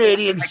smoking.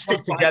 Canadians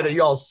stick together.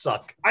 Y'all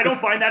suck. I don't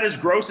find that as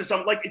gross as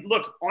something like.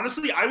 Look,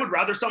 honestly, I would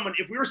rather someone.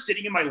 If we were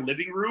sitting in my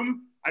living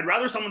room, I'd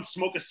rather someone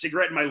smoke a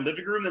cigarette in my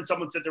living room than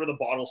someone sit there with a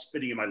bottle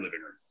spitting in my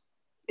living room.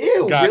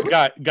 Ew,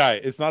 guy.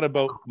 It's not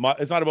about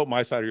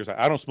my side or your side.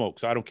 I don't smoke,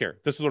 so I don't care.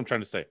 This is what I'm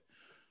trying to say.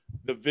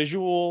 The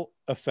visual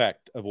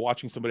effect of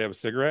watching somebody have a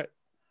cigarette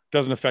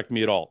doesn't affect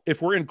me at all. If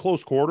we're in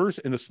close quarters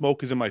and the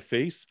smoke is in my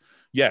face,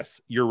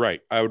 yes, you're right.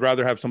 I would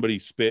rather have somebody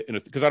spit in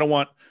because I don't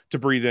want to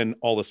breathe in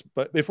all this.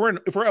 But if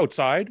we're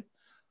outside,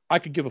 I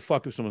could give a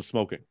fuck if someone's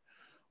smoking.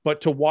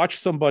 But to watch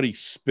somebody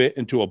spit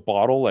into a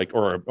bottle, like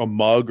or a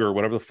mug or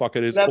whatever the fuck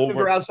it is,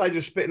 over outside,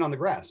 just spitting on the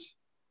grass.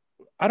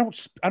 I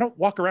don't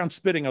walk around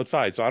spitting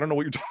outside, so I don't know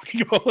what you're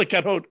talking about. Like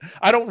I don't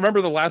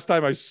remember the last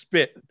time I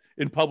spit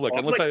in public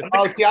unless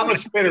I'm a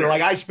spitter.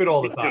 Like I spit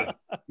all the time.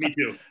 Me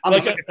too. I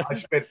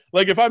spit.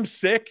 Like if I'm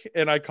sick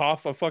and I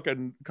cough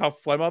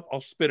phlegm up,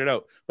 I'll spit it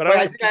out. But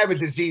I think I have a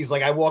disease.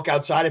 Like I walk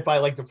outside, if I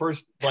like the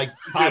first time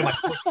I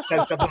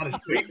step on the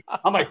street,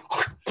 I'm like,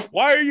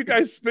 why are you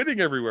guys spitting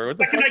everywhere? What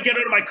the fuck? Can I get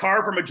out of my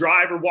car from a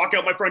drive or walk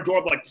out my front door?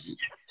 I'm like,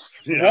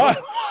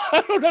 what?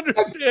 I don't understand.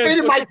 I spit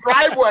in my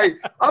driveway.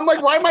 I'm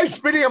like, why am I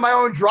spitting in my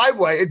own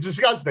driveway? It's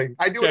disgusting.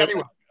 I do it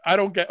anyway. I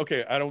don't get.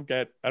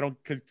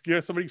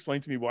 Can somebody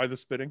explain to me why the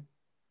spitting?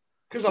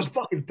 Because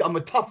I'm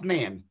a tough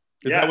man.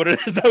 Is that what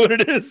it is? Is that what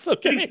it is?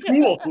 Okay. It's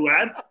cool,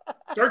 Fuad.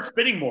 Start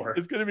spitting more.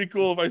 It's gonna be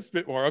cool if I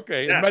spit more.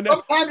 Okay. Yeah.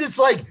 Sometimes it's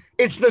like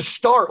it's the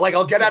start. Like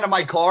I'll get out of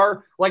my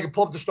car, like I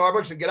pull up to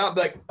Starbucks and get out, and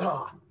be like,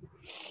 ah,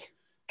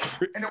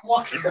 and then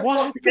walk.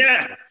 What?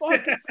 Yeah.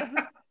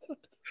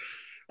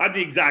 I'm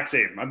the exact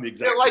same.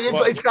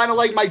 It's kind of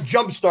like my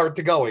jump start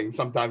to going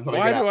sometimes.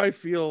 Why do I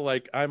feel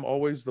like I'm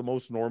always the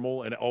most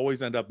normal and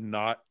always end up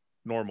not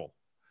normal?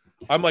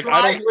 I'm like,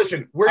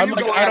 listen, where are you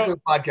going after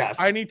the podcast?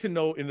 I need to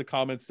know in the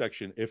comments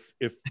section if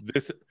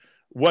this,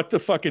 what the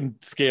fucking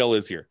scale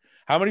is here.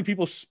 How many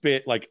people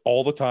spit like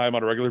all the time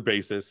on a regular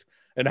basis?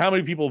 And how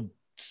many people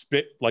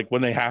spit like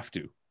when they have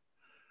to?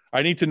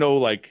 I need to know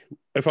like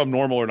if I'm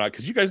normal or not.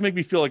 Cause you guys make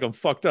me feel like I'm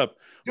fucked up.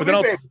 But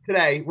then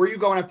today, where are you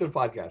going after the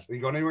podcast? Are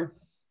you going anywhere?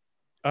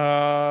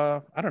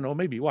 I don't know.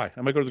 Maybe. Why?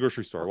 I might go to the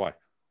grocery store. Why?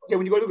 Okay,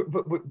 when you go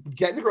to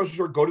get in the grocery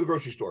store, go to the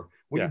grocery store.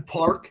 When you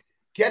park,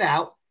 get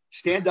out,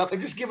 stand up,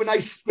 and just give a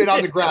nice spit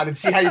on the ground and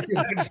see how you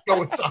feel. Just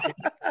go inside.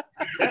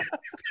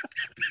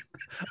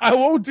 I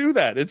won't do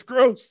that. It's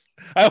gross.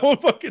 I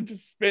won't fucking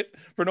just spit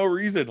for no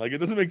reason. Like it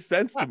doesn't make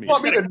sense to me. You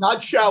want me to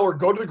not shower,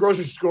 go to the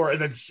grocery store,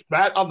 and then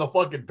spat on the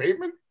fucking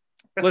pavement?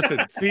 Listen,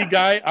 see,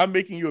 Guy, I'm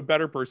making you a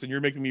better person. You're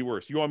making me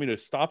worse. You want me to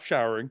stop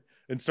showering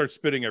and start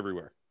spitting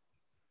everywhere.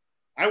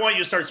 I want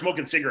you to start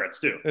smoking cigarettes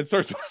too. And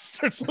start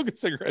smoking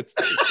cigarettes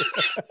too.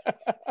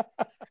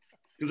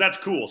 Because that's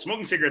cool.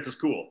 Smoking cigarettes is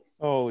cool.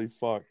 Holy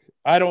fuck.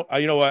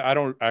 You know what? I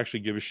don't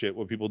actually give a shit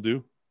what people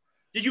do.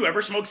 Did you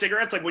ever smoke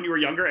cigarettes like when you were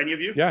younger, any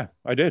of you? Yeah,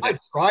 I did. I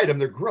tried them.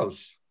 They're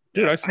gross.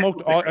 Dude, I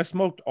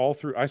smoked all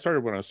through. I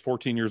started when I was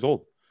 14 years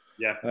old.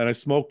 Yeah. And I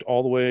smoked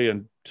all the way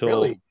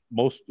until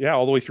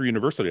all the way through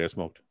university I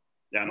smoked.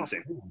 Yeah, I'm the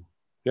same.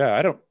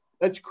 Yeah,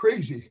 That's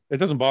crazy. It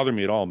doesn't bother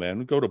me at all, man.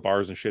 We go to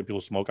bars and shit. People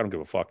smoke. I don't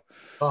give a fuck.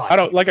 Oh, I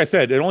don't. Like I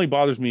said, it only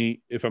bothers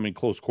me if I'm in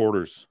close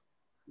quarters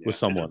with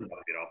someone.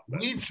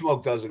 Weed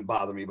smoke doesn't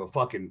bother me, but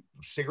fucking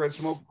cigarette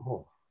smoke.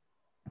 Oh.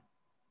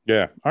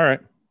 Yeah. All right.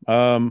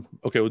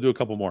 Okay, we'll do a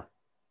couple more.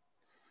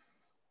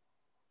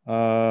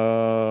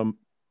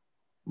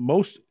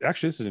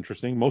 Actually, this is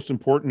interesting. Most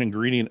important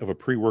ingredient of a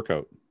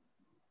pre-workout.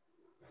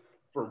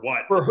 For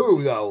what? For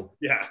who though?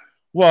 Yeah.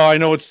 Well, I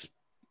know it's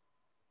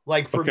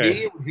like for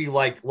me, it would be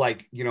like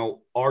you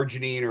know,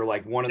 arginine or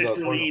like one of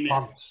the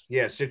pumps.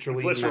 Yeah,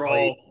 citrulline.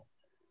 Glycerol.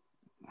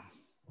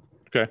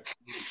 Okay.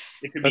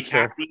 It could be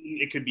caffeine.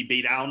 It could be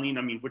beta-alanine.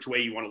 I mean, which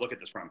way you want to look at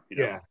this from? You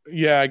know? Yeah.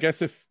 Yeah, I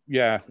guess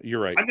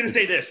you're right. I'm going to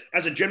say this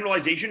as a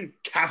generalization: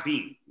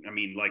 caffeine. I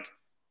mean, like.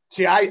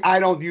 See, I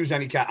don't use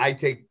any I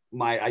take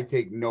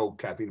no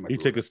caffeine in my You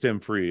take a stem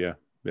free,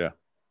 yeah.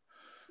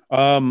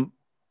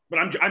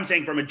 But I'm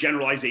saying from a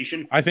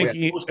generalization, I think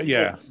most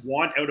people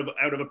want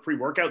out of a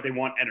pre-workout, they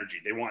want energy,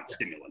 they want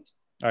stimulants.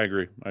 I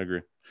agree.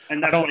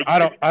 And that's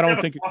I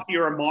don't think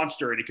you're a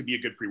monster and it could be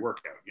a good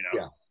pre-workout, you know.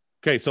 Yeah.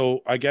 Okay,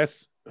 so I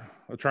guess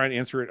I'll try and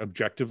answer it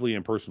objectively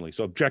and personally.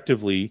 So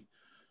objectively,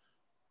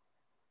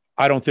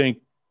 I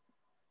think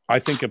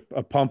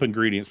a pump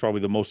ingredient is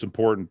probably the most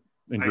important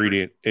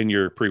ingredient in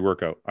your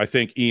pre-workout. I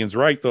think Ian's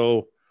right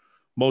though.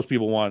 Most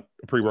people want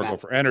a pre-workout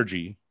for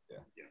energy. Yeah.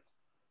 Yes.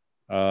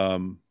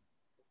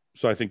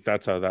 So I think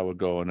that's how that would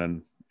go. And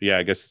then,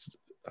 I guess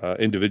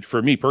individual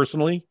for me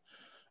personally,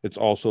 it's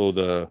also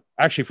for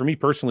me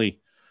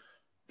personally,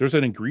 there's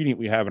an ingredient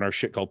we have in our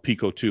shit called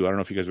Pico 2. I don't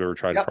know if you guys have ever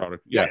tried the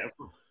product. Yeah.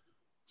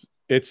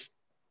 It's,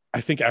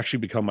 I think, actually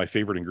become my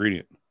favorite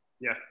ingredient.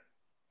 Yeah.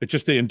 It's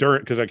just the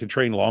endurance because I can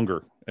train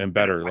longer and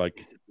better. Like,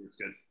 it's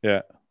good.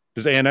 Yeah.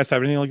 Does ANS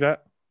have anything like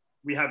that?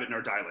 We have it in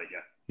our Dialite,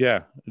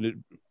 yeah. Yeah.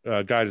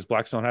 Guy, does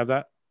Blackstone have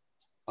that?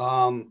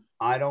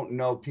 I don't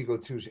know Pico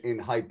 2's in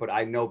hype, but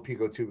I know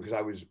Pico 2 because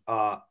I was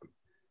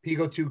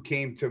Pico 2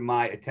 came to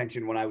my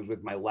attention when I was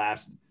with my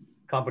last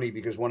company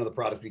because one of the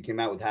products we came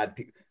out with had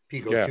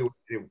Pico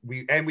 2.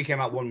 We came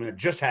out one when it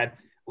just had.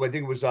 Well, I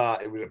think it was a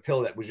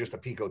pill that was just a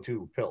Pico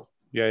 2 pill.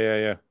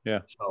 Yeah.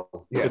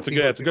 So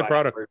it's a good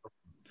product.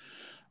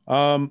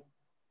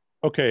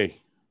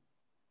 Okay,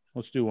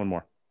 let's do one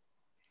more.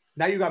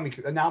 Now you got me.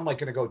 Now I'm like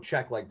going to go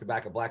check like the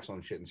back of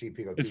Blackstone shit and see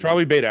Pico 2. It's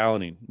probably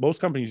beta-alanine. Most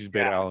companies use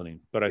beta-alanine,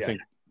 but I think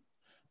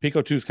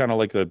Pico 2 is kind of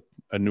like a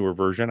newer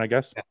version, I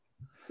guess. Yeah.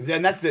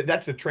 Then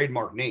that's the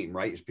trademark name,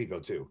 right? Is Pico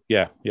 2.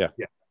 Yeah.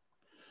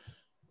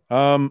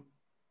 I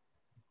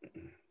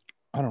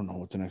don't know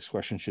what the next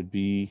question should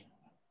be.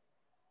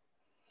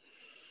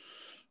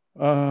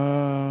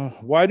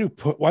 Why do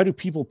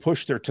people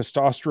push their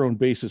testosterone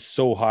bases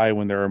so high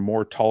when there are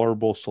more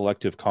tolerable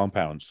selective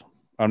compounds?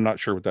 I'm not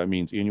sure what that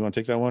means. Ian, you want to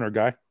take that one, or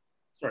Guy?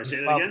 Sorry,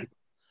 say that again.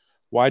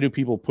 Why do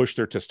people push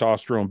their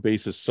testosterone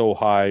bases so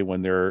high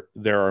when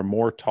there are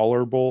more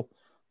tolerable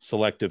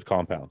selective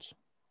compounds?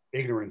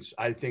 Ignorance.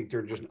 I think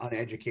they're just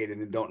uneducated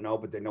and don't know,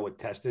 but they know what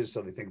test is,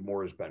 so they think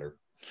more is better.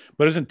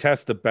 But isn't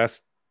test the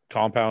best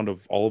compound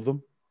of all of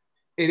them?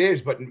 It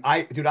is, but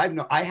I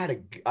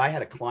had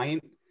a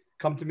client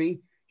come to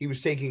me. He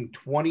was taking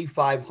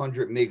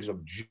 2,500 mgs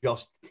of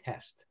just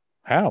test.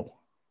 How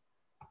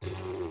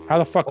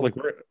the fuck? Like,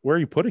 where are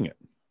you putting it?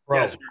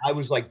 Bro, I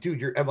was like,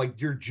 dude,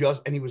 you're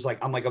just, and he was like,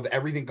 I'm like, of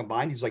everything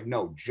combined, he's like,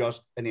 no,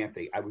 just an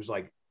anthe. I was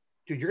like,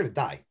 dude, you're gonna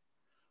die.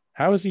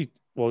 How is he?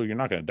 Well, you're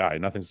not gonna die.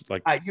 Nothing's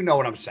like, you know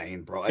what I'm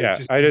saying, bro. Yeah,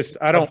 I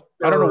don't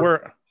know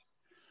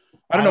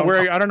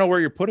where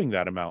you're putting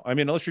that amount. I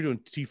mean, unless you're doing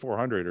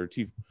T400 or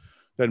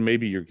then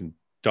maybe you can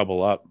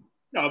double up.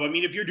 No, but I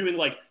mean, if you're doing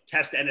like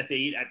test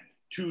NF8 at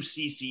 2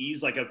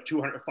 cc's, like of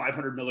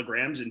 500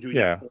 milligrams, and doing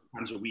that 4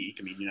 times a week,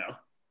 I mean, you know.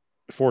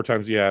 4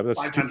 times, that's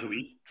 5 times a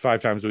week.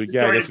 5 times a week,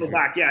 I guess. Go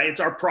back. Yeah, it's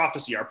our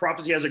prophecy. Our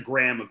prophecy has a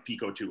gram of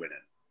Pico 2 in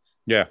it.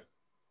 Yeah,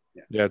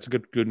 it's a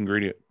good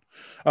ingredient.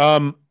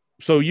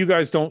 So you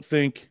guys don't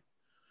think?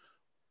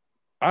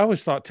 I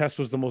always thought test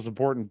was the most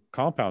important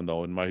compound,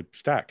 though, in my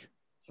stack.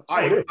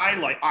 I agree with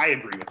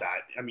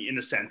that. I mean, in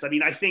a sense,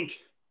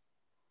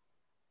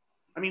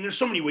 there's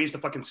so many ways to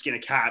fucking skin a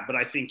cat, but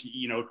I think,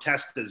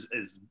 test is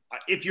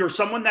if you're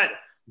someone that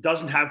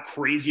doesn't have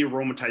crazy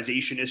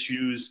aromatization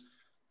issues,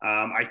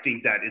 I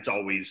think that it's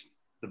always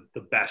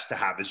the best to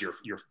have as your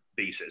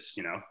basis,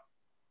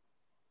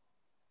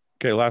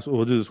 Okay,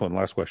 we'll do this one.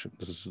 Last question.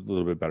 This is a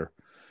little bit better.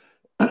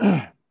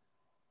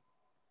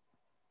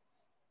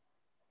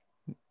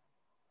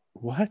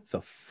 What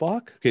the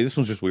fuck? Okay, this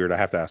one's just weird. I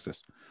have to ask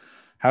this.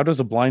 How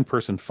does a blind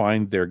person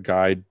find their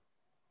guide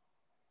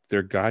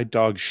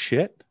dog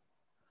shit?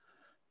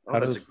 Oh,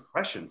 that's a good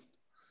question.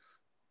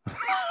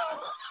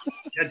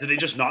 Yeah, do they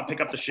just not pick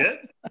up the shit?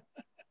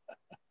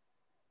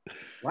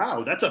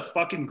 Wow, that's a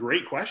fucking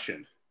great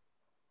question.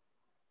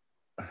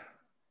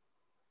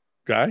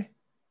 Guy?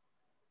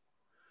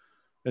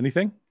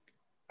 Anything?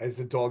 Is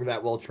the dog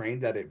that well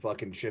trained that it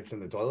fucking shits in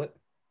the toilet?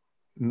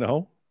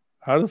 No.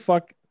 How the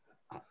fuck?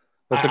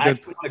 That's I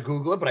want to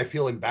Google it, but I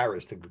feel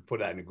embarrassed to put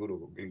that into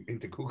Google.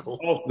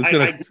 Oh,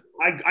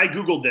 I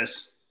Googled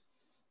this.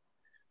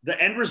 the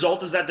end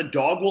result is that the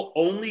dog will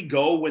only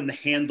go when the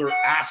handler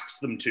asks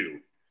them to,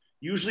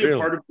 usually Really?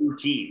 a part of the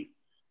routine.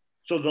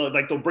 So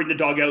they'll bring the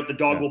dog out, the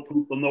dog will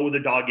poop, they'll know where the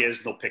dog is,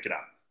 and they'll pick it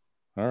up.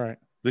 All right.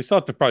 They still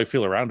have to probably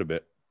feel around a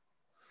bit.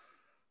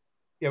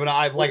 Yeah, but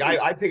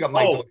I pick up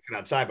my dog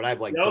outside, but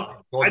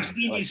I've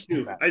seen these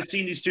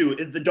too.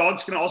 The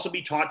dogs can also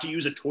be taught to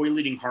use a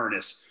toileting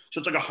harness. So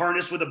it's like a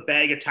harness with a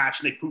bag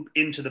attached, and they poop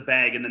into the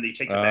bag, and then they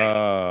take the bag.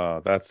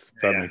 Oh,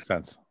 that makes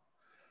sense.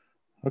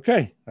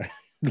 Okay.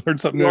 Learn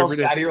something new every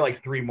day. Out here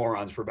like 3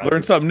 morons for about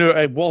Learn something new.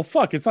 Hey, well,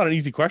 fuck, it's not an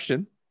easy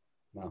question.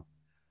 No.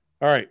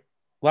 All right.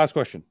 Last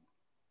question.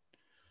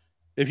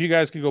 If you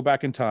guys could go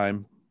back in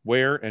time,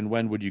 where and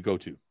when would you go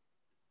to?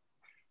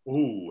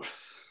 Ooh.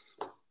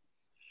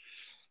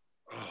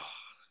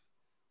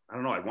 I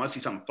don't know. I want to see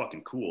something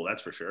fucking cool.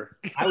 That's for sure.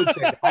 I would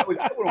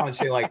want to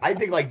say I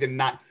think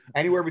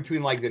anywhere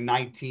between like the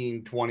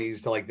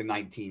 1920s to like the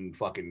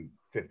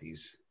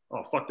 1950s.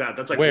 Oh, fuck that.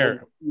 That's like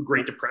where?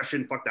 Great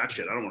Depression. Fuck that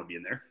shit. I don't want to be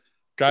in there.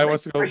 Guy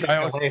wants to go.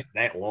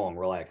 That long.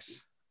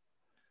 Relax.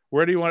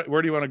 Where do you want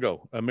to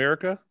go?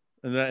 America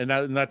in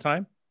that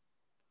time?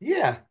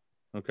 Yeah.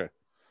 Okay.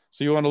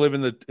 So you want to live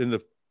in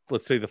the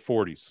let's say the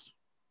 40s.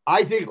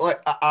 I think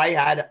I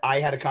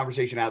had a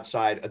conversation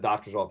outside a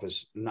doctor's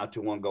office not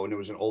too long ago, and there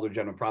was an older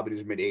gentleman, probably in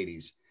his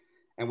mid-80s,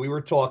 and we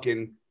were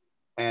talking,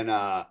 and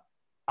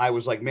I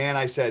was like, man,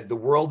 I said, the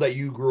world that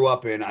you grew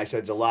up in, I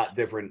said, is a lot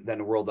different than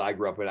the world that I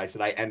grew up in. I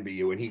said, I envy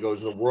you. And he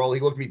goes, he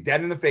looked me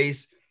dead in the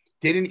face,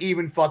 didn't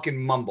even fucking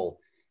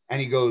mumble,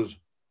 and he goes,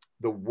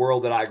 the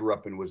world that I grew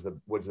up in was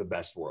the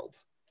best world.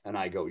 And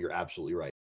I go, you're absolutely right.